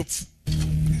kurya rwanya urupfu.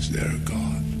 is there a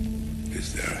God?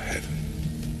 Is there a heaven?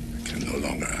 I can no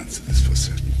longer answer this for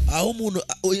certain. aho umuntu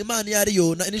Imana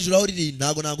yariyo n'ijuru aho riri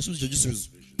ntago nagusubiza icyo gisubizo.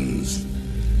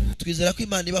 Twizera ko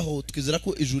Imana ibaho, twizera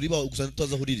ko ijuru ibaho gusa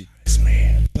ntutaza aho riri.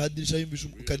 Padiri shayimbisha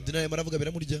Cardinal maravuga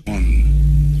biramurya.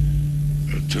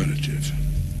 Alternative.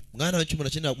 Mwana wanjye umuntu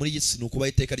akenera muri iyi si ni ukuba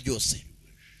iteka ryose.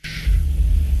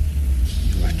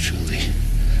 You are truly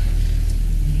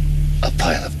a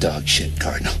pile of dog shit,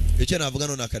 Cardinal. Icyo navuga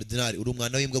none Cardinal uri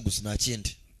umwana w'imbwa gusa nta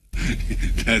kindi.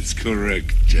 That's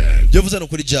correct, Jack. Byo vuze no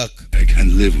kuri Jack. I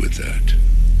can live with that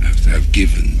after I've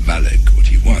given Valek what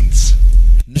he wants.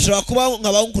 Ndashaka kuba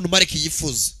nkabaho ukuntu Marek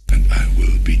yifuza. And I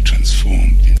will be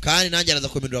transformed. Kandi nanjye araza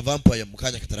kwemera vampire mu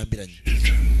kanya katarambiranye.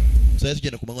 Soya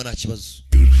tugenda kumanywa nta kibazo.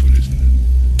 Beautiful, isn't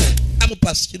it?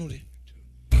 Amupasi kinure.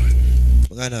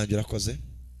 Mwana wanjye urakoze.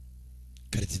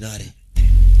 Cardinal.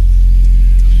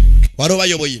 Waro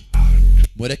bayoboye.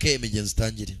 Mureke imigenzo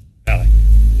itangire.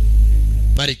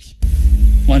 Marek.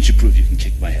 Why don't you prove you can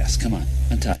kick my ass? Come on,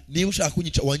 untie. Niba ushaka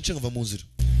kunyica wanyica ngava mu nzira.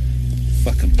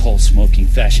 Fucking pole smoking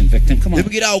fashion victim. Come on.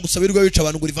 Nibwira aho gusabirwa wica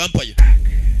abantu nguri vampire.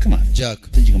 Come on.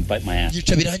 Jack. Then you can bite my ass.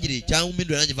 Yica birangire cyangwa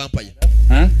umpindure nanjye vampire.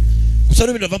 Huh? Gusa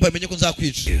n'umpindura vampire menye ko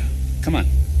nzakwica. Come on.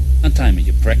 Untie me,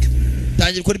 you prick.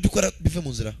 Tangira ukora ibyo ukora bive mu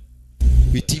nzira.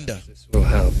 Witinda. Will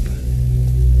help.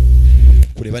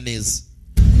 Kureba neza.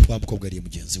 Wa mukobwa ariye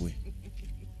mugenzi we.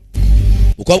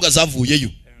 Mukobwa zavuyeyo.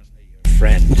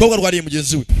 Mukobwa rwariye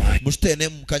mugenzi we. Mushitene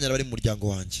mu kanya bari mu muryango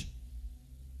wanjye.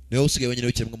 Niwe usigaye wenyine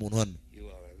wikiremwa umuntu hano.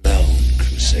 Lone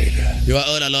Crusader. You are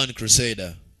all alone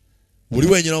crusader. Uri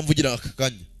wenyine wamvugira aka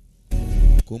kanya.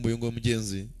 Kumbe uyu ngo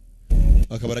mugenzi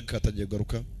akabara katangiye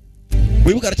garuka.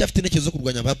 Wibuka aracyafite intekerezo zo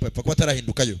kurwanya vampire kuko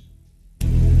atarahindukayo.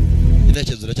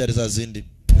 Intekerezo ziracyari za zindi.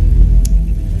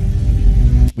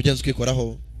 Mugenzi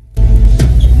kwikoraho.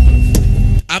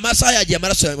 Amasaha yagiye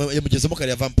amaraso yamugezemo kare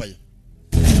ya vampire.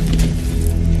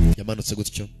 Yamanutse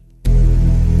gutyo.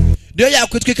 Niyo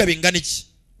yakwitwika bingana iki?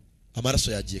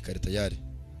 Amaraso yagiye kare tayari.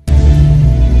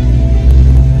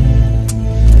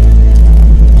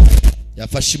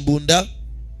 Yafashe imbunda.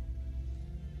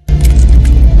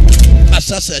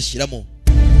 Asasa yashiramo.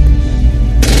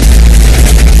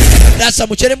 Dasa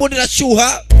mukere mbundi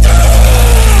rashyuha.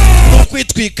 No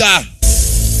kwitwika.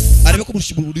 Arebe ko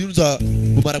bushiburiza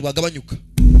bumara bwagabanyuka.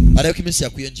 Arebe ko iminsi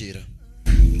yakwiyongera.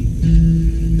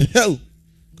 Heu.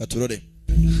 Katurore.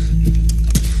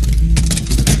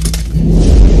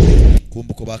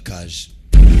 Kumva ko bakaje.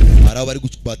 Araho bari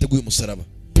bateguye umusaraba.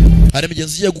 Hari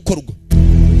imigenzo igiye gukorwa.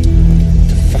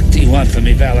 The fuck do you want from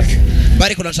me, Valek?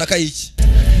 Bari ko nashaka iki?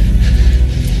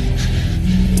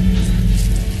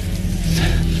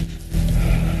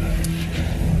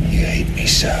 You hate me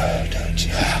so, don't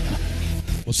you?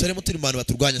 Musore muturi manu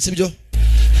baturwanya sibyo?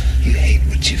 You hate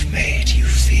what you've made. You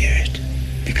fear it.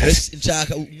 Because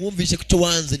nshaka mwumvishe ko cyo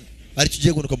wanze ari cyo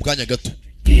giye gunuka mu kanya gato.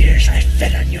 years I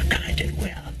fed on your kind at will.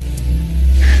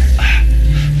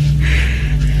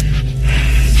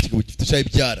 Gifite cyayi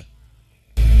byara.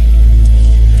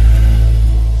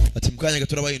 Ati mu kanya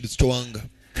gato urabahindutse cyo wanga.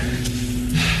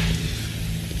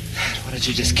 Why don't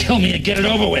you just kill me and get it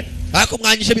over with? Ako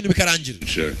mwanyishe ibintu bikarangira.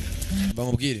 Sure.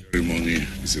 Bamubwire. Ceremony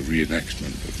is a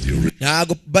reenactment of the original.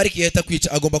 Ntago Bariki yahita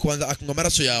kwica agomba kubanza akunywa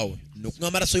amaraso yawe. Nukunywa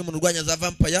amaraso y'umuntu urwanya za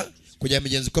vampire kugira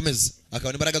imigenzo ikomeze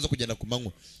akabona imbaraga zo kugenda ku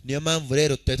manywa. Niyo mpamvu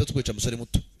rero tutahita twica umusore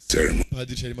muto.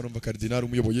 Padiri arimo arumva Cardinal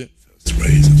umuyoboye.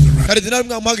 Cardinal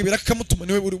mwamuhaga ibiraka kamutuma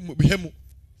niwe uri mu bihemu.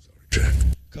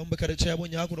 Kamba Kareca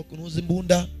yabonye hakuno kunuza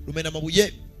imbunda rumena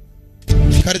amabuye.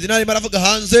 Cardinal arimo aravuga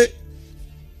hanze.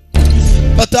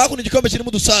 Fata hakuno igikombe kirimo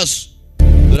udusasu.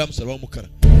 Dore umusaraba w'umukara.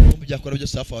 Kumbe byakora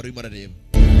byose hafi aho urimo arareba.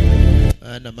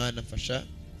 Mana mfasha.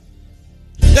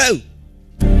 No!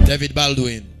 David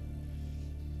Baldwin.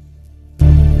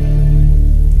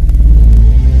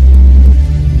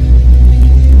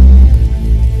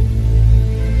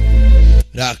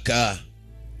 Raka.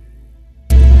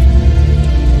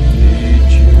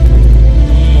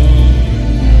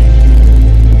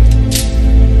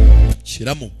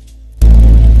 Shiramo.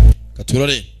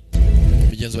 Katurore.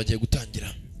 Imigenzo bagiye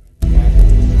gutangira.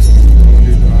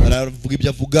 Aravuga ibyo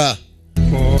avuga.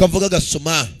 Ukavuga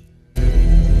gasoma.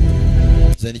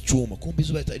 Zani cyuma. Kumbe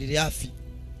izuba riri hafi.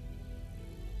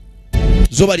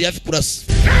 Zuba riri hafi kurasa.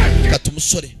 Kata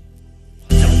umusore.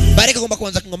 Bareka agomba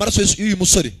kubanza kunywa amaraso y'uyu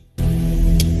musore.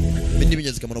 Bindi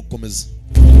bigenze kamara gukomeza.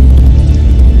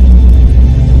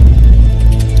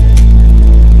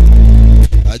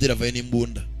 Adira vaye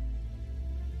n'imbunda.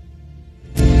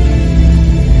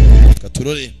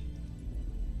 Katurore.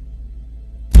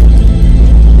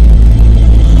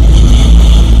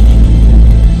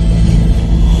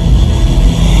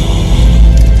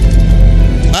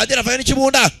 Adira vaye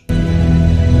n'ikibunda.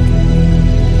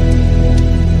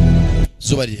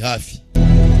 Zuba riri hafi.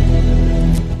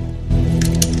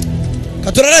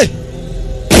 Katurore.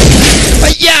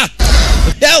 Aya!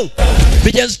 Yo!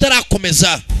 Bigenze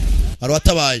tarakomeza.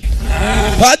 Arwatabaye.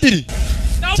 Padiri.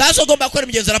 Sasa ugomba gukora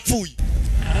imigenzo arapfuye.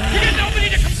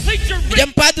 Njye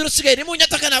mpadiri usigaye ni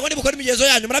munyataka ntabwo ndi bukora imigenzo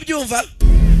yanyu murabyumva?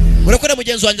 Murekore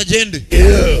mugenzo wanjye agende.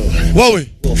 Wowe.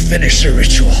 We'll finish the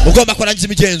ritual. Ugomba kurangiza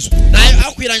imigenzo. Nayo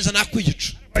aho kwirangiza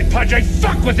nakwigica.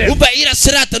 Umva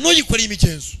irasirata nuyikora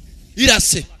imigenzo.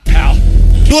 Irase.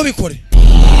 Ntubikore.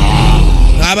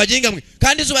 Abaginga mwe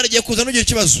kandi izuba rigiye kuza nugira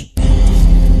ikibazo.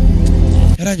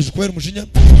 Yarangije kubera umujinya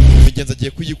imigenzo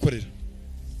agiye kuyikorera.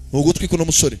 Ugutwi kuno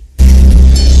musore.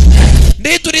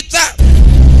 Ndituritsa.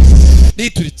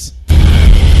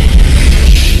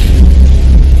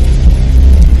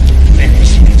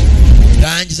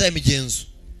 Rangiza imigenzo.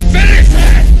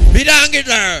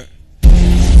 Birangiza.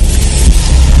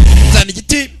 Zana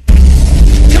igiti.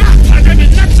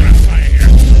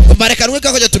 Mareka rumwe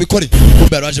kako tubikore.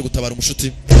 Kumbe araje gutabara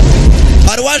umushuti.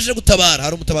 Hari waje gutabara,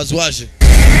 hari umutabazi waje.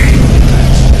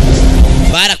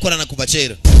 Barakorana kuva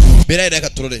kera. Birahera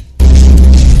Katurore.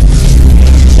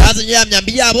 Yazanye ya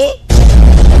myambi yabo.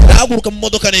 Ahaguruka mu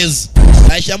modoka neza.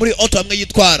 Ayishyira muri auto hamwe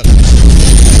yitwara.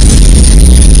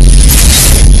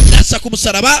 Nasa ku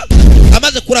musaraba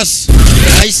amaze kurasa.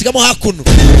 Ayisigamo hakuno.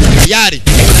 Yari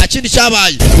nta kindi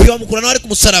cyabaye. Uri wamukura nawe ari ku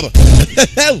musaraba.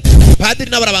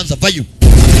 Padiri nabarabanza vayo.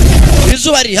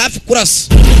 Izuba riri hafi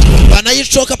kurasa.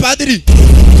 Banayishoka padiri.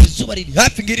 Izuba riri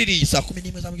hafi ngiriri saa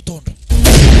 11 za mu gitondo.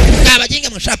 Abaginga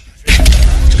mwashapa.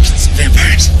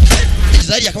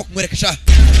 Izari yakaba kumwereka sha.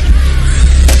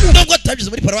 Nubwo tabize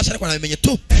muri parawasi ariko nabimenye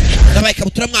tu. Nabaye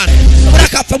kabutura mwana.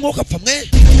 Murakapfa mwe.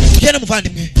 Tugenda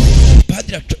muvandimwe.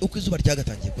 Padiri uko izuba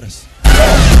ryagatangiye kurasa.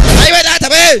 Ayiwe data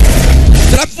we.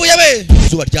 Turapfuye we.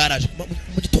 Izuba ryaraje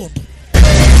mu gitondo.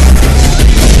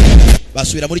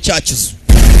 Basubira muri cyakizo.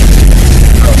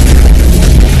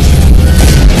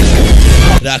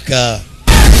 Raka.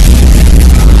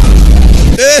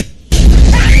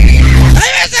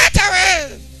 Ayiwe data we.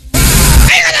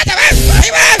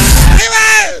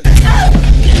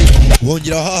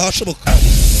 Wongera hashoboka.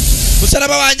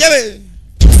 Musaraba wanjye we.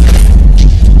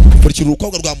 Kurikira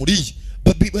urukobwa rwa muriye.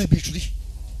 Baby bitch.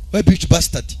 Baby bitch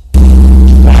bastard.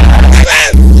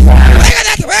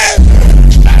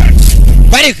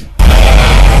 Barik.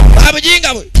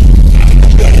 Abaginga we.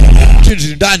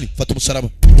 Cinjira ndani fata umusaraba.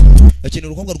 Akene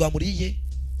urukobwa rwa muriye.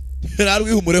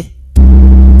 Arwihumureho.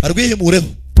 Arwihimureho.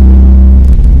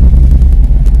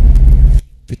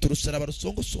 Fita urusaraba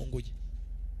rusongosongoye.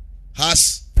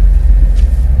 Hasi.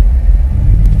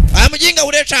 Amuginga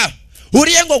urecha.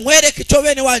 Uriye ngo nkwereke cyo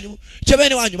bene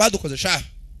wanyu badukoze sha.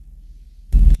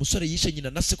 Musore yishe nyina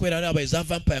nase kwera ari abaye za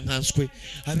vampire nkanswe.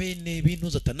 Abene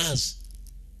bintuza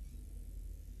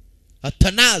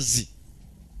Atanazi.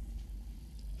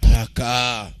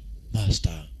 Raka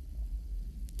master.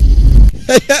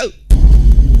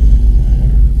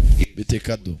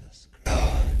 Bitekado.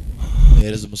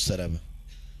 Hereza umusaraba.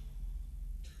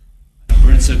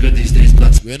 So good these days,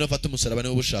 but we no fata umusaraba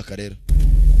niwe ubushaka rero.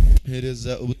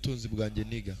 Hereza ubutunzi bwanjye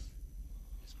niga.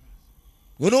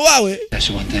 Uno wawe? That's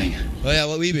the one thing. Oya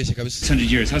wibeshye kabisa.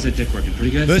 600 years. How's that dick working?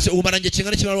 Pretty good? Bese umara nge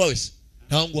kingana kimara wawe se.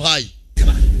 Ntaho nguhaye.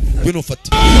 Ngwino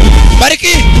ufate. Bariki.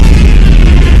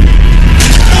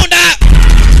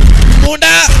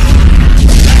 Munda.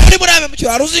 Uri murame mu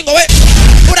cyaro uzingo we.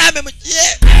 Murame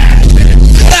mukiye.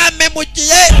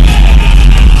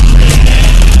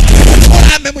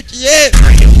 Murame mukiye.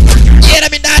 Yera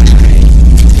mindani.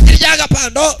 Iryaga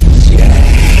pando.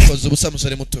 Koze ubusa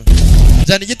musore muto.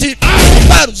 Zana igiti.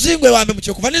 Baruzingwe wambe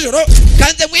mukiye kuva nijoro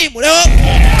kanze mwimureho.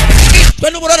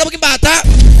 Twe n'uburoro bw'imbata.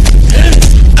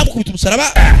 Amukubita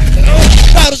umusaraba.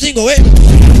 Baruzingo we.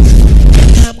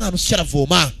 Nta mwana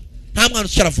usharavoma.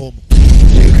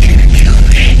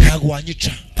 Ntago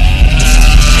wanyica.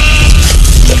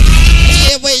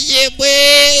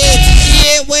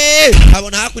 Yewe.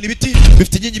 Abona hakuno ibiti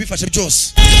bifite inkingi bifashe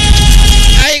byose.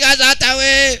 Ayi gazata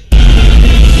we.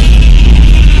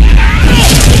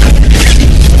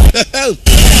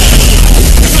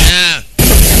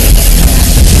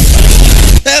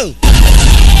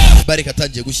 Bari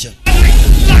katangiye gushya.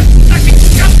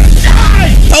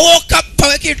 Pawoka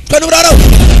paweki twanuraro.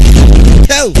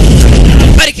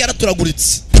 Bari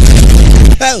yaraturaguritse.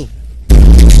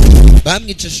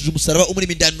 Bamwicishije umusaraba umuri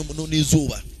mindani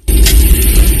n'izuba.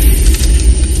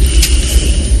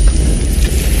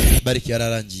 Bari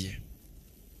yararangiye.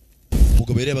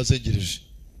 Umugabo yari bazengereje.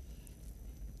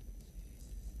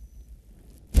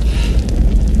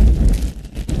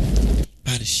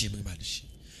 Manishimwe.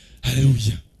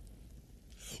 Haleluya.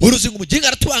 Uruzingo umuginga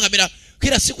aratubangamira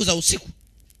kila siku za usiku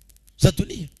za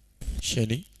dunia.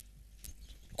 Sheni.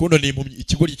 Kuno ni impumyi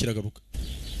ikigori kiragaruka.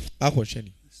 Aho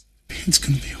sheni. It's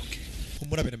gonna be okay.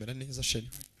 Umura benemera neza sheni.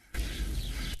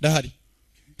 Ndahari.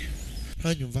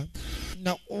 Hanyumva.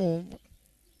 Na umva.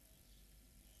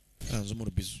 Anzo mu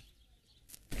rubizo.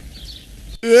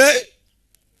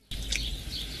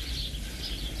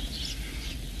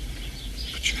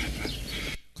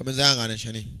 Komeza yangane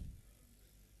sheni.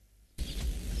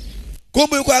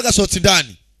 Kumbe yuko yagasotse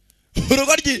indani.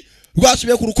 Urugaryi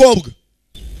rwasubiye ku rukobwa.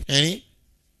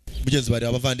 Mugenzi bari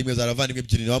abavandimwe zaravandimwe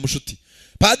byinini wa mushuti.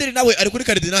 Padiri nawe ari kuri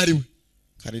karidinali we.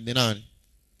 Karidinali.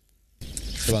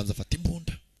 Sebanza fata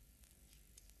imbunda.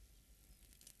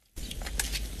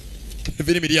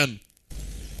 Vini Miriam.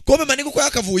 Kumbe maniko ko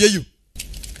yakavuyeyo.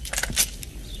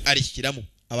 Arishyiramo.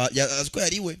 Aziko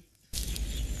yariwe.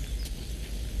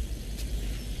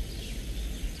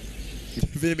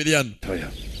 Vini Miriam.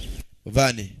 Oya.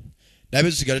 Vane. Nabe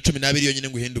dusigara 12 yonyine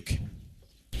ngo uhinduke.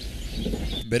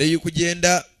 Mbere yuko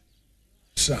ugenda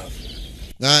South.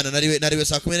 Mwana nariwe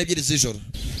saa 12 z'ijoro.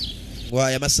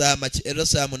 Wa ya masaha make ejo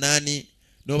saa 8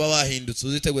 noba wahindutse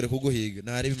uzitegure kuguhiga.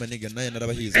 Nari bimaniga naye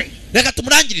narabahiza. Reka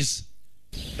tumurangirize.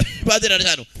 Padiri ari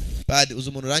hano. Padiri uzi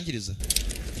umuntu urangiriza.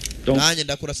 Nanjye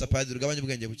ndakurasa padiri ugabanye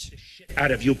ubwenge buke.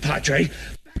 Out of you, Padre.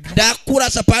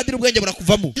 Ndakurasa padiri ubwenge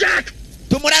burakuvamo.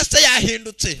 Tumurase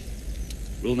yahindutse.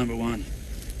 Rule number 1.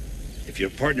 If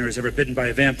your partner is ever bitten by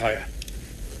a vampire,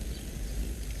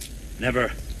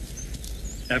 never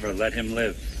let him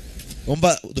live.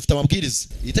 Umba dufite amabwiriza.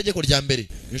 Itegeko rya mbere.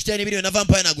 Inshuti yani biriwe na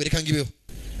vampire nagwereka ngibeho.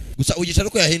 Gusa ugicara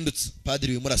ko yahindutse.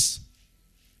 Padiri wimurasa.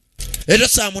 Ejo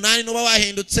saa 8 noba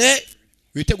wahindutse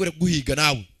witegure kuguhiga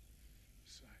nawe.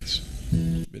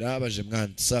 Birabaje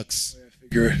mwana sucks.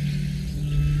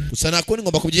 Gusa nakoni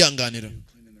ngomba kubyihanganira.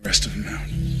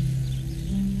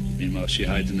 Meanwhile, she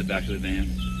hides in the back of the van,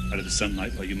 out of the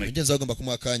sunlight, while you make. Ngenza agomba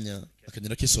kumwakanya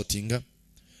akanyira kisotinga.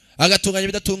 Agatunganya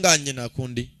bidatunganye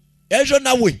nakundi. Ejo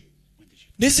nawe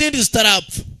n'izindi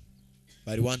zitarapfa.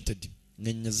 Bari wanted.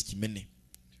 Nkenya zikimene.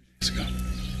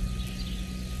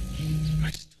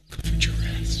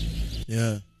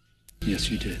 Yeah.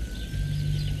 Yes, you did.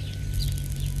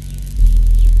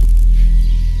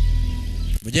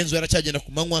 Mugenzi yaracyagenda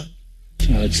kumanywa.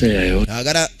 I'd say I owe.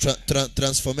 Agara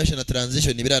transformation na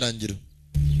transition ibirarangira.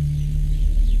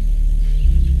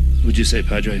 Would you say,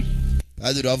 Padre?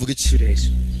 Padre wavuga iki? 2 days.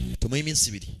 Tumuye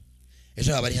iminsi 2.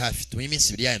 Ejo abari hafi. Tumuye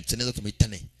iminsi 2 yayimutse neza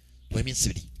tumuhitane. Tumuye iminsi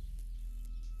 2.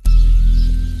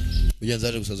 Mugenzi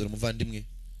aje gusazira umuvandimwe.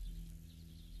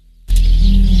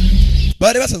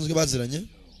 Bari basanzwe baziranye,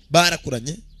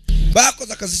 barakuranye,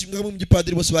 bakoze akazi kimwe mu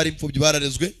gipadiri bose bari imfubyi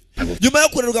bararezwe. Nyuma yo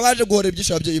kurerwa baje guhora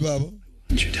ibyisha ababyeyi babo.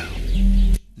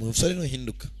 Musore no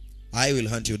hinduka. I will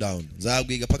hunt you down.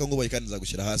 Nzabwiga paka ngo kandi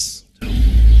nzagushyira hasi.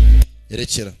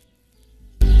 Erekera.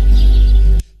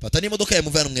 Pata ni imodoka ya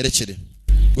muvana mwerekere.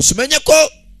 Gusumenye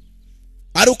ko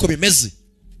ari uko bimeze.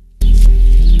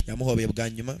 Yamuhobeye bwa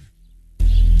nyuma.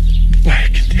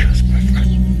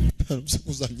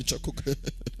 Uzanyica koko.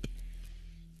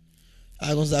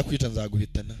 Ago nzakwita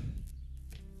nzaguhitana.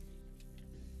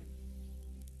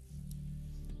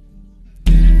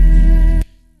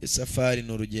 isafari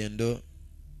ni urugendo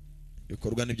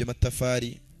bikorwa n'ibyo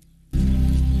matafari.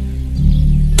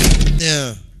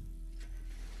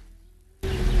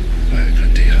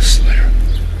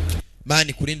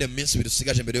 Mani kurinde mu minsi 2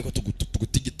 usigaje mbere yuko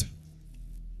tugutigita.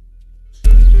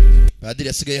 Padiri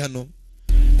yasigaye hano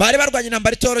bari barwanye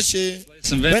intambara itoroshye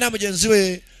we na mugenzi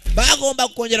we bagomba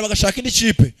kongera bagashaka indi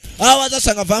kipe aho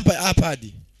bazasanga vampire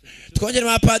apadi twongere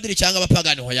ma padiri cyangwa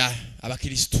abapagani hoya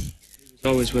abakristo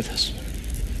Always with us.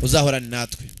 Uzahorana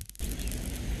natwe.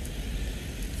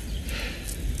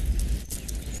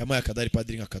 Kama yakadari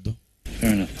padiri nkakado.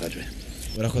 Fair enough, Padre.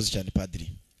 Urakoze cyane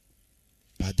padiri.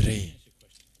 Padre.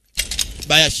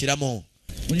 Bayashiramo.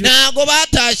 Nago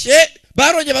batashe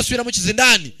baronye basubira mu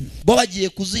kizindani. Bo bagiye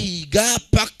kuzihiga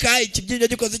paka ikibyinyo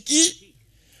gikoze iki?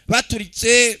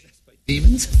 Baturitse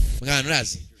demons. Mwana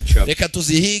urazi. Reka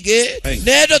tuzihige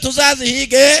nejo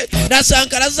tuzazihige na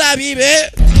Sankara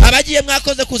zabibe abagiye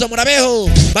mwakoze kuza murabeho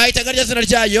bahitaga rya zina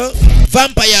ryayo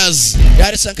Vampires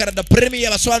yari Sankara da premier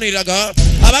basobanuriraga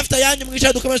abafite yanyu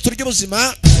mwica dukomeze turya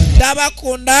ubuzima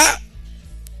ndabakunda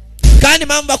kandi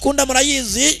mpamvu bakunda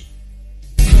murayizi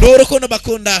n'urukundo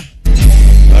bakunda.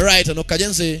 Alright, no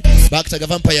kajenze bakitaga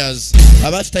Vampires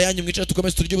abafite yanyu mwica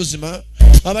dukomeze turya ubuzima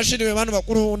abashiriwe bantu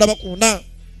bakuru ndabakunda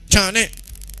cyane.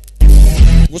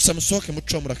 Gusa musoke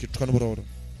muco murakitwa n'uburoro.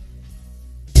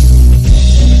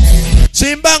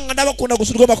 Simbanga ndabakunda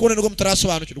gusurwa bakunda ngo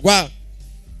mutarasobanukirwa.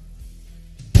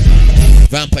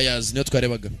 Vampires niyo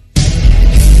twarebaga.